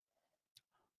soup.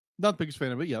 Not the biggest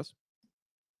fan of it, yes.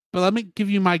 But let me give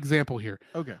you my example here.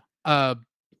 Okay.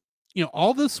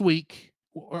 All this week,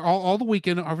 or all the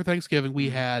weekend over Thanksgiving, we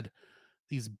had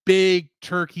these big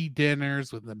turkey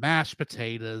dinners with the mashed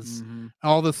potatoes,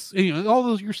 all this, all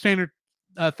those your standard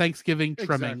Thanksgiving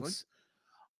trimmings.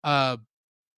 And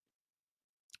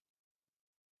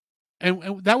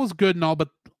that was good and all, but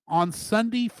on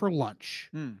Sunday for lunch,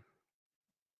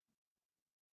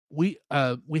 we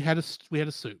had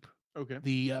a soup.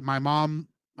 Okay. My mom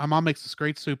makes this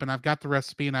great soup, and I've got the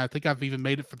recipe, and I think I've even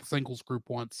made it for the singles group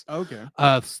once. Okay.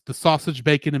 The sausage,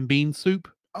 bacon, and bean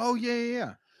soup. Oh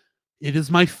yeah. It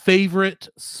is my favorite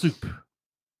soup.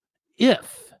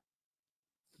 If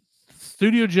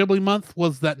Studio Ghibli month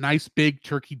was that nice big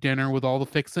turkey dinner with all the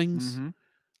fixings, Mhm.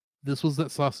 this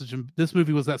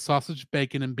movie was that sausage,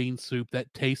 bacon, and bean soup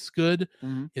that tastes good,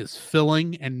 Mhm. is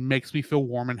filling, and makes me feel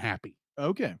warm and happy.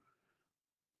 Okay.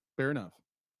 Fair enough.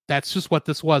 That's just what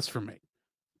this was for me.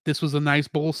 This was a nice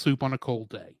bowl of soup on a cold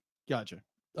day Gotcha.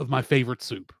 of my favorite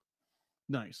soup.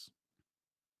 Nice.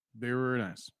 Very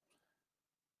nice.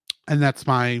 And that's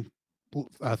my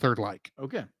third like.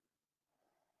 Okay.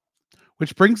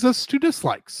 Which brings us to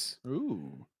dislikes.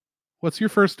 Ooh. What's your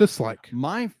first dislike?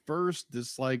 My first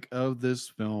dislike of this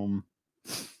film,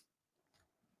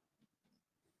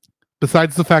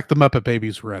 Besides the fact the Muppet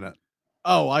Babies were in it.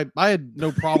 oh, I had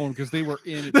no problem because they were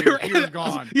in it. They were here and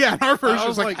gone. Yeah, our version I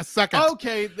was like a second.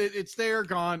 Okay, it's there,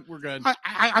 gone. We're good.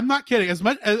 I'm not kidding. As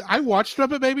much as I watched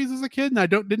Muppet Babies as a kid, and I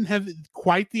didn't have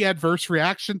quite the adverse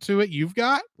reaction to it you've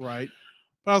got. Right.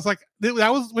 But I was like, that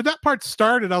was when that part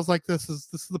started. I was like, this is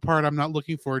the part I'm not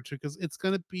looking forward to because it's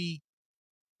gonna be,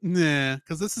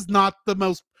 because this is not the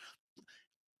most.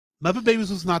 Muppet Babies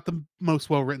was not the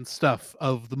most well written stuff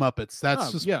of the Muppets.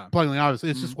 That's just plainly obvious.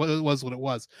 It's just what it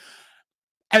was.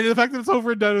 And the fact that it's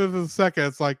over and done with in a second,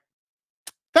 it's like,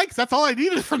 thanks. That's all I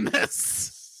needed from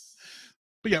this.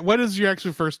 But yeah, what is your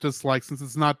actual first dislike since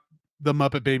it's not the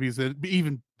Muppet Babies that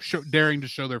even daring to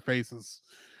show their faces?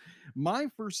 My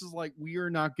first is like, we are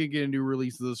not going to get a new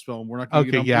release of this film. We're not going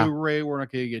to get on Blu-ray. We're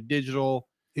not going to get digital.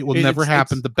 It will never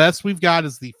happen. The best we've got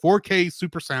is the 4K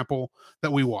super sample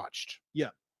that we watched. Yeah,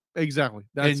 exactly.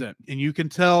 That's it. And you can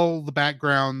tell the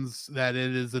backgrounds that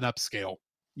it is an upscale.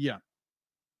 Yeah.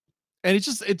 And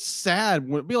it's sad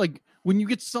when you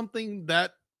get something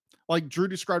that, like Drew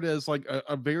described it as like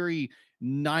a very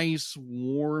nice,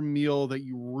 warm meal that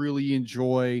you really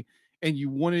enjoy and you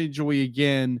want to enjoy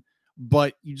again,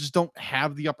 but you just don't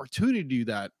have the opportunity to do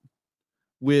that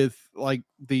with like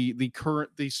the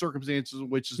circumstances in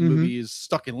which this movie is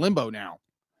stuck in limbo now.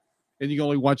 And you can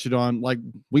only watch it on, like,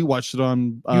 we watched it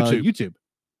on YouTube.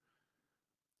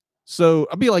 So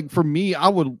I'd be like, for me, I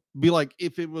would be like,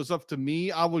 if it was up to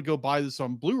me, I would go buy this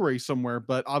on Blu-ray somewhere,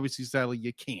 but obviously, sadly,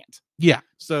 you can't. Yeah.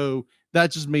 So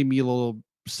that just made me a little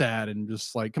sad and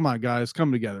just like, come on, guys,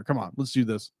 come together. Come on, let's do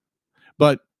this.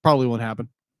 But probably won't happen.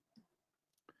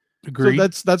 Agreed.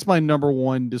 So that's my number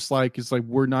one dislike. Is like,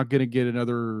 we're not going to get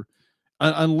another,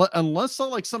 unless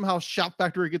like somehow Shout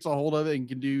Factory gets a hold of it and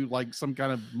can do like some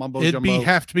kind of mumbo jumbo. It'd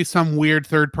have to be some weird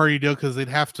third party deal because they'd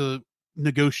have to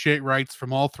negotiate rights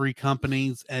from all three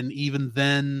companies, and even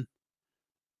then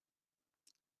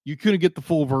you couldn't get the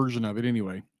full version of it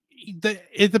anyway.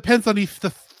 It depends on if the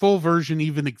full version,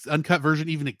 uncut version,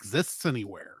 even exists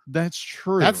anywhere. That's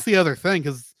true. That's the other thing,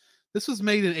 because this was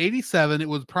made in '87. It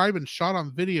was probably been shot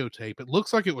on videotape. It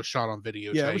looks like it was shot on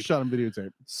videotape. Yeah, it was shot on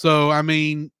videotape. So I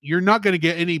mean, you're not going to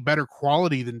get any better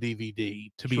quality than DVD,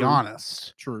 to be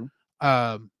honest. True.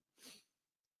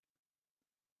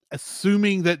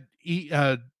 Assuming that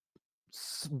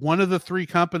one of the three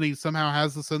companies somehow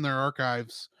has this in their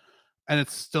archives and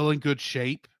it's still in good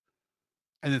shape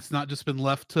and it's not just been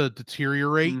left to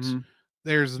deteriorate,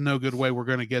 there's no good way we're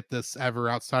going to get this ever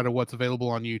outside of what's available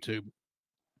on YouTube,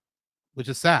 which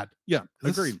is sad. Yeah,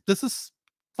 agreed. This is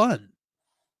fun.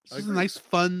 This is a nice,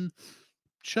 fun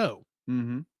show.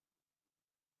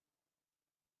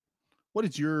 What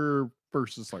is your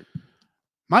first dislike?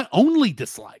 My only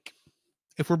dislike,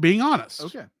 if we're being honest.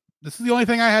 Okay. This is the only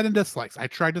thing I had in dislikes. I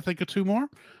tried to think of two more.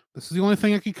 This is the only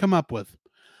thing I could come up with.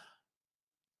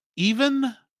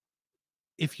 Even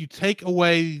if you take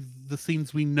away the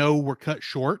scenes we know were cut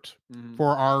short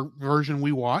for our version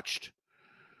we watched,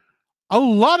 a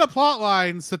lot of plot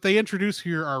lines that they introduce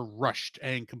here are rushed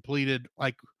and completed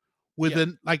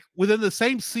within the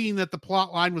same scene that the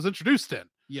plot line was introduced in.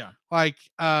 Yeah. Like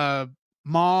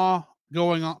Ma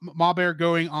Bear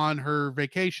going on her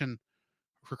vacation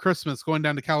for Christmas, going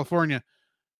down to California.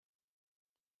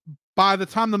 By the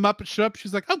time the Muppets show up,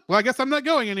 she's like, "Oh, well, I guess I'm not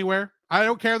going anywhere. I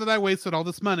don't care that I wasted all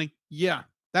this money." Yeah,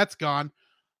 that's gone.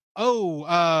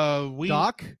 Oh,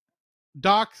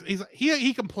 Doc,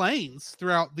 he complains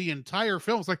throughout the entire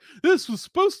film. It's like, this was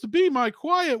supposed to be my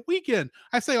quiet weekend.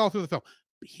 I say all through the film.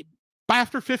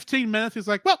 After 15 minutes, he's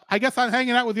like, "Well, I guess I'm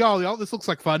hanging out with y'all. This looks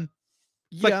like fun."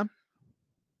 It's like,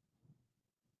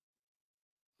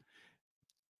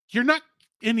 you're not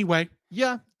anyway.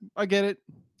 Yeah, I get it.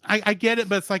 I get it,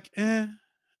 but it's like, and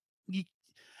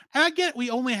I get it. We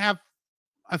only have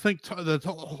I think the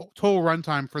total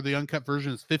runtime for the uncut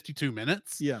version is 52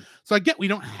 minutes. Yeah. So I get we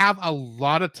don't have a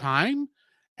lot of time,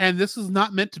 and this is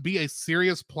not meant to be a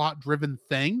serious plot driven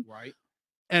thing. Right.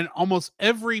 And almost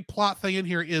every plot thing in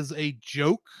here is a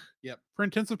joke. Yep. For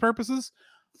intensive purposes.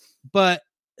 But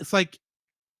it's like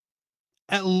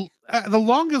at the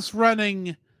longest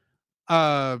running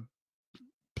plot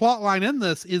line in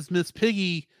this is Miss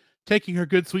Piggy taking her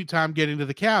good sweet time getting to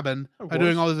the cabin by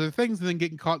doing all these other things and then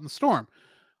getting caught in the storm.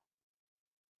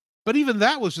 But even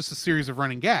that was just a series of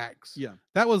running gags. Yeah.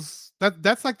 That's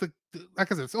like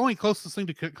like I said, it's the only closest thing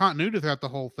to continuity throughout the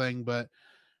whole thing. But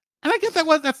and I get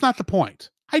that's not the point.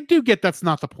 I do get that's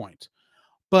not the point.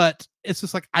 But it's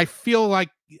just like I feel like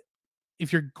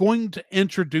if you're going to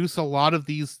introduce a lot of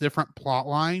these different plot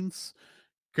lines,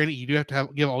 granted you do have to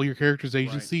give all your characters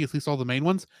agency, at least all the main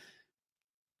ones.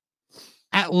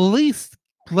 At least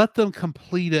let them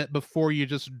complete it before you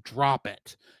just drop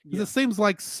it. Because it seems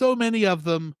like so many of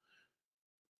them,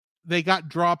 they got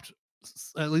dropped,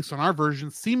 at least on our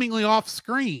version, seemingly off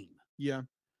screen. Yeah.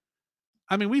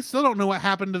 I mean, we still don't know what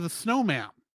happened to the snowman.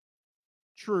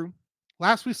 True.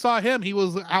 Last we saw him, he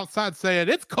was outside saying,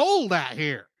 "It's cold out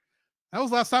here." That was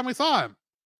the last time we saw him.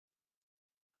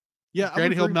 Yeah.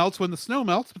 Granted, he'll melt when the snow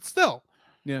melts, but still.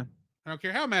 Yeah. I don't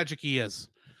care how magic he is.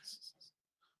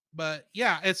 But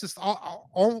yeah, it's just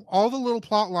all the little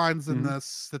plot lines in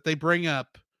this that they bring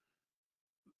up,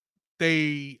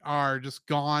 they are just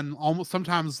gone almost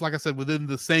sometimes, like I said, within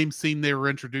the same scene they were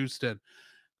introduced in.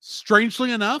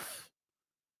 Strangely enough,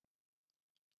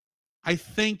 I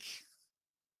think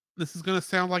this is going to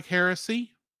sound like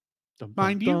heresy,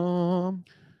 mind you.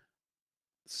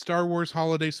 Star Wars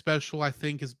Holiday Special, I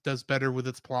think, does better with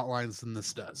its plot lines than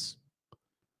this does.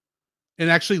 And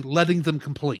actually letting them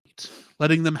complete,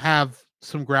 letting them have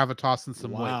some gravitas and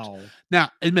some weight.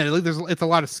 Now, admittedly, it's a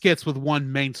lot of skits with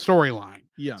one main storyline.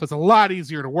 Yeah. So it's a lot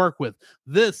easier to work with.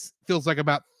 This feels like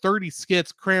about 30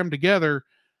 skits crammed together.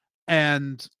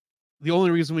 And the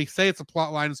only reason we say it's a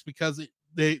plot line is because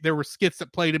there were skits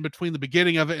that played in between the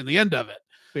beginning of it and the end of it.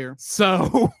 Fair.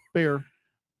 So fair.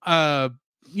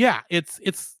 Yeah, it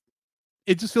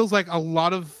just feels like a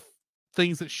lot of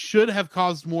things that should have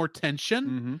caused more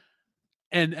tension.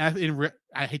 And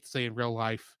I hate to say in real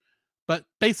life, but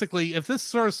basically, if this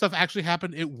sort of stuff actually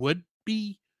happened, it would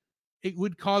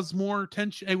cause more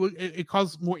tension. It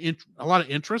cause a lot of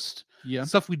interest. Yeah,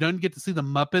 stuff we don't get to see the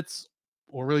Muppets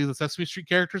or really the Sesame Street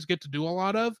characters get to do a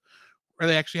lot of, where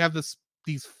they actually have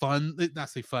these fun, not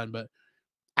say fun, but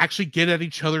actually get at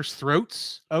each other's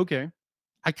throats. Okay,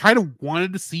 I kind of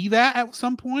wanted to see that at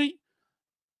some point.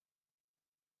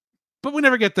 But we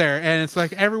never get there, and it's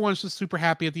like everyone's just super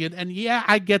happy at the end. And yeah,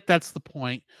 I get that's the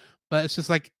point, but it's just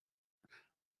like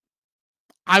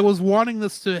I was wanting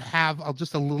this to have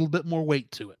just a little bit more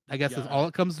weight to it. I guess that's all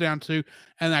it comes down to.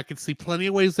 And I could see plenty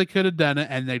of ways they could have done it,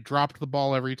 and they dropped the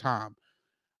ball every time.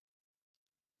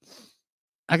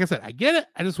 Like I said, I get it.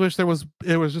 I just wish there was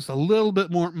just a little bit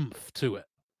more oomph to it.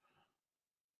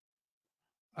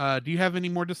 Do you have any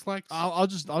more dislikes? I'll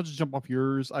just jump off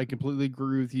yours. I completely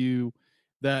agree with you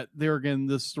that there again,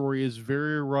 this story is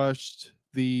very rushed.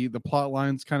 The plot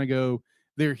lines kind of go,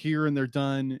 they're here and they're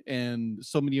done, and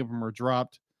so many of them are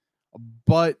dropped.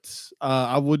 But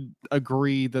I would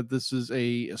agree that this is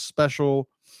a special.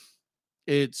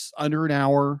 It's under an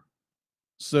hour,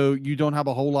 so you don't have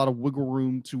a whole lot of wiggle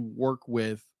room to work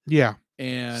with. Yeah,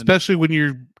 and especially when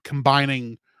you're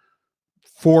combining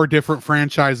 4 different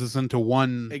franchises into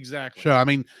one show. I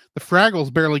mean, the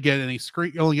Fraggles barely get any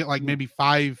screen. You only get like maybe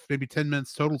 5, maybe 10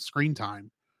 minutes total screen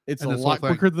time. It's a lot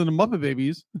quicker than the Muppet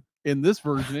Babies in this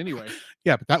version, anyway.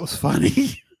 Yeah, but that was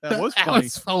funny. That was funny. That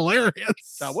was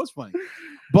hilarious. That was funny.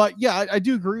 But yeah, I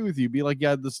do agree with you. Be like,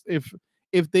 yeah, this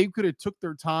if they could have took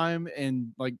their time and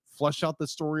like flesh out the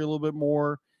story a little bit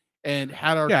more and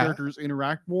had our characters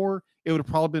interact more, it would have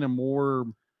probably been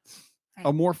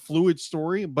a more fluid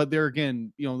story. But there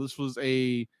again, this was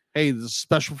this is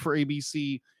special for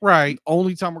ABC, right?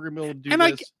 Only time we're gonna be able to do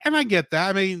this. I get that.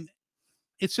 I mean,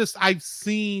 it's just I've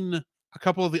seen a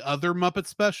couple of the other Muppet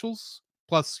specials,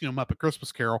 plus Muppet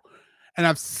Christmas Carol, and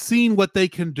I've seen what they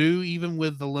can do even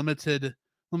with the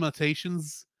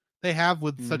limitations they have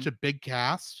with such a big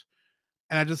cast.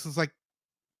 And I just was like,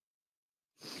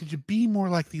 could you be more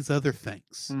like these other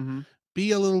things?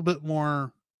 Be a little bit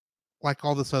more like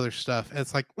all this other stuff. And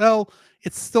it's like, well,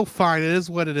 it's still fine. It is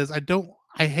what it is. I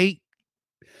hate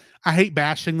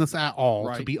bashing this at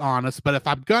all, to be honest. But if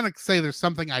I'm gonna say there's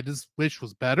something I just wish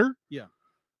was better,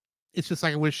 it's just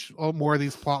like I wish more of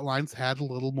these plot lines had a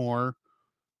little more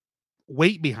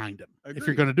weight behind them. If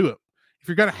you're gonna do it, if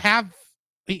you're gonna have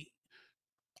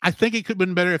I think it could have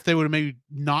been better if they would have maybe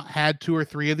not had 2 or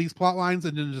 3 of these plot lines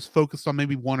and then just focused on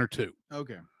maybe 1 or 2.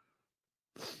 Okay.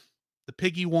 The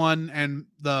piggy one and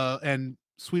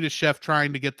Swedish Chef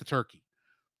trying to get the turkey.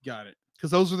 Got it.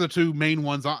 Because those are the 2 main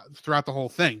ones throughout the whole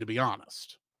thing, to be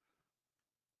honest.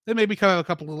 They maybe kind of a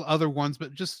couple of other ones,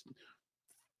 but just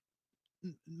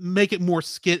make it more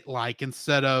skit-like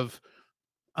instead of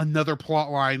another plot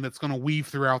line that's going to weave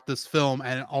throughout this film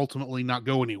and ultimately not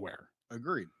go anywhere.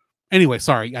 Agreed. Anyway,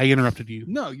 sorry, I interrupted you.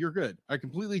 No, you're good. I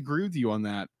completely agree with you on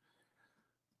that.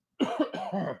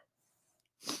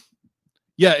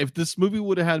 Yeah, if this movie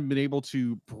would have had been able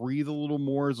to breathe a little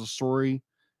more as a story,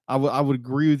 I would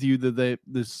agree with you that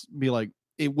this be like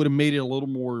it would have made it a little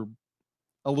more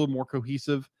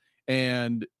cohesive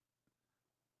and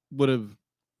would have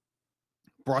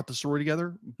brought the story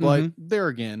together. But there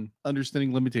again,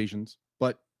 understanding limitations,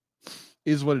 but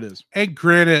is what it is. And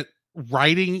granted,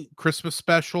 writing Christmas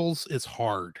specials is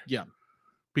hard. Yeah.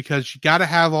 Because you got to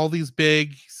have all these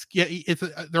big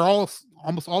they're all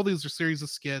almost all these are series of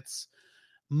skits.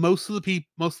 Most of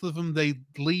them they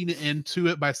lean into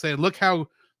it by saying, look how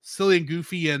silly and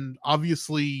goofy and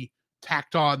obviously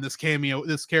tacked on this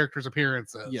character's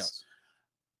appearance is. Yes.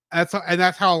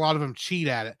 That's how a lot of them cheat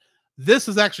at it. This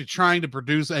is actually trying to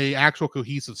produce a actual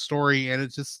cohesive story, and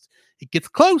it gets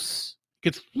close. It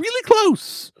gets really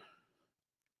close.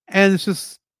 And it's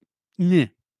just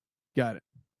Got it.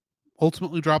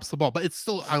 Ultimately drops the ball, but it's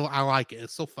still I like it.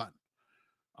 It's still fun.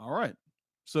 All right.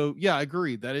 So yeah, I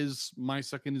agree. That is my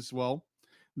second as well.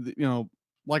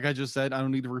 Like I just said, I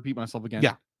don't need to repeat myself again.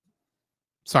 Yeah.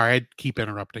 Sorry, I keep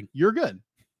interrupting. You're good.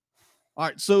 All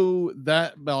right. So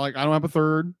I don't have a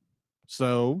third.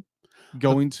 So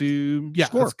going to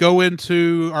score. Let's go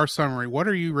into our summary. What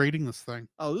are you rating this thing?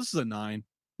 Oh, this is a 9.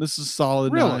 This is a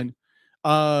solid Really?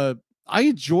 9. I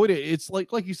enjoyed it. It's like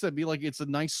you said, it's a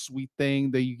nice sweet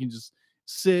thing that you can just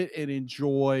sit and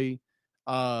enjoy.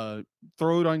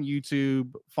 Throw it on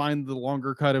YouTube, find the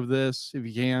longer cut of this if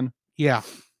you can. Yeah.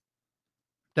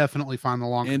 Definitely find the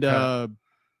longer cut.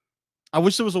 I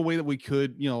wish there was a way that we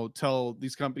could, tell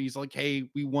these companies like, hey,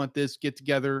 we want this, get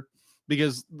together,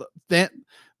 because the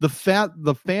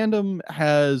fandom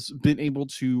has been able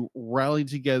to rally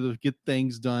together, get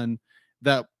things done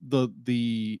that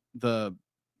the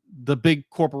big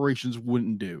corporations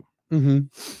wouldn't do.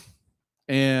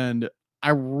 And I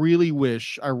really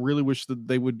wish that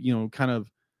they would, kind of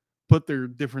put their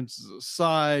differences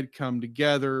aside, come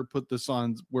together, put this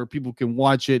on where people can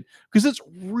watch it, because it's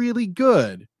really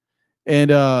good.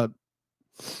 And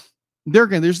there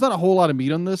again, there's not a whole lot of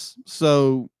meat on this,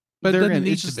 so but there again,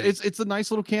 it's a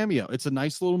nice little cameo. It's a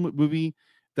nice little movie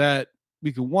that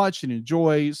we can watch and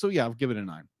enjoy. So yeah, I'll give it a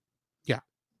 9. Yeah,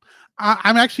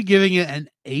 I'm actually giving it an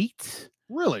 8.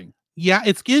 Really? Yeah,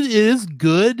 it is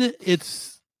good.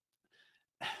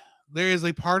 There is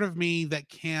a part of me that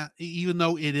can't, even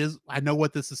though it is, I know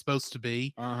what this is supposed to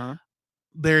be.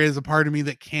 There is a part of me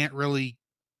that can't really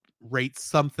rate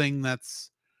something that's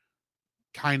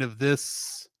kind of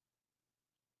this,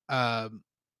 not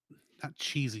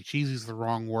cheesy. Cheesy is the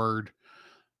wrong word.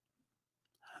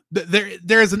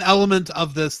 There is an element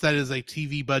of this that is a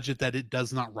TV budget that it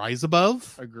does not rise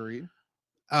above. Agreed.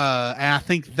 And I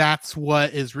think that's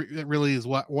what really is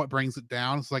what brings it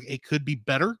down. It's like it could be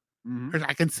better.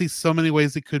 I can see so many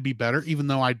ways it could be better, even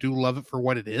though I do love it for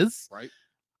what it is. Right.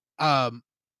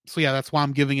 So yeah, that's why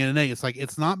I'm giving it an 8. It's like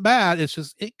it's not bad. It's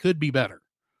just it could be better.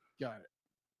 Got it.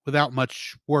 Without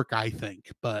much work, I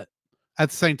think. But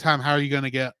at the same time, how are you going to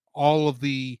get all of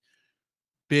the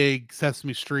big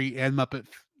Sesame Street and Muppet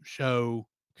Show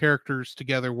characters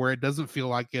together where it doesn't feel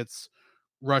like it's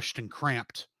rushed and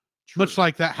cramped? True. Much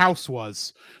like that house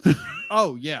was.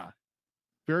 Oh, yeah.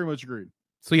 Very much agreed.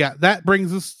 So yeah, that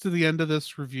brings us to the end of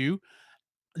this review.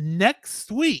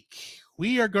 Next week,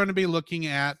 we are going to be looking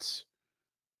at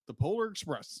The Polar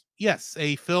Express. Yes,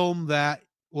 a film that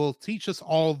will teach us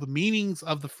all the meanings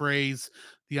of the phrase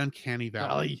the uncanny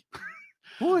valley.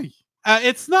 Boy.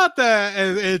 It's not that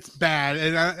it's bad.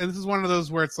 And this is one of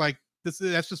those where it's like, that's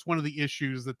just one of the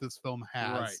issues that this film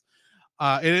has.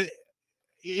 Right.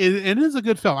 It is a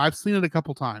good film. I've seen it a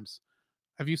couple times.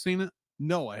 Have you seen it?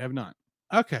 No, I have not.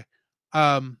 Okay.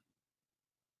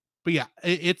 But yeah,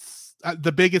 it's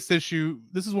the biggest issue.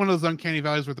 This is one of those uncanny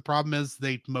valleys where the problem is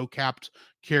they mocapped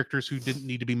characters who didn't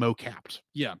need to be mocapped.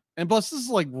 Yeah. And plus this is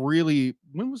like really,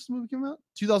 when was the movie come out?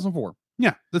 2004.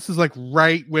 Yeah. This is like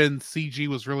right when CG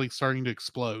was really starting to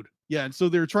explode. Yeah. And so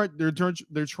they're trying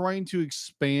to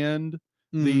expand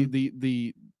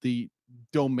the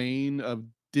domain of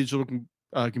digital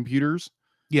computers.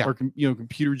 Yeah. Or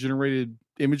computer generated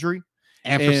imagery.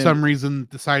 And for some reason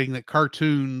deciding that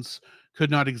cartoons could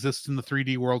not exist in the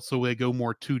 3D world, so they go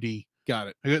more 2D. Got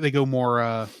it. They go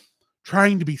more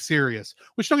trying to be serious,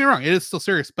 which don't get me wrong, it is still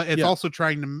serious, but it's also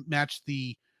trying to match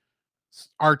the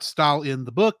art style in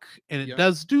the book, and it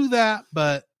does do that.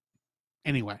 But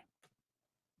anyway,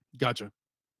 gotcha.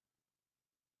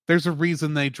 There's a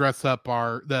reason they dress up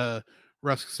the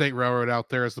Rusk State Railroad out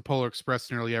there as the Polar Express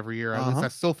nearly every year. At least I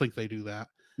still think they do that.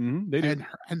 They do. I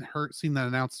hadn't seen that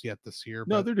announced yet this year.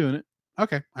 No, they're doing it.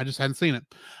 Okay, I just hadn't seen it.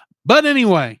 But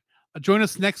anyway, join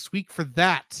us next week for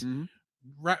that.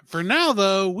 Right, for now,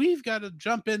 though, we've got to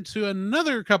jump into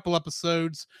another couple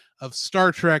episodes of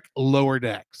Star Trek Lower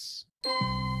Decks.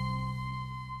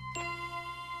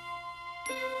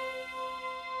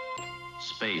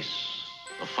 Space,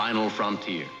 the final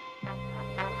frontier.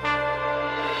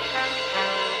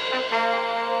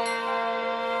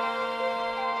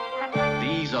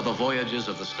 These are the voyages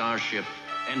of the starship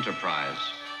Enterprise.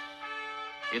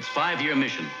 Its 5-year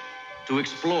mission: to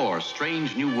explore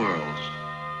strange new worlds,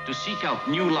 to seek out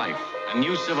new life and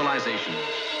new civilizations,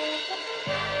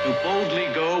 to boldly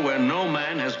go where no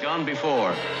man has gone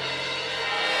before.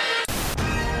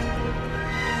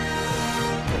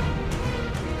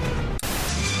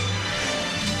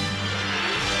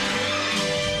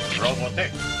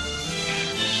 Robotic.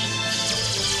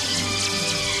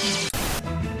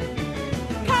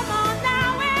 Come on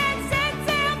now and set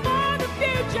sail for the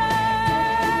future.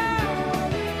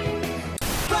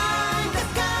 Find the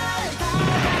sky,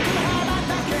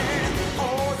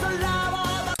 oh, the love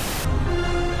of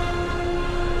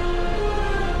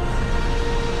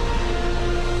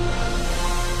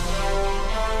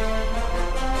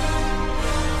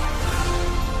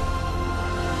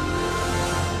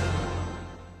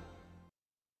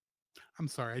I'm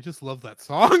sorry, I just love that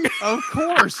song. Of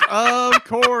course. Of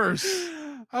course.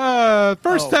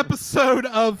 First episode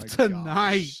of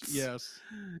tonight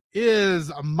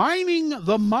is Mining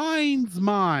the Mind's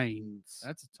Minds.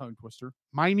 That's a tongue twister.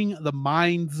 Mining the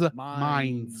Mind's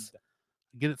Minds.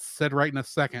 Get it said right in a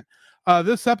second.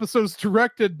 This episode is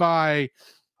directed by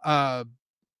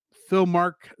Phil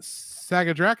Mark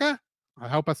Sagadraka. I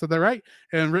hope I said that right.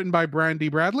 And written by Brian D.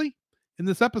 Bradley. In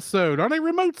this episode, on a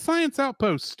remote science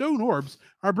outpost, stone orbs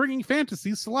are bringing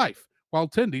fantasies to life, while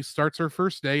Tendi starts her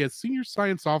first day as senior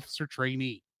science officer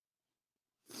trainee.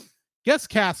 Guest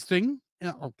casting.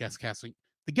 The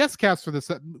guest cast for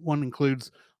this one includes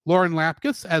Lauren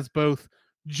Lapkus as both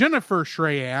Jennifer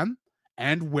Shrayan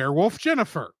and Werewolf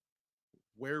Jennifer.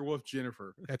 Werewolf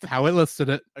Jennifer. That's how it listed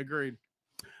it. Agreed.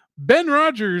 Ben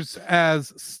Rogers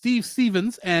as Steve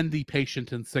Stevens and the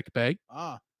patient in sickbay.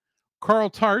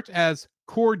 Carl Tart as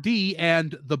Core D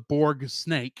and the Borg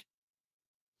Snake.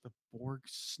 The Borg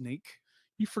Snake?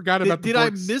 You forgot about Did I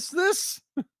miss this?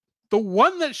 The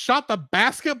one that shot the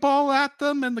basketball at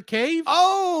them in the cave?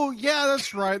 Oh, yeah,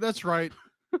 that's right. That's right.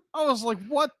 I was like,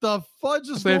 what the fudge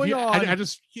is going on?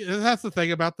 That's the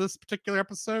thing about this particular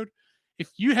episode.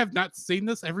 If you have not seen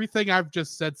this, everything I've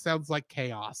just said sounds like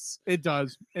chaos. It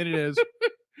does, and it is.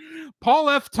 Paul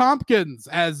F. Tompkins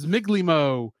as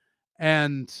Miglimo,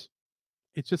 and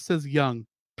it just says young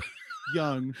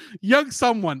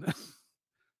someone.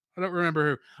 I don't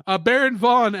remember who. Baron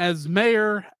Vaughn as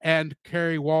Mayor and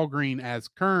Carrie Walgreen as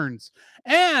Kearns.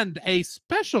 And a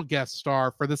special guest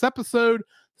star for this episode,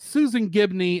 Susan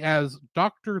Gibney as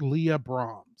Dr. Leah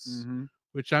Brahms,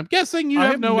 which I'm guessing you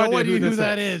have no idea who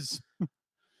that is.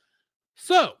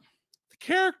 So, the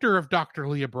character of Dr.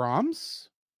 Leah Brahms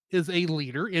is a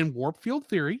leader in warp field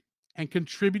theory and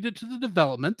contributed to the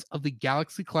development of the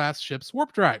Galaxy-class ship's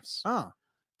warp drives.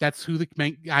 That's who the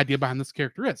main idea behind this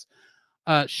character is.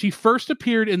 She first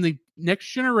appeared in the Next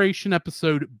Generation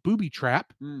episode Booby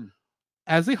Trap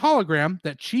as a hologram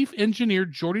that Chief Engineer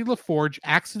Geordi LaForge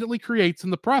accidentally creates in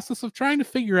the process of trying to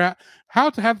figure out how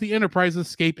to have the Enterprise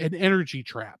escape an energy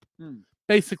trap.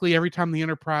 Basically, every time the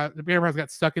Enterprise got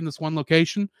stuck in this one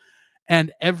location,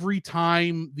 and every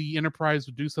time the Enterprise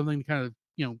would do something to kind of,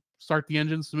 start the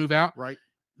engines to move out, right?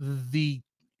 The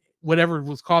whatever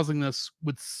was causing this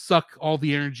would suck all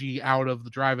the energy out of the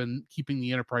drive and keeping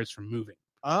the Enterprise from moving.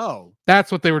 Oh,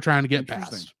 that's what they were trying to get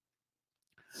past.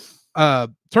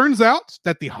 Turns out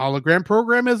that the hologram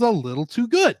program is a little too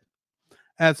good,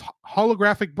 as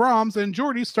holographic Brahms and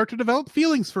Geordi start to develop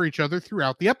feelings for each other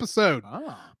throughout the episode.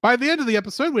 By the end of the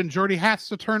episode, when Geordi has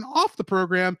to turn off the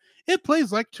program, it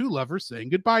plays like two lovers saying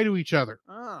goodbye to each other.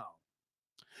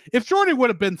 If Geordi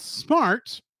would have been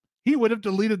smart, he would have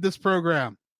deleted this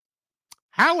program.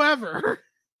 However,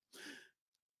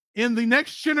 in the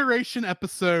Next Generation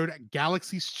episode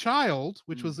Galaxy's Child,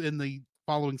 which was in the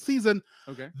following season,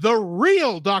 Okay. the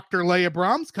real Dr. Leia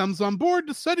Brahms comes on board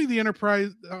to study the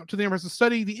Enterprise, to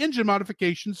study the engine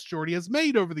modifications Geordi has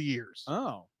made over the years.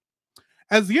 Oh.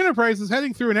 As the Enterprise is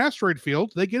heading through an asteroid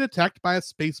field, they get attacked by a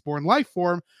spaceborne life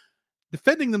form.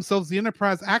 Defending themselves, the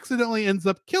Enterprise accidentally ends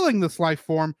up killing this life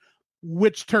form,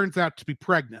 which turns out to be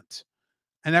pregnant.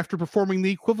 And after performing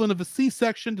the equivalent of a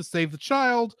C-section to save the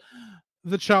child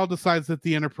decides that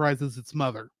the Enterprise is its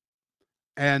mother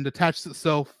and attaches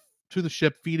itself to the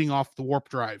ship, feeding off the warp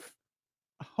drive.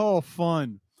 Oh,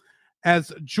 fun. As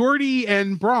Geordi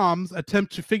and Brahms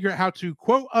attempt to figure out how to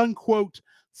quote-unquote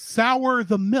sour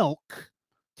the milk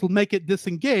to make it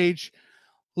disengage,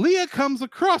 Leah comes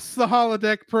across the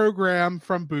holodeck program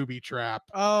from Booby Trap.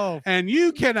 Oh. And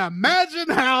you can imagine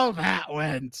how that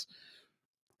went.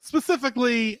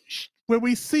 Specifically, when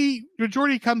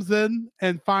Geordi comes in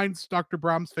and finds Dr.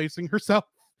 Brahms facing herself,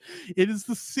 it is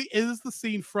the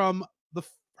scene from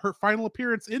her final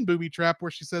appearance in Booby Trap where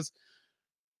she says,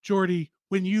 Geordi,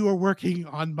 when you are working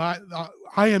on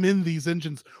I am in these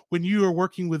engines. When you are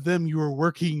working with them, you are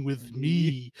working with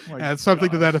me. And something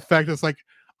to that effect. It's like,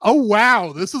 oh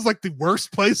wow, this is like the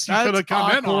worst place you could have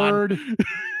come in on.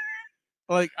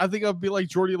 Like, I think I'll be like,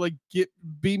 Geordi, like,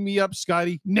 beam me up,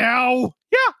 Scotty. Now.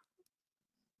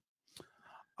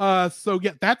 Yeah. So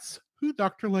yeah, that's who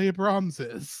Dr. Leia Brahms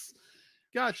is.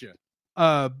 Gotcha.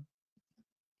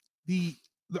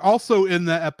 Also in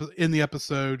the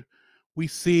episode, we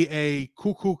see a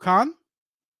Kuku Khan,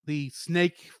 the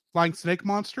flying snake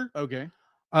monster. Okay.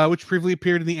 Which previously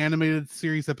appeared in the animated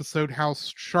series episode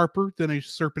House Sharper Than a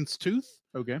Serpent's Tooth.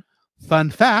 Okay. Fun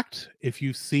fact, if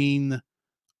you've seen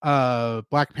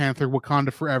Black Panther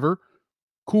Wakanda Forever,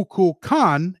 Kuku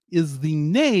Khan is the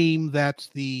name that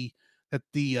the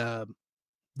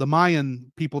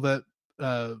Mayan people that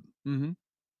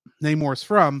Namor's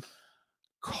from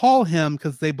call him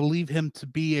because they believe him to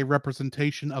be a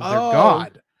representation of their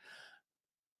god.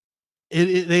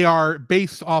 They are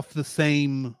based off the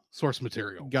same source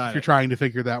material. If you're trying to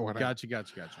figure that one out.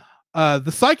 Gotcha.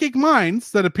 The psychic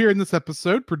minds that appear in this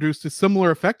episode produced a similar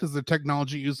effect as the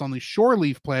technology used on the Shore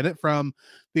Leave planet from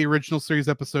the original series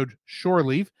episode Shore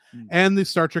Leave and the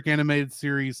Star Trek animated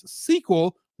series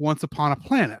sequel Once Upon a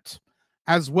Planet,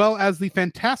 as well as the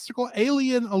fantastical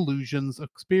alien illusions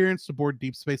experienced aboard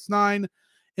Deep Space Nine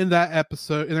in their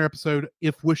episode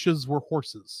If Wishes Were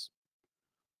Horses.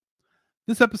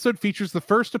 This episode features the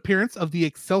first appearance of the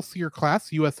Excelsior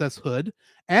class USS Hood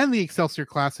and the Excelsior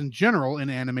class in general in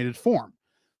animated form.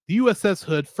 The USS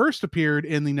Hood first appeared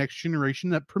in the Next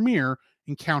Generation at premiere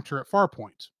Encounter at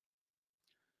Farpoint.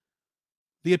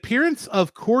 The appearance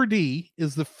of Cordy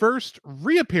is the first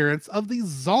reappearance of the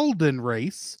Zaldan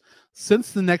race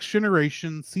since the Next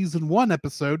Generation Season 1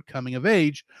 episode Coming of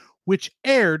Age, which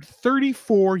aired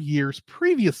 34 years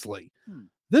previously.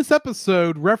 This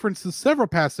episode references several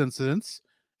past incidents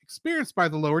experienced by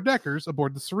the lower deckers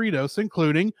aboard the Cerritos,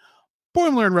 including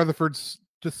Boimler and Rutherford's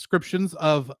descriptions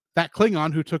of that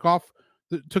Klingon who took off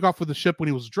with the ship when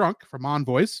he was drunk from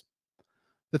Envoys,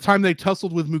 the time they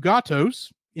tussled with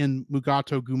Mugatos in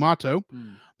Mugato Gumato,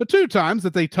 the 2 times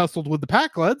that they tussled with the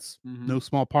Packleds, No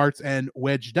Small Parts and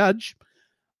Wedge Dudge,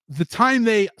 the time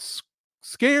they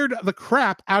scared the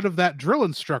crap out of that drill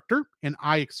instructor in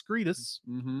I Excretus,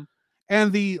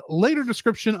 and the later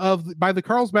description by the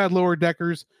Carlsbad lower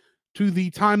deckers to the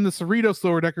time the Cerritos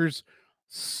lower deckers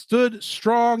stood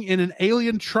strong in an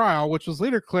alien trial, which was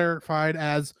later clarified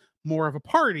as more of a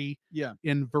party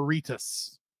in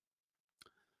Veritas.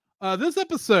 This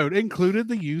episode included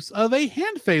the use of a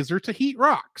hand phaser to heat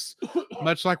rocks,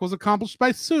 much like was accomplished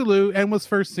by Sulu and was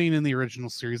first seen in the original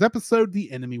series episode,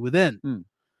 The Enemy Within.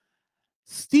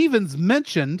 Stevens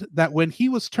mentioned that when he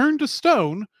was turned to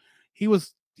stone, he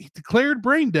declared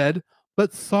brain dead,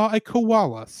 but saw a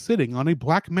koala sitting on a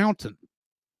black mountain.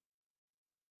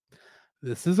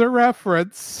 This is a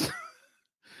reference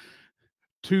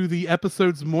to the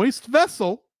episode's Moist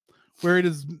Vessel, where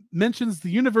it mentions the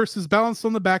universe is balanced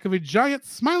on the back of a giant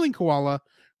smiling koala.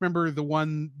 Remember the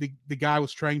one the guy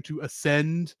was trying to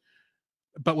ascend,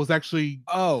 but was actually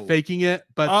faking it.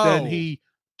 But then he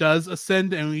does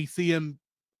ascend, and we see him.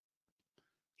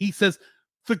 He says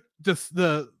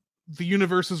the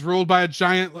universe is ruled by a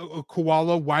giant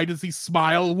koala. Why does he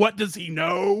smile? What does he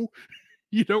know?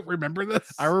 You don't remember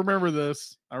this? I remember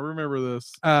this.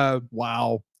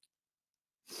 Wow.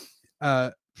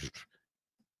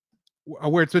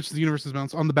 Where it switches the universe is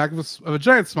balanced on the back of a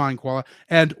giant smiling koala.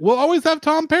 And we'll always have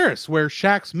Tom Paris, where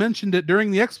Shax mentioned it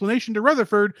during the explanation to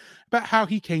Rutherford about how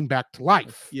he came back to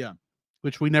life. Yeah.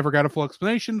 Which we never got a full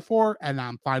explanation for, and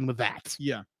I'm fine with that.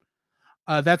 Yeah.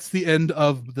 That's the end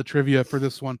of the trivia for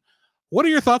this one. What are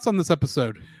your thoughts on this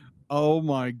episode? Oh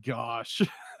my gosh.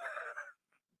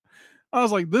 I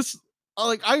was like,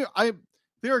 I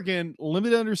there again,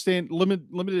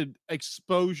 limited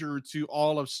exposure to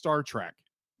all of Star Trek.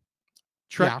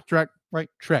 Trek, right?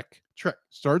 Trek.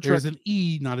 Star Trek. There's an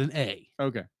E, not an A.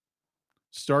 Okay.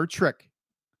 Star Trek.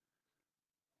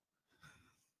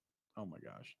 Oh my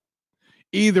gosh.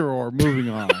 Either or, moving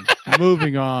on.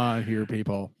 Moving on here,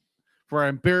 people. Before I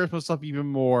embarrass myself even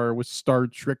more with Star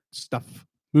Trek stuff.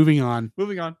 Moving on.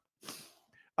 Moving on.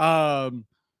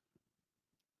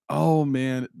 Oh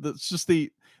man, that's just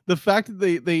the fact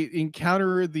that they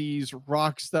encounter these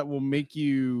rocks that will make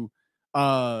you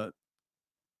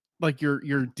like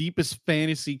your deepest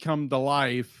fantasy come to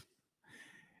life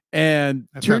and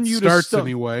That's turn how it you starts to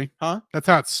anyway. Huh? That's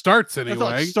how it starts That's how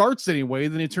anyway. it starts anyway.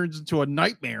 Then it turns into a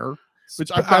nightmare, which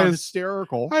I I found was-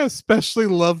 hysterical. I especially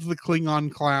loved the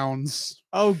Klingon clowns.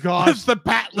 Oh With gosh, the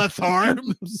patless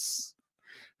arms.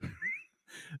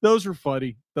 those were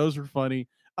funny. Those were funny.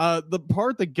 The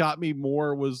part that got me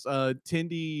more was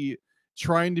Tindy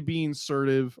trying to be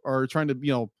assertive or trying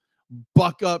to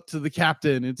buck up to the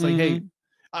captain. It's like, hey,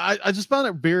 I just found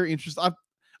it very interesting.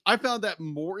 I found that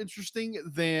more interesting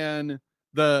than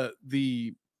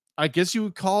the I guess you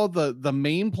would call the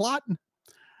main plot.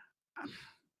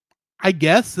 I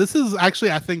guess this is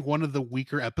actually, I think, one of the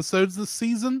weaker episodes this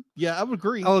season. Yeah, I would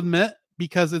agree. I'll admit,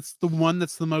 because it's the one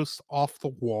that's the most off the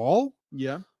wall.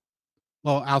 Yeah.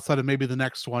 Well, outside of maybe the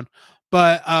next one.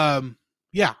 But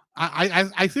yeah,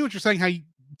 I see what you're saying, how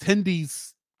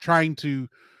Tindy's trying to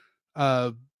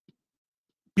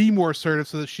be more assertive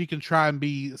so that she can try and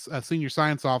be a senior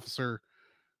science officer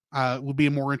would be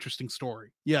a more interesting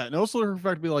story. Yeah, and also her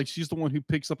fact to be like she's the one who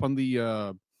picks up on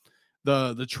the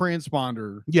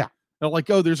transponder. Yeah. They're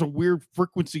like, oh, there's a weird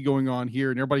frequency going on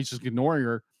here, and everybody's just ignoring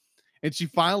her. And she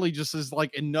finally just is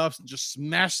like enough and just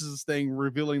smashes this thing,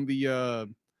 revealing the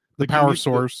power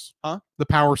source. The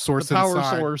power source. The power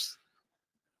inside. source.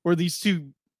 Where these two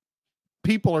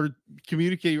people are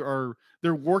communicating, or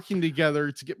they're working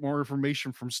together to get more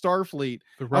information from Starfleet.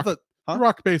 The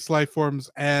rock-based life forms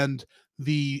and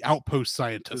the outpost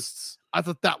scientists. I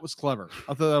thought that was clever.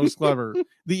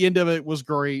 The end of it was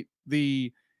great.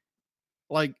 The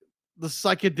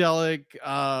psychedelic,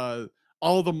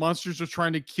 all the monsters are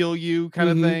trying to kill you kind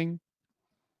of thing.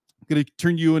 Gonna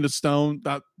turn you into stone.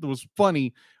 That was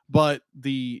funny, but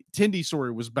the Tindy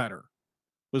story was better.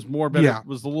 Was more better. Yeah.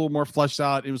 Was a little more fleshed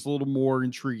out. It was a little more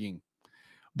intriguing.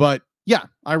 But yeah,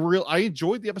 I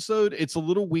enjoyed the episode. It's a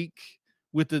little weak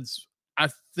with its. I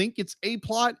think it's A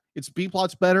plot. Its B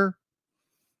plot's better.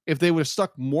 If they would have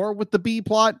stuck more with the B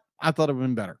plot, I thought it would have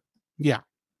been better. Yeah.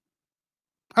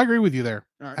 I agree with you there,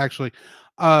 All right. actually.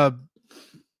 I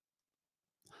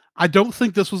don't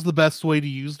think this was the best way to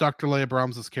use Dr. Leia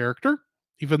Brahms' character,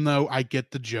 even though I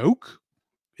get the joke.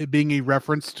 It being a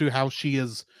reference to how she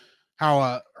is,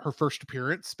 her first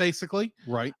appearance, basically.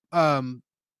 Right. And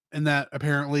that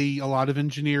apparently a lot of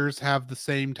engineers have the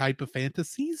same type of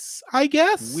fantasies, I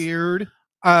guess. Weird.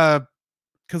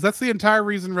 Because that's the entire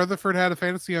reason Rutherford had a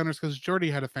fantasy on her, because Geordi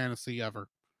had a fantasy of her.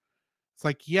 It's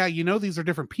like, yeah, these are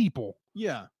different people.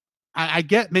 Yeah. I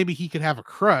get maybe he could have a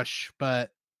crush,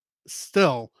 but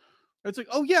still. It's like,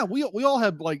 oh yeah, we all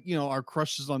have our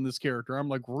crushes on this character. I'm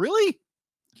like, really?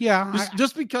 Yeah.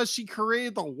 Just because she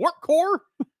created the warp core?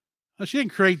 She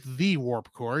didn't create the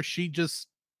warp core. She just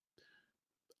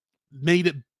made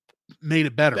it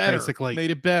better, basically.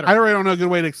 Made it better. I really don't know a good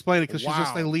way to explain it, because she's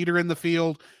just a Wow. leader in the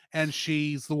field, and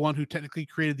she's the one who technically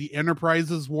created the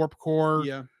Enterprise's warp core.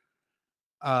 Yeah.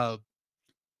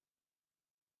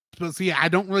 But see, I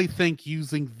don't really think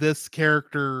using the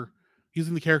character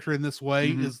in this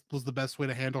way was the best way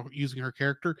to handle using her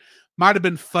character. Might have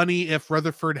been funny if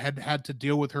Rutherford had to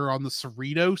deal with her on the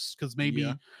Cerritos, because maybe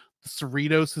the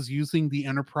Cerritos is using the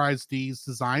Enterprise D's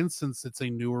design, since it's a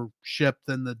newer ship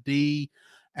than the D,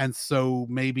 and so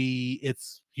maybe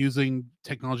it's using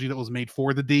technology that was made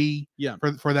for the D,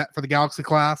 for the Galaxy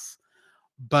class.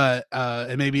 But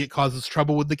and maybe it causes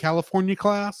trouble with the California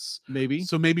class. Maybe.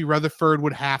 So maybe Rutherford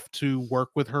would have to work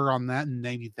with her on that, and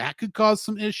maybe that could cause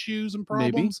some issues and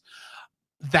problems.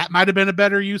 That might have been a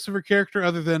better use of her character,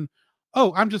 other than,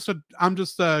 oh, I'm just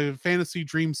a fantasy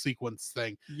dream sequence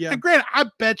thing. Yeah. And granted, I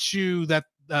bet you that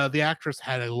the actress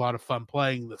had a lot of fun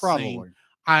playing this scene.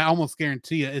 I almost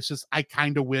guarantee you. It's just, I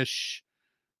kind of wish.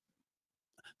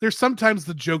 There's sometimes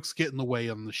the jokes get in the way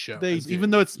on the show,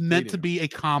 even though it's meant to be a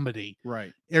comedy.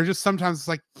 Right. They're just sometimes it's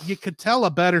like, you could tell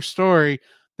a better story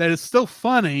that is still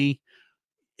funny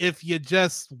if you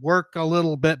just work a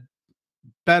little bit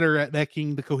better at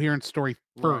making the coherent story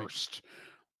first.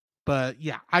 But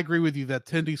yeah, I agree with you that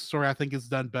Tendy's story I think is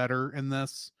done better in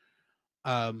this.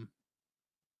 And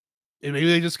maybe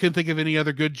they just couldn't think of any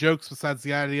other good jokes besides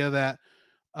the idea that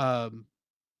um,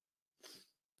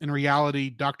 in reality,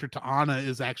 Dr. Ta'ana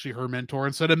is actually her mentor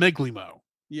instead of Miglimo.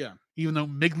 Yeah. Even though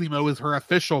Miglimo is her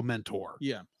official mentor.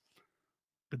 Yeah.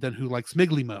 But then who likes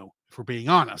Miglimo, if we're being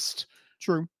honest?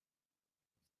 True.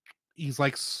 He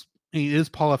is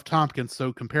Paul F. Tompkins,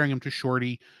 so comparing him to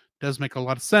Shorty does make a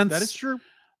lot of sense. That is true.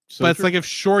 But it's like if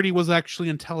Shorty was actually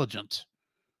intelligent.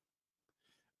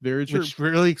 Very true. Which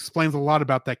really explains a lot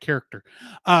about that character.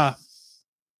 But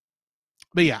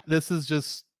yeah, this is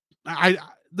just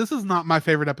this is not my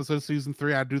favorite episode of season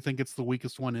 3. I do think it's the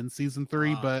weakest one in season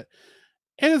 3, but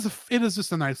it is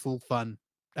just a nice little fun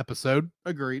episode.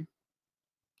 Agreed.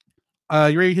 You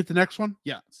ready to hit the next one?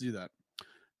 Yeah, let's do that.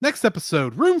 Next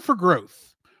episode, Room for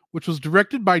Growth, which was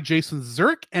directed by Jason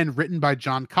Zurich and written by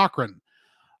John Cochran.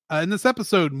 In this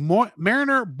episode,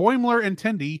 Mariner, Boimler, and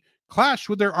Tendi clash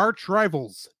with their arch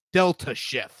rivals, Delta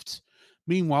Shift.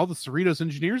 Meanwhile, the Cerritos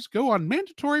engineers go on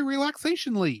mandatory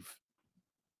relaxation leave.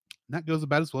 And that goes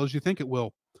about as well as you think it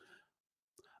will.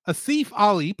 Asif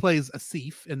Ali plays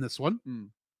Asif in this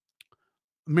one.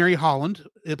 Mary Holland,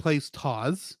 it plays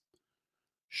Taz.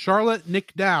 Charlotte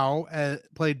Nick Dow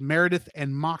played Meredith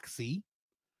and Moxie.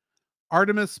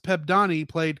 Artemis Pebdani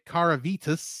played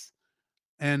Caravitas.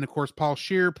 And, of course, Paul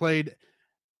Scheer played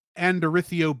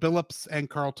Andorithio Billups, and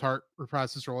Carl Tart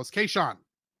reprised his role as Kayshawn.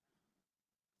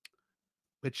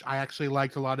 Which I actually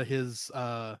liked a lot of his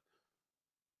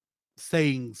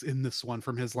sayings in this one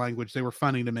from his language. They were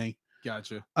funny to me.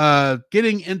 Gotcha.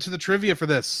 Getting into the trivia for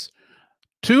this.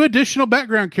 2 additional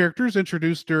background characters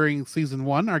introduced during season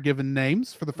 1 are given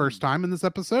names for the first time in this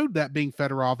episode, that being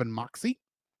Fedorov and Moxie.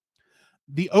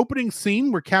 The opening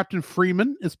scene where Captain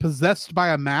Freeman is possessed by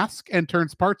a mask and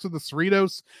turns parts of the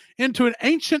Cerritos into an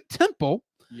ancient temple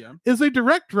is a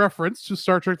direct reference to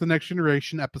Star Trek The Next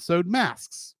Generation episode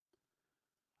Masks,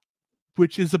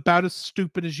 which is about as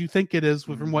stupid as you think it is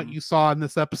from what you saw in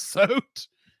this episode,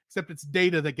 except it's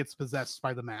Data that gets possessed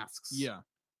by the masks. Yeah.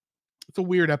 It's a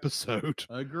weird episode.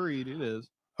 Agreed, it is.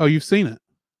 Oh, you've seen it?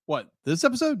 What? This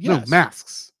episode? Yes. No,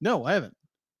 Masks. No, I haven't.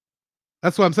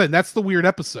 That's what I'm saying. That's the weird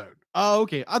episode. Oh,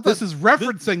 okay. I thought this is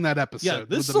referencing that episode. Yeah,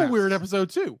 this is a weird episode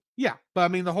too. Yeah, but I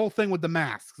mean, the whole thing with the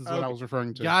masks is what I was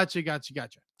referring to. Gotcha.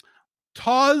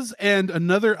 Taz and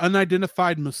another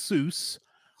unidentified masseuse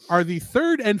are the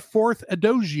 3rd and 4th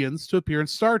Adosians to appear in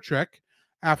Star Trek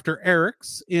after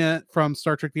Eric's from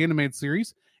Star Trek The Animated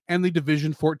Series and the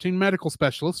Division 14 medical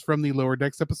specialist from the Lower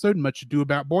Decks episode Much Ado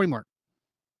About Boimler.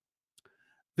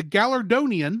 The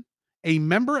Gallardonian, a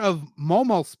member of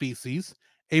Momal species,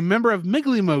 a member of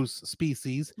Miglimo's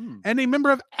species, and a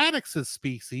member of Addix's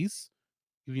species.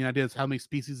 Give you an idea of how many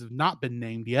species have not been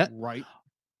named yet. Right.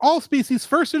 All species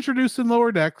first introduced in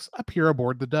Lower Decks appear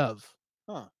aboard the Dove.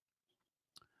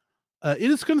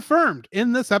 It is confirmed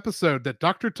in this episode that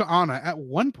Dr. Ta'ana at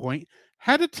one point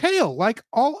had a tail like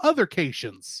all other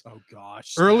Caitians. Oh,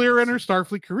 gosh. Earlier in her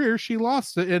Starfleet career, she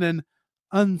lost it in an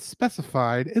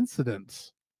unspecified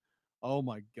incident. Oh,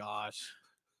 my gosh.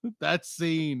 That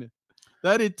scene.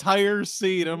 That entire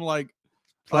scene. I'm like,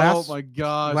 oh, my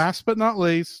gosh. Last but not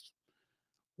least,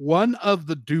 one of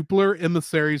the Doppler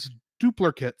emissaries'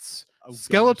 duplicates,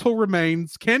 skeletal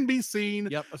remains, can be seen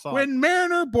when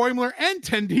Mariner, Boimler, and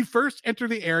Tendi first enter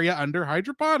the area under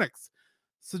hydroponics,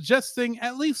 suggesting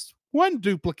at least one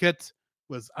duplicate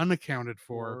was unaccounted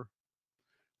for.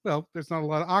 Well, there's not a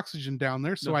lot of oxygen down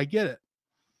there, so I get it.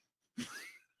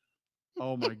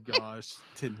 Oh my gosh.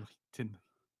 Tinley.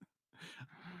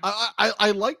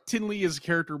 I like Tinley as a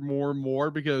character more and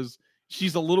more because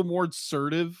she's a little more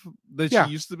assertive than she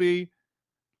used to be.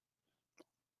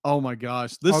 Oh my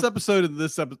gosh. This episode and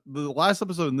the last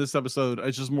episode and this episode,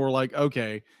 it's just more like,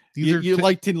 okay, you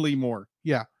like Tinley more.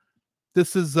 Yeah.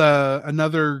 This is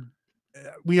another,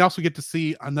 we also get to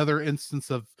see another instance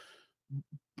of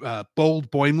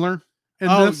Bold Boimler in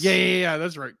this. Yeah,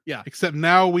 that's right. Yeah. Except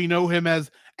now we know him as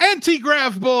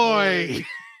Anti-Grav Boy.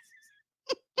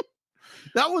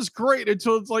 That was great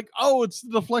until it's like, oh, it's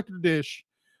the deflector dish.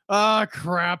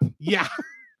 Crap. Yeah.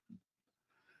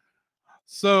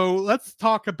 So let's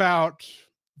talk about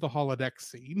the holodeck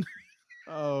scene.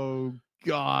 Oh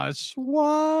gosh,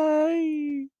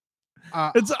 why?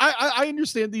 I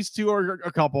understand these two are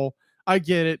a couple. I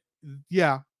get it.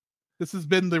 Yeah, this has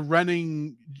been the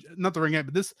running, not the ring yet,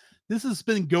 but this has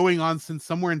been going on since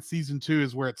somewhere in season 2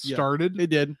 is where it started. It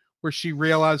did. Where she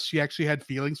realized she actually had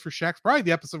feelings for Shax. Probably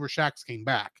the episode where Shax came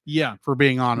back. Yeah, for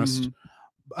being honest.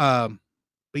 But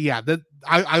yeah, that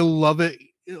I love it.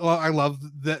 I love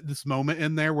this moment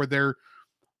in there where they're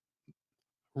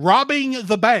robbing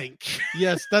the bank.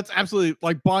 Yes, that's absolutely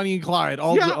like Bonnie and Clyde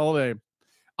all day.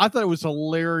 I thought it was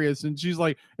hilarious, and she's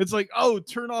like, it's like, oh,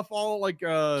 turn off all like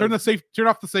Turn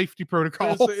off the safety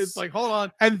protocols. It's like, hold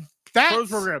on, and close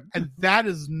program. and that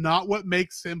is not what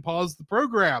makes him pause the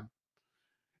program.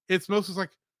 It's mostly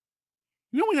like,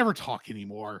 we never talk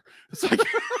anymore. It's like,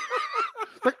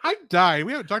 like I died.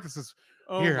 We haven't talked since.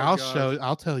 Here,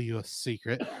 I'll tell you a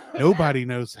secret. Nobody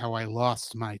knows how I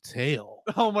lost my tail.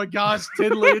 Oh my gosh,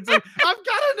 Tinley. It's like, I've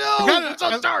gotta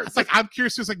know. It's like, I'm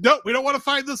curious. It's like, nope, we don't want to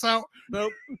find this out.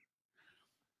 Nope.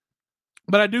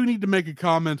 But I do need to make a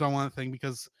comment on one thing,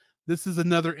 because this is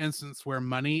another instance where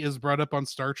money is brought up on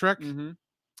Star Trek.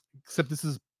 Except this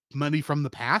is money from the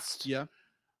past. Yeah.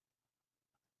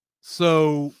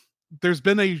 So there's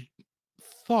been a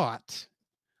thought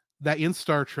that in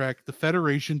Star Trek, the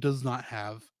Federation does not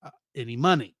have any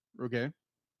money. Okay.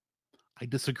 I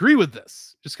disagree with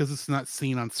this. Just because it's not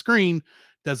seen on screen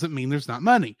doesn't mean there's not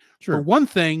money. Sure. For one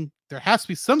thing, there has to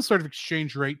be some sort of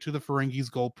exchange rate to the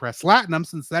Ferengi's gold press latinum,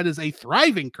 since that is a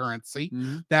thriving currency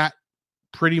that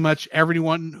pretty much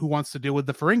everyone who wants to deal with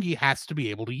the Ferengi has to be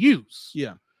able to use.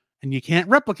 Yeah. And you can't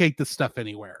replicate this stuff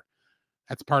anywhere.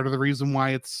 That's part of the reason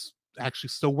why it's actually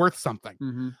still worth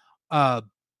something.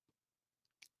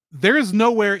 There is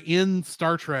nowhere in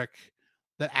Star Trek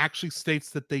that actually states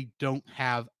that they don't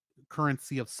have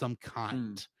currency of some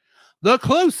kind. The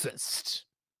closest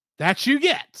that you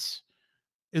get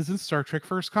is in Star Trek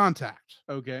First Contact.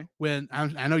 Okay. When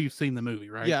I know you've seen the movie,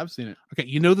 right? Yeah, I've seen it. Okay,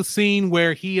 you know the scene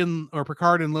where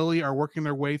Picard and Lily are working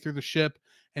their way through the ship,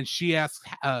 and she asks,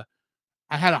 I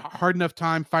had a hard enough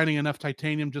time finding enough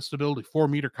titanium just to build a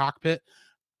 4-meter cockpit.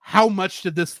 How much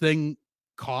did this thing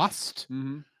cost?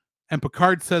 And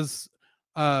Picard says,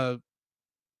 the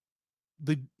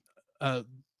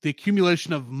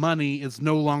accumulation of money is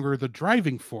no longer the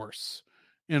driving force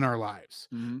in our lives.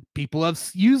 People have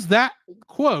used that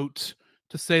quote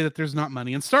to say that there's not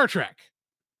money in Star Trek.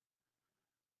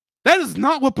 That is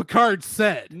not what Picard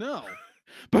said. No.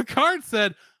 Picard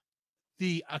said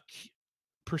the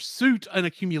pursuit and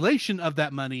accumulation of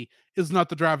that money is not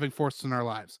the driving force in our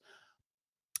lives.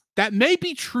 That may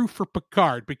be true for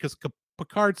Picard, because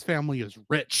Picard's family is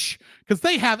rich, because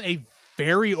they have a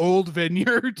very old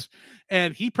vineyard,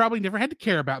 and he probably never had to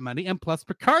care about money. And plus,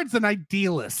 Picard's an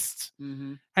idealist,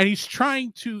 and he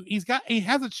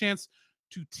has a chance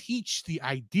to teach the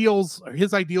ideals, or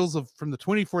his ideals from the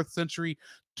 24th century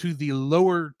to the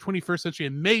lower 21st century.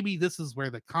 And maybe this is where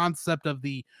the concept of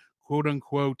the quote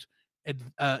unquote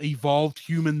evolved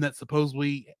human that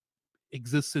supposedly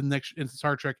exists in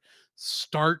Star Trek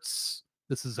starts.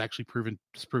 This is actually proven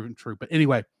true, but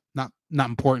anyway, not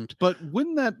important. But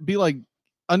wouldn't that be like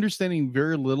understanding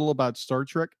very little about Star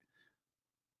Trek?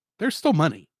 There's still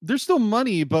money.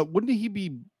 But wouldn't he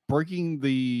be breaking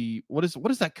the what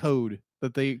is that code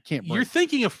that they can't break? You're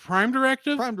thinking of Prime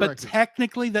Directive, but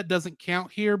technically that doesn't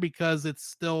count here, because it's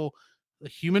still the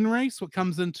human race. What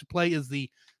comes into play is the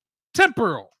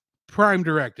temporal Prime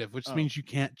Directive, which means you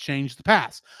can't change the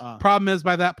past. Problem is,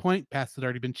 by that point, past had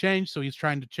already been changed, so he's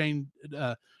trying to change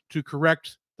to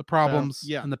correct the problems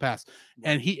in the past.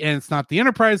 And it's not the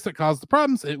Enterprise that caused the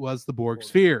problems; it was the Borg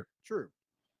sphere. True.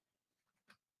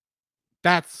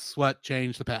 That's what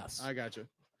changed the past. I gotcha.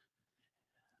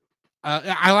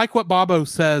 I like what Bobo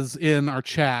says in our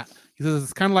chat. He says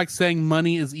it's kind of like saying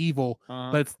money is evil,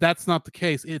 but that's not the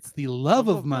case. It's the love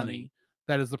of money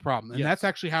that is the problem. And that's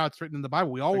actually how it's written in the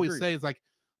Bible. We always say it's like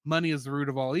money is the root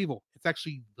of all evil. It's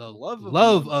actually the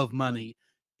love of money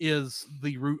is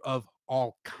the root of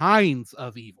all kinds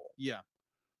of evil. Yeah.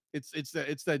 It's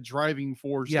that driving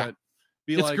force that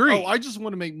it's like, greed. oh, I just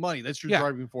want to make money. That's your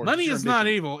driving force. Money is not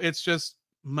evil. It's just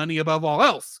money above all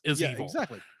else is evil.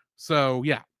 Exactly. So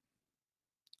yeah.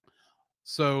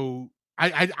 So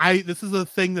I this is a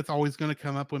thing that's always going to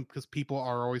come up because people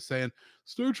are always saying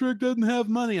Star Trek doesn't have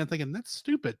money. I'm thinking that's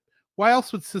stupid. Why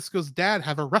else would Sisko's dad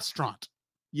have a restaurant?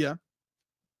 Yeah.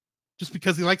 Just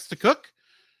because he likes to cook?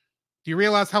 Do you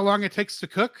realize how long it takes to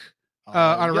cook?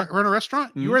 Run a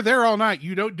restaurant? You are there all night.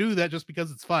 You don't do that just because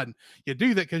it's fun. You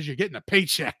do that because you're getting a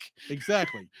paycheck.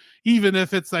 Exactly. Even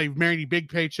if it's a very big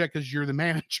paycheck because you're the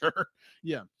manager.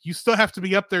 Yeah. You still have to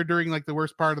be up there during like the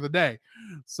worst part of the day.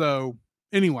 So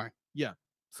anyway. Yeah.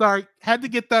 Sorry. Had to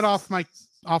get that off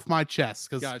my chest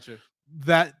because gotcha.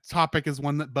 That topic is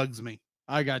one that bugs me.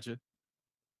 I gotcha.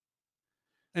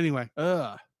 Anyway.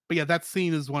 But yeah, that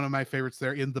scene is one of my favorites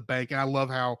there in the bank. And I love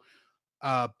how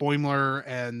Boimler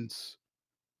and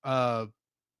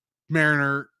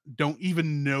Mariner don't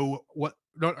even know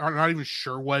are not even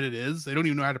sure what it is. They don't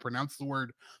even know how to pronounce the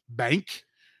word bank.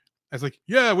 It's like,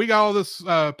 yeah, we got all this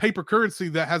paper currency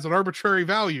that has an arbitrary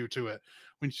value to it.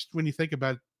 When you think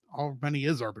about it, all money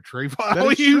is arbitrary value.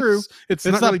 That is true. It's It's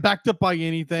not not really backed up by it's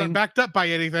anything. not backed up by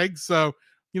anything. So,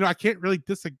 I can't really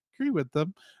disagree with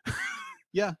them.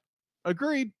 Yeah,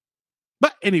 agreed.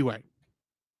 But anyway,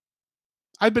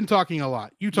 I've been talking a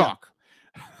lot. You talk.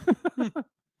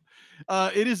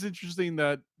 It is interesting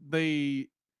that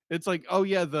it's like, oh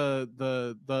yeah,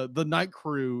 the night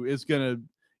crew is gonna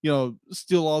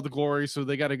steal all the glory, so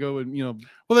they got to go and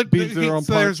Well, beat their own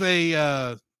there's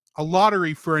punch. a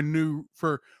lottery for new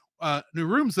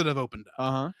rooms that have opened up,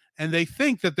 Uh-huh. and they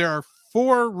think that there are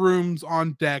 4 rooms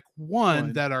on deck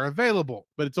 1 that are available,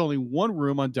 But it's only one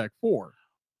room on deck 4.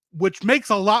 which makes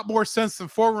a lot more sense than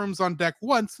 4 rooms on deck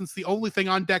 1, since the only thing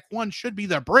on deck 1 should be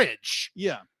the bridge.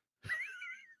 Yeah.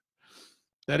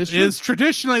 That is It true. is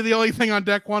traditionally the only thing on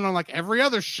deck 1 on like every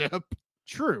other ship,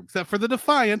 True. except for the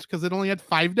Defiant, because it only had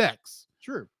 5 decks.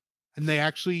 True. And they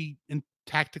actually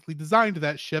tactically designed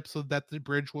that ship so that the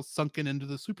bridge was sunken into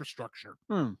the superstructure.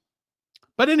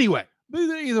 But anyway,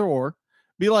 Either or.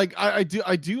 Be like, I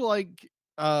do like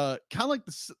kind of like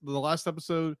the last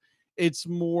episode. It's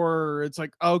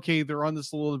like, okay, they're on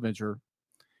this little adventure.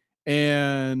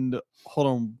 And hold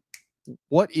on.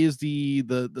 What is the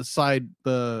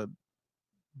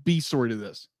B story to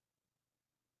this?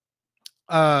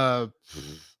 Because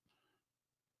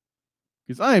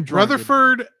I am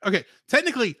Rutherford. Okay,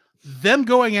 technically, them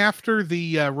going after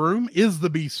the room is the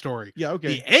B story. Yeah,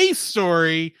 okay. The A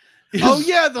story is, the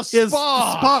spa. is the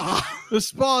spa. The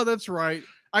spa, that's right.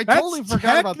 I totally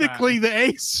forgot about that. Technically the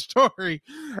A story.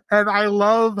 And I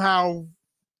love how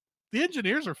the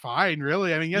engineers are fine,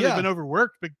 really. I mean, they've been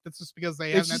overworked, but that's just because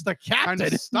they It's haven't just the had time captain.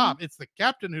 to stop. It's the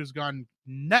captain who's gone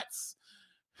nuts.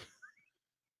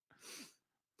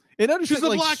 And I understand, the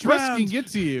like, black stress round. can get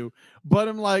to you, but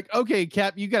I'm like, okay,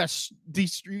 Cap, you gotta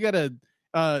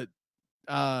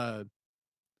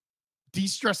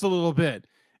de-stress a little bit.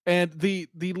 And the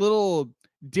little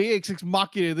Deus Ex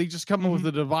Machina, they just come up with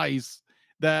a device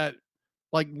that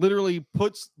like literally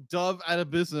puts Dove out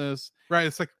of business. Right.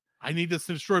 It's like, I need this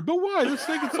destroyed. But why? This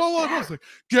thing is all on us. Like,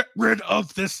 get rid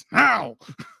of this now.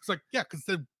 It's like, yeah, because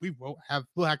then we'll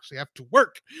actually have to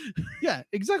work. Yeah,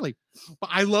 exactly.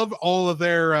 But I love all of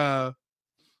their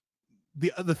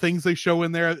the things they show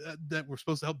in there that were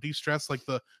supposed to help de-stress, like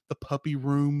the puppy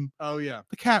room. Oh yeah.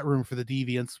 The cat room for the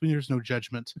deviants. There's no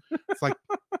judgment. It's like,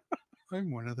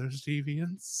 I'm one of those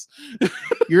deviants.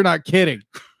 You're not kidding.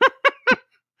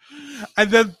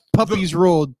 And then Puppies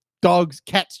rule, dogs,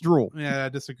 cats drool. Yeah, I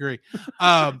disagree.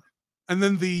 And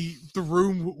then the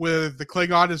room with the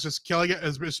Klingon is just killing it,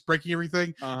 is just breaking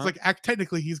everything. It's like,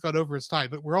 technically he's gone over his time,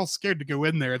 but we're all scared to go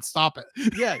in there and stop it.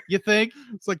 Yeah, you think?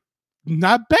 It's like,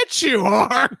 I bet you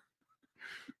are.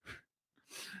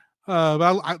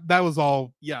 That was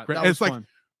all. Yeah, great. that was It's like, fun.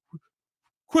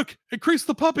 quick, increase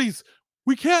the puppies.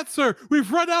 We can't, sir.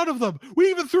 We've run out of them. We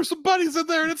even threw some bunnies in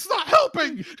there, and it's not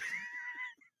helping.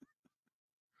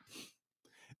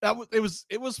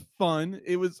 It was fun.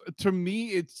 It was, to me,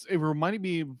 it reminded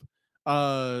me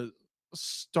of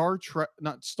Star Trek,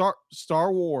 not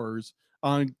Star Wars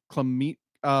on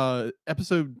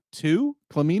episode 2,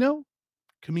 Camino.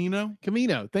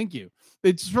 Thank you.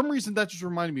 It's for some reason that just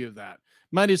reminded me of that.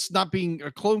 Minus not being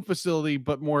a clone facility,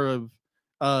 but more of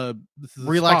This is a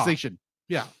relaxation. spa.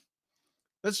 Yeah.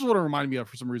 That's just what it reminded me of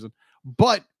for some reason.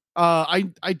 But I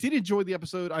did enjoy the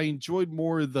episode. I enjoyed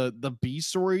more the B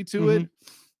story to it.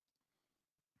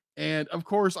 And of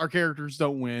course, our characters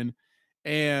don't win.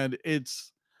 And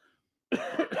it's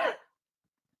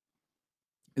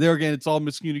there again, it's all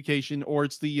miscommunication, or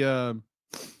it's the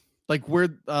like where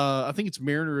I think it's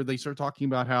Mariner, they start talking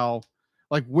about how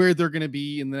like where they're gonna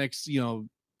be in the next,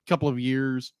 couple of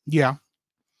years. Yeah.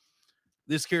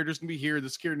 This character's gonna be here,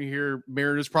 this character here.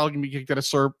 Mariner's probably gonna be kicked out of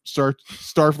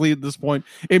Starfleet at this point.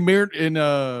 And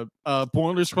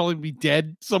Boiler's probably gonna be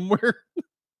dead somewhere.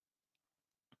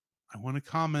 I want to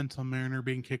comment on Mariner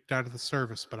being kicked out of the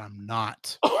service, but I'm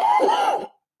not. But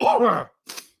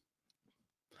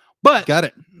Got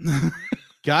it.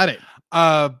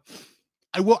 I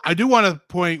do want to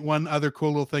point one other cool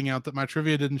little thing out that my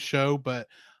trivia didn't show, but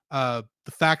the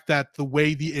fact that the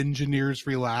way the engineers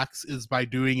relax is by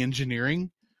doing engineering.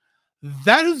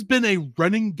 That has been a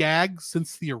running gag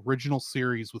since the original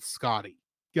series with Scotty.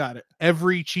 Got it.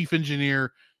 Every chief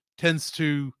engineer tends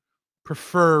to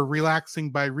prefer relaxing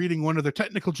by reading one of their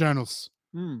technical journals.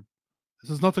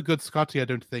 This is not a good Scotty, I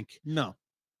don't think. No.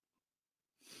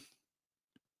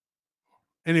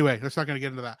 Anyway, let's not going to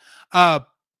get into that. But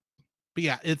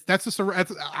yeah, that's just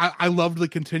I loved the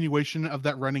continuation of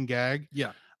that running gag.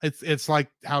 Yeah. It's like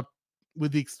how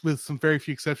with some very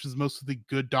few exceptions, most of the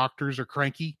good doctors are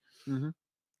cranky.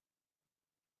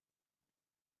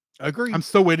 Agree. I'm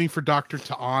still waiting for Dr.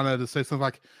 Ta'ana to say something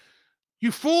like,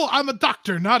 "You fool, I'm a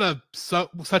doctor, not a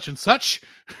such and such."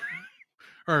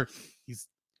 Or he's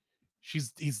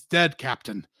dead,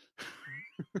 Captain.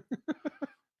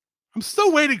 I'm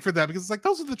still waiting for that because it's like,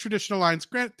 those are the traditional lines.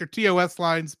 Grant they're TOS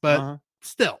lines, but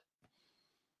still.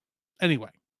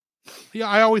 Anyway. Yeah,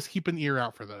 I always keep an ear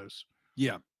out for those.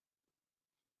 Yeah.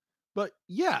 But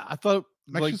yeah, I thought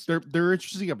like they're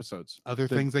interesting episodes. Other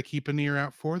things I keep an ear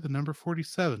out for, the number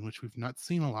 47, which we've not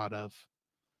seen a lot of.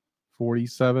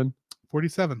 47.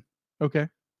 47. Okay.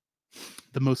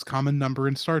 The most common number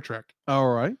in Star Trek.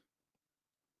 All right.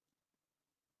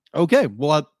 Okay.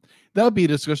 Well, that'll be a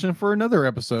discussion for another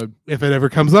episode. If it ever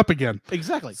comes up again.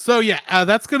 Exactly. So yeah,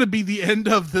 that's going to be the end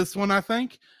of this one, I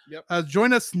think. Yep.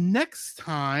 Join us next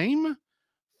time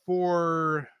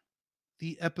for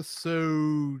the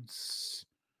episodes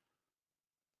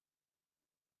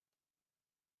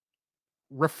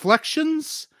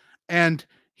Reflections and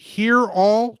Hear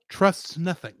All, Trust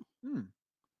Nothing.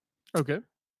 Okay.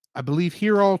 I believe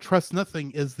Hear All, Trust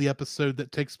Nothing is the episode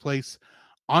that takes place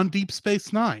on Deep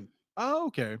Space Nine. Oh,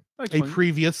 okay. A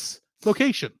previous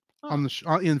location on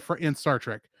the in Star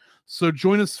Trek. So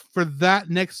join us for that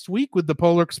next week with the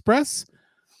Polar Express.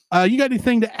 You got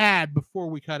anything to add before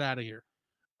we cut out of here?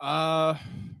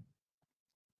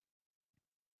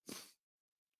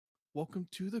 Welcome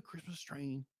to the Christmas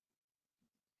train.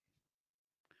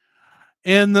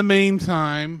 In the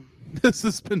meantime, this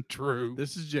has been Drew.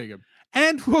 This is Jacob.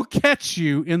 And we'll catch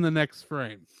you in the next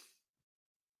frame.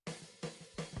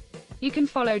 You can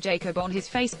follow Jacob on his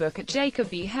Facebook at Jacob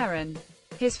B. Heron.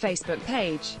 His Facebook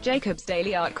page, Jacob's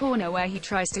Daily Art Corner, where he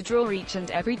tries to draw each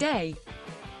and every day.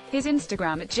 His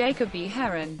Instagram at Jacob B.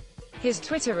 Heron. His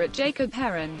Twitter at Jacob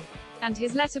Heron. And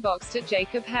his Letterboxd at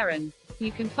Jacob Heron.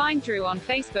 You can find Drew on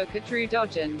Facebook at Drew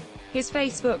Dodgen. His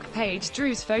Facebook page,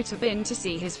 Drew's Photobin, to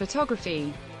see his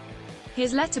photography.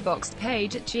 His Letterboxd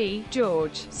page at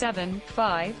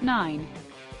GGeorge759.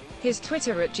 His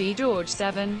Twitter at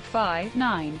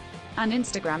GGeorge759. And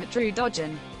Instagram at Drew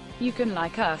Dodgen. You can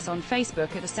like us on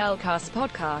Facebook at the Cellcast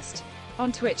Podcast.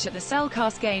 On Twitch at the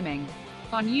Cellcast Gaming.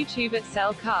 On YouTube at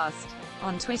Cellcast.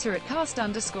 On Twitter at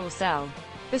cast_cell.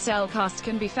 The Cellcast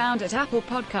can be found at Apple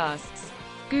Podcasts,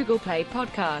 Google Play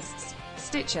Podcasts,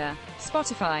 Stitcher,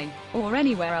 Spotify, or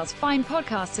anywhere else fine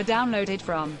podcasts are downloaded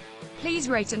from. Please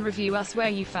rate and review us where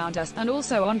you found us, and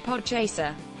also on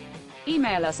Podchaser.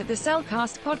 Email us at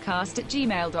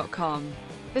thecellcastpodcast@gmail.com.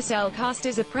 The Cellcast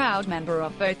is a proud member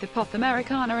of both the Pop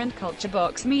Americana and Culture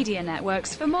Box media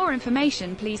networks. For more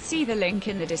information, please see the link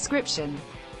in the description.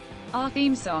 Our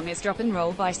theme song is Drop and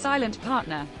Roll by Silent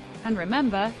Partner. And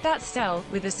remember, that's Cell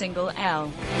with a single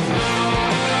L.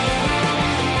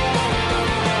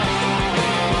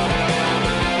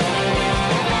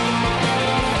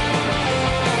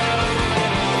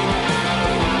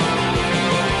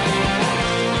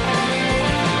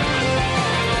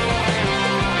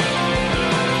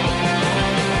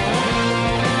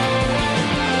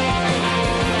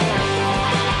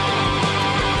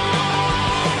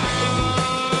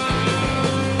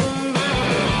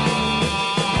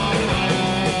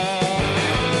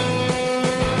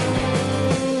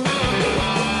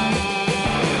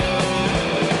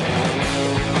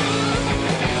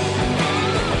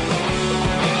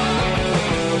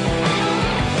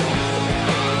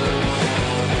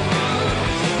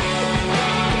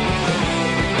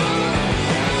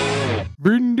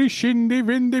 Bindi, shindy,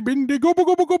 vindy, bindi, gobble,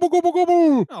 gobble, gobble, gobble,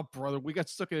 gobble. Oh, brother, we got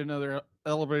stuck in another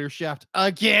elevator shaft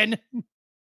again.